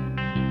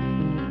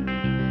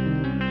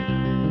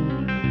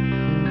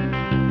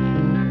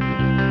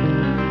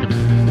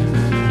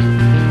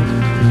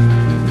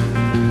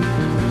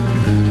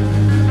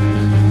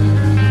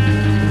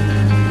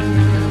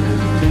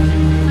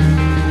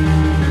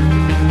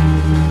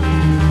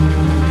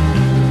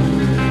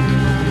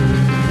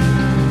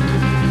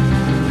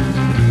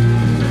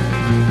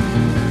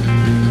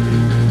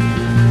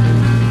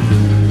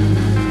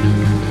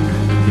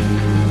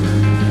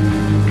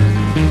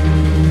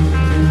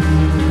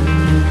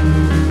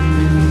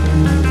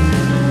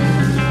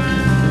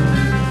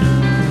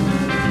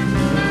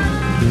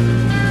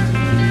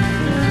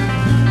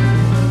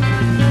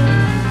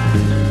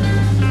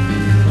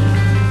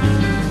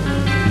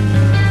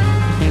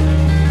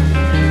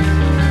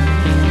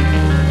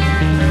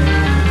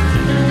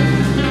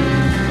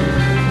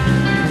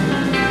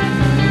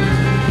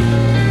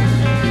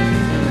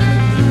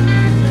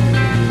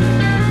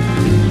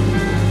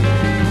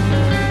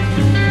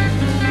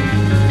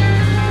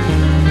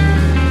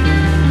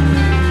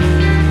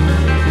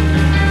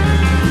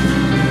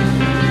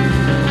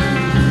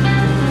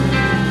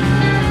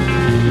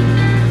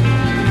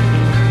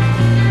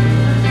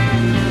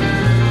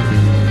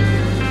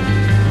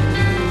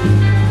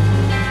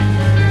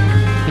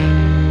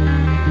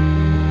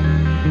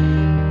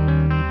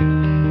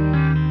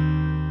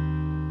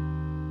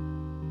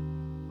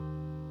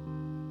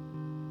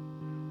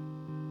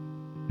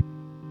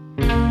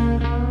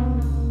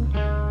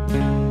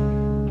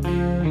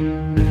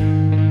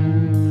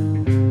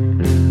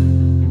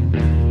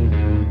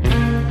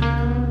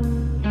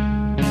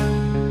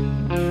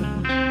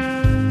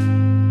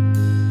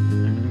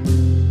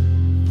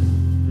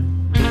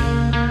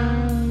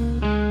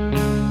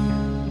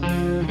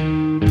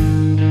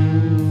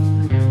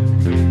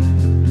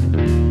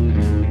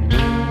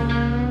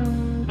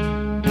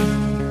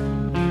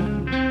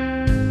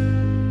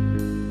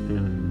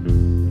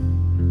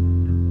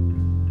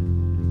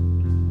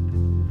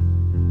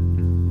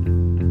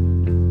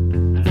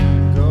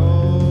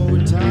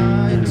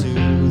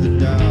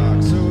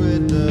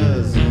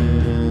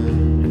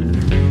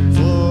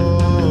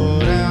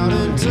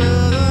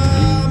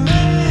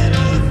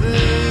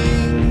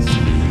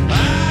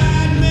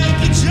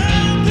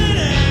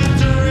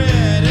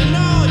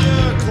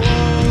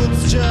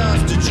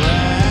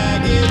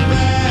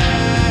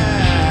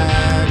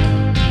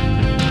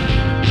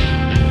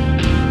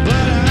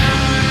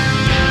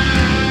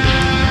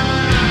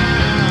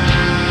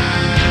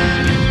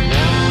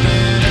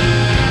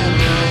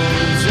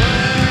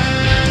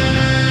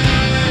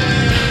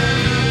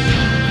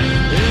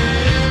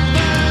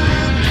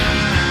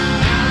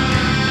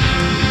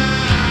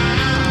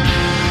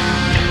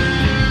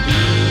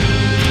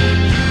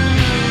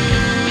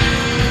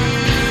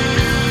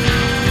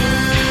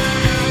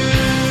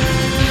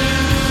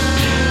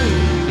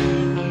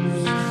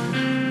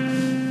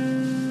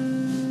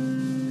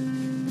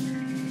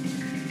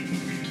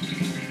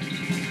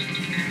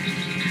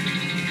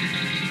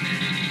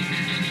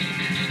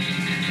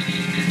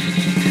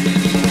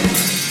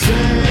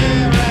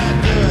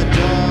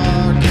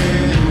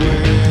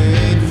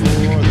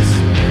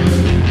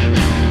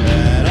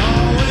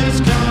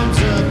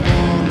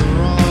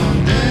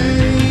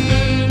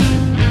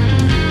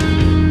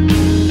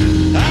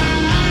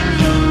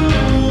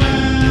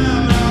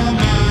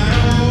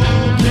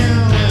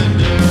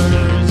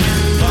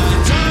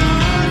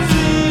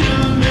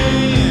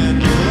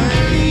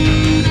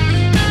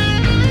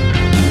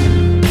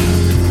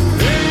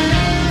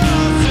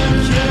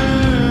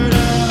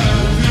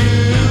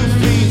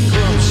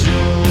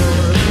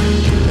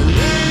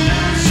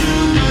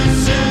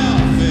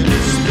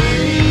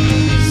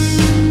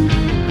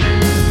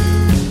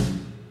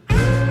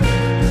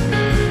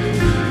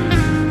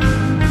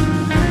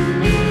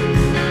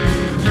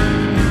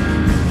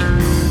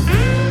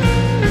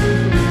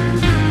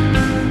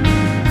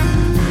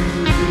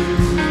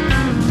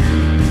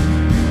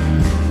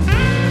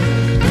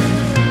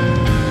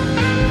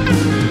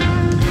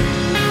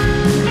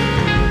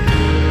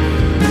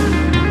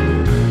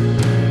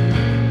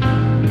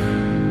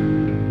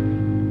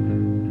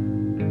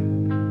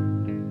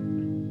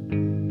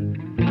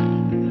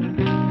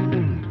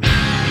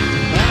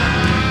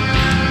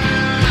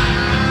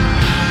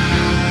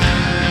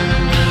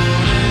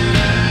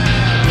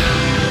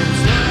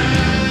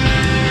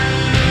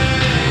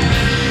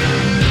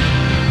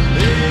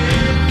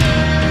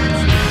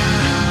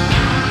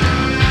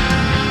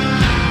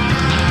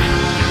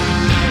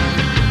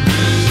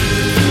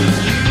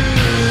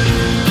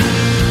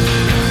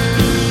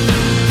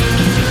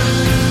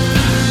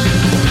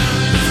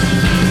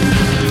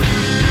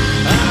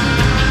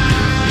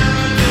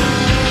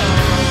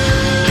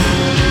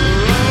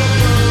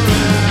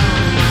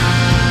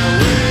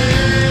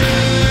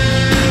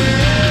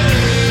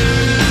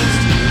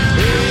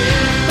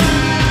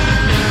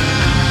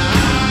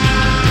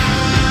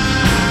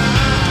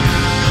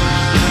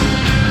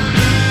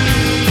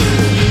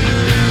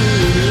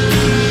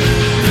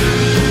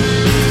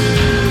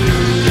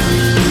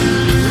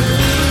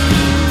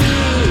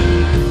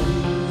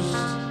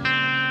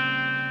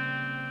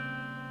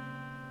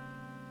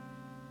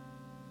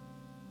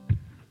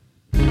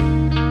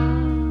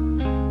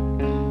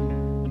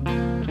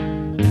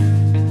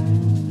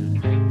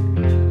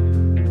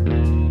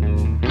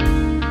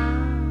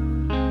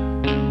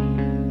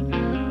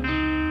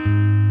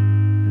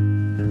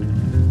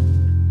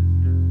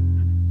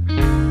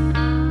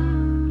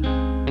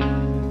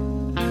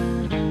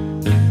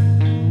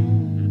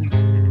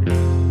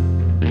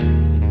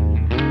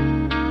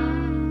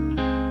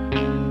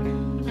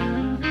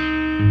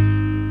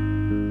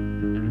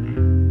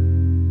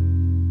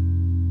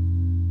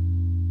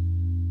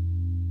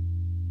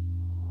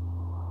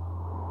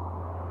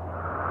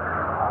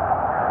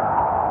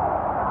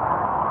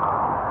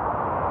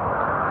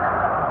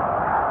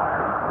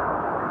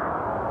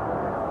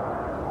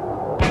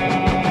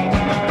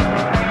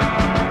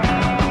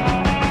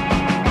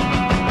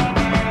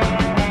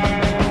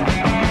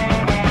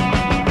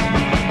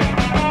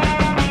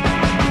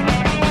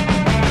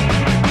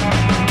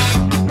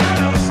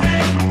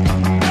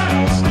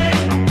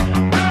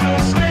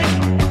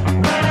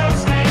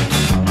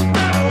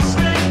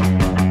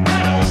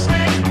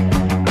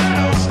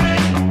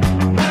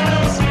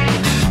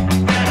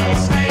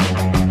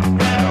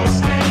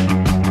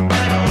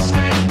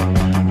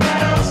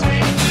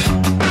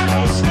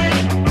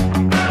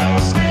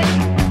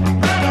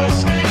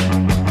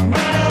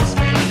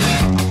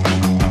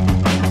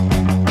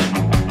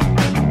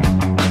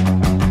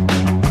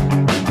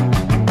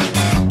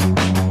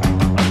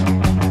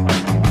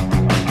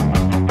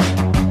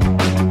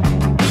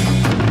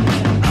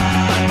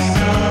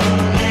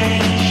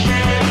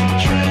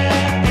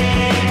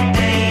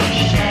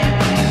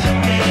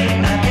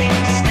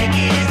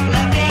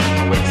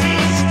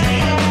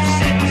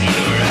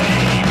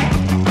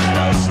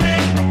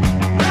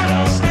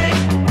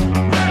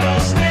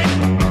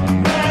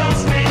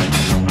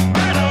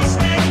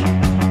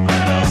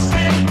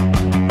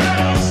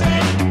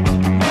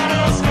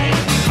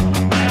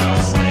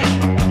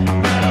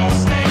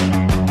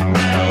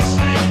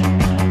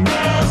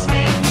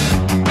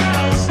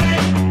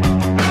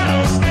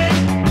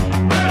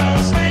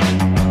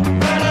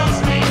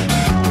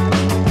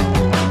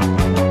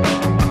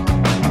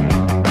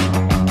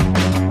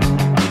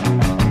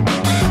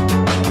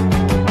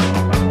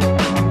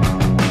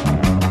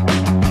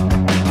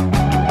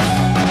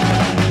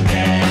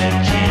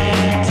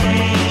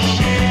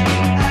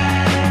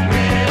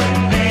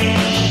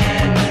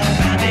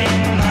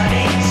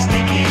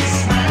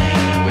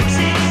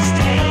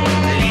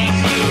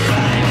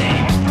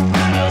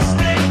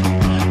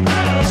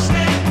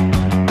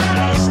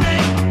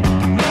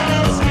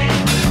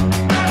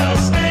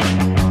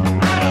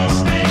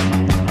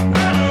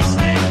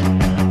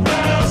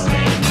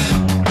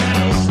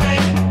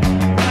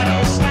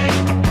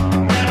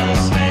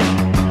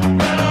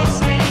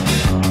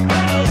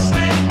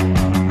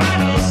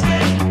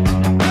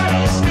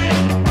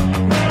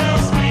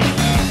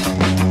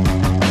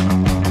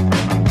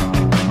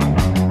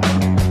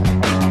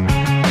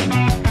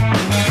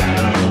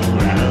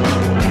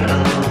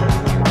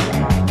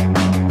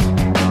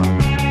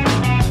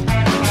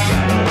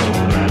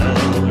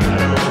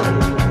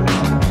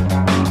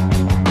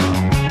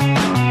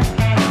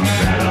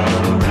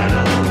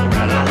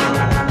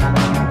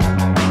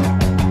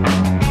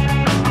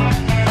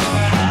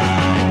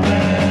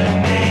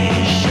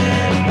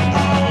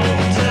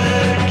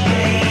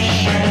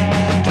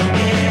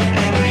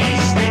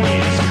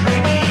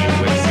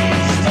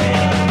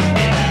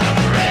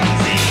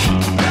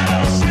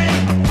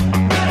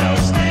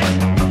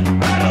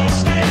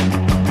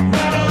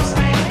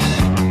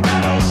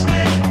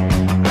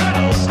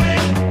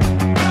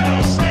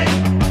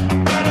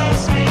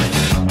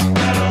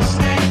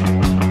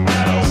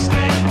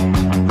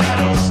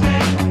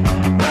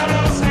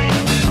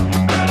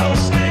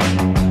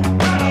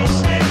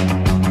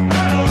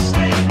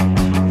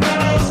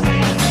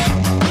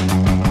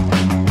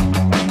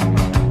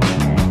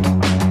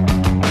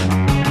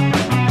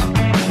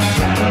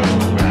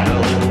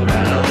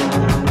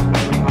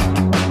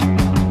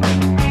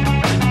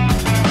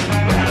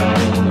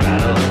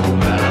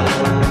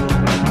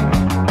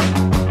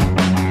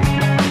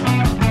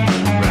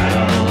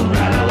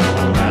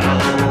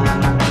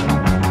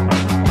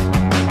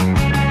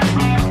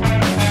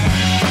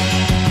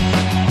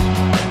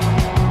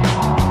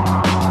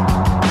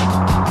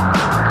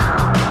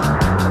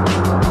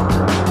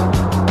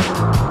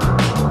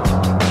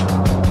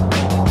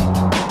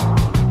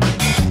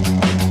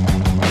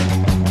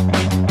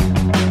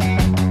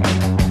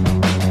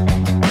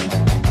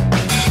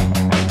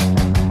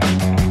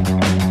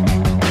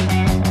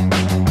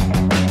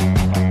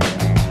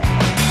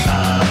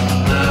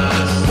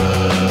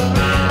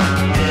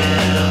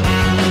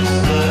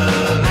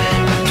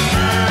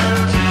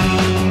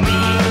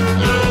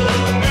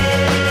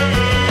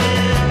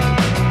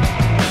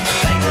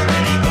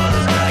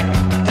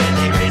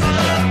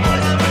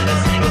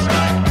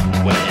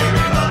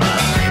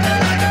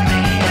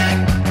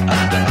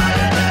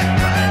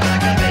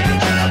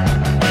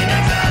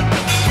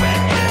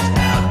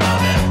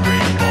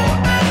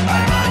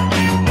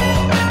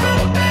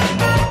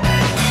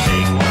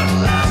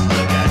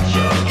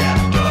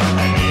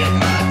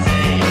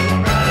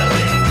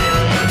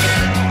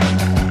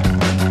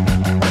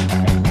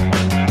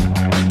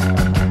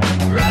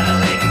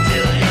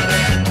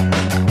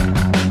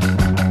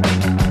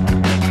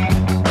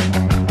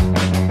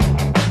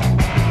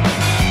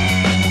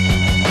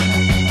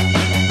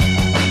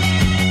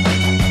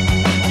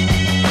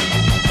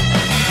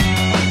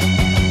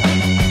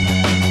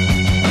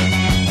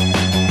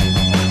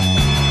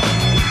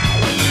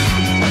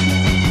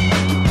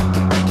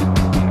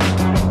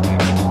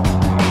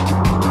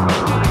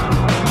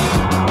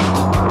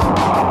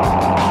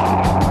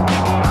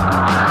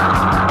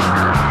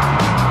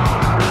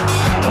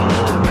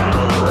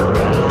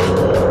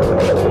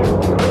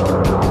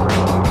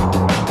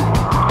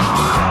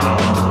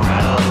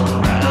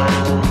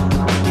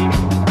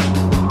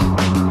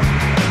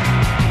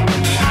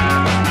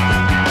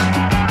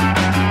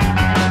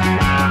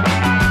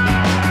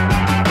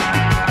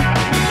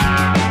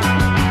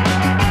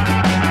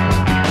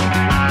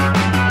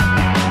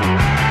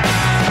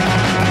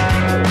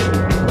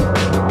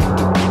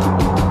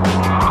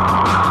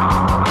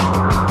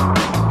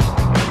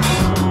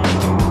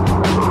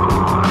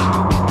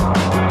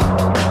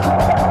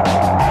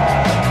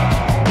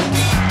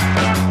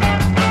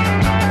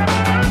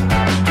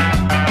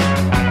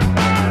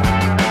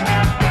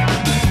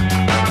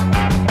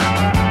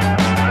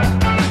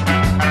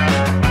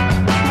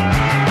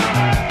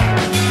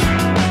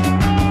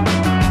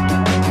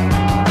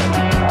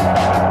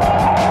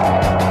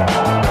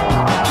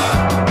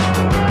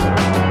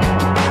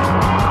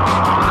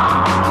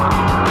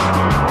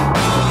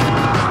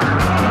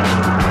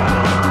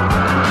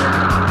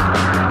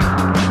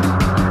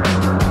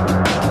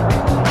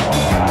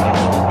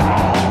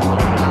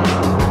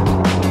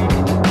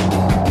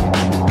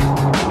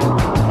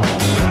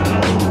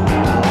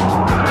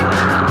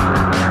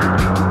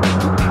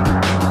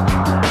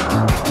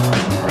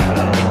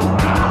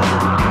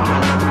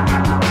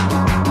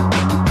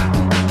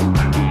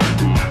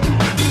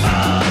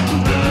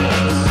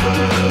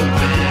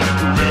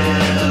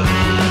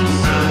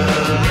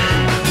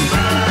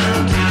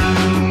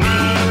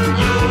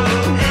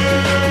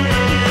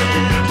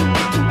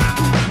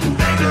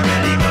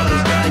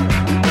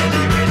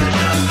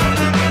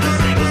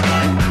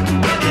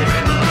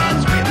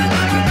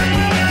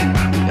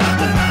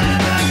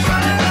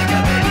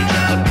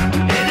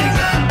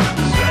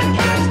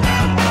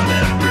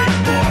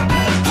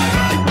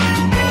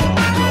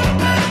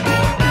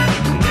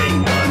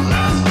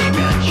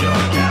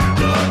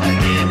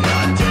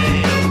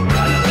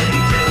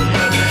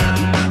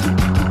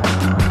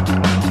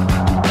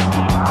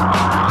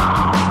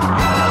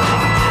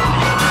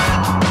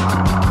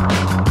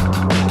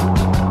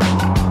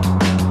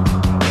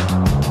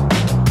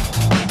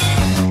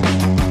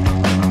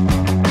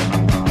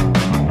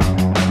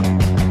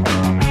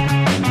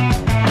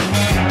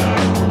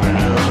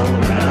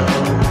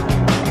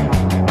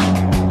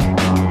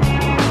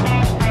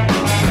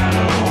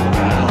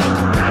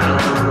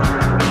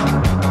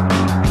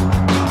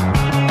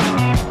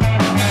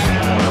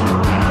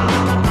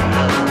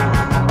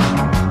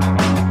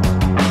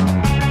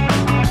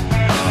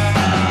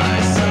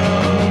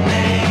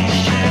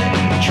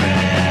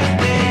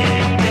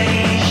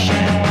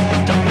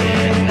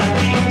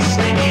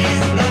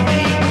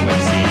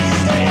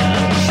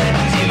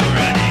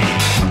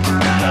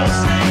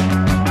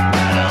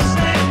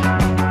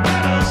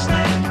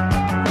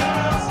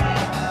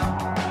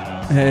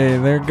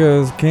 there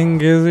goes King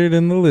Gizzard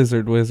and the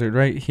Lizard Wizard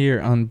right here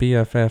on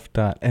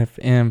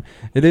BFF.FM.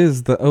 It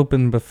is the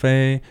Open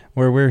Buffet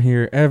where we're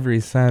here every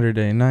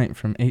Saturday night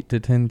from 8 to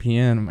 10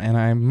 p.m. And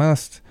I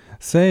must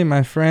say,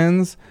 my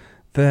friends,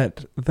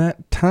 that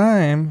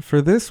time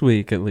for this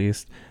week at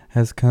least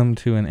has come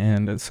to an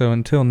end. So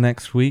until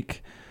next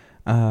week,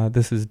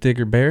 this is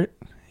Digger Barrett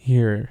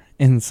here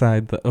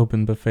inside the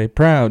Open Buffet,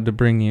 proud to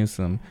bring you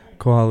some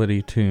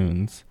quality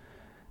tunes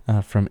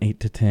from 8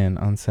 to 10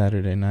 on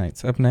Saturday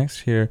nights. Up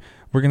next here,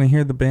 we're going to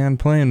hear the band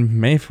playing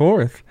May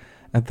 4th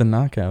at the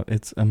Knockout.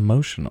 It's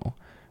Emotional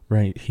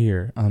right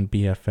here on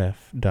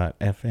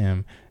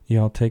BFF.FM.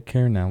 Y'all take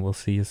care now. We'll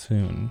see you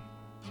soon.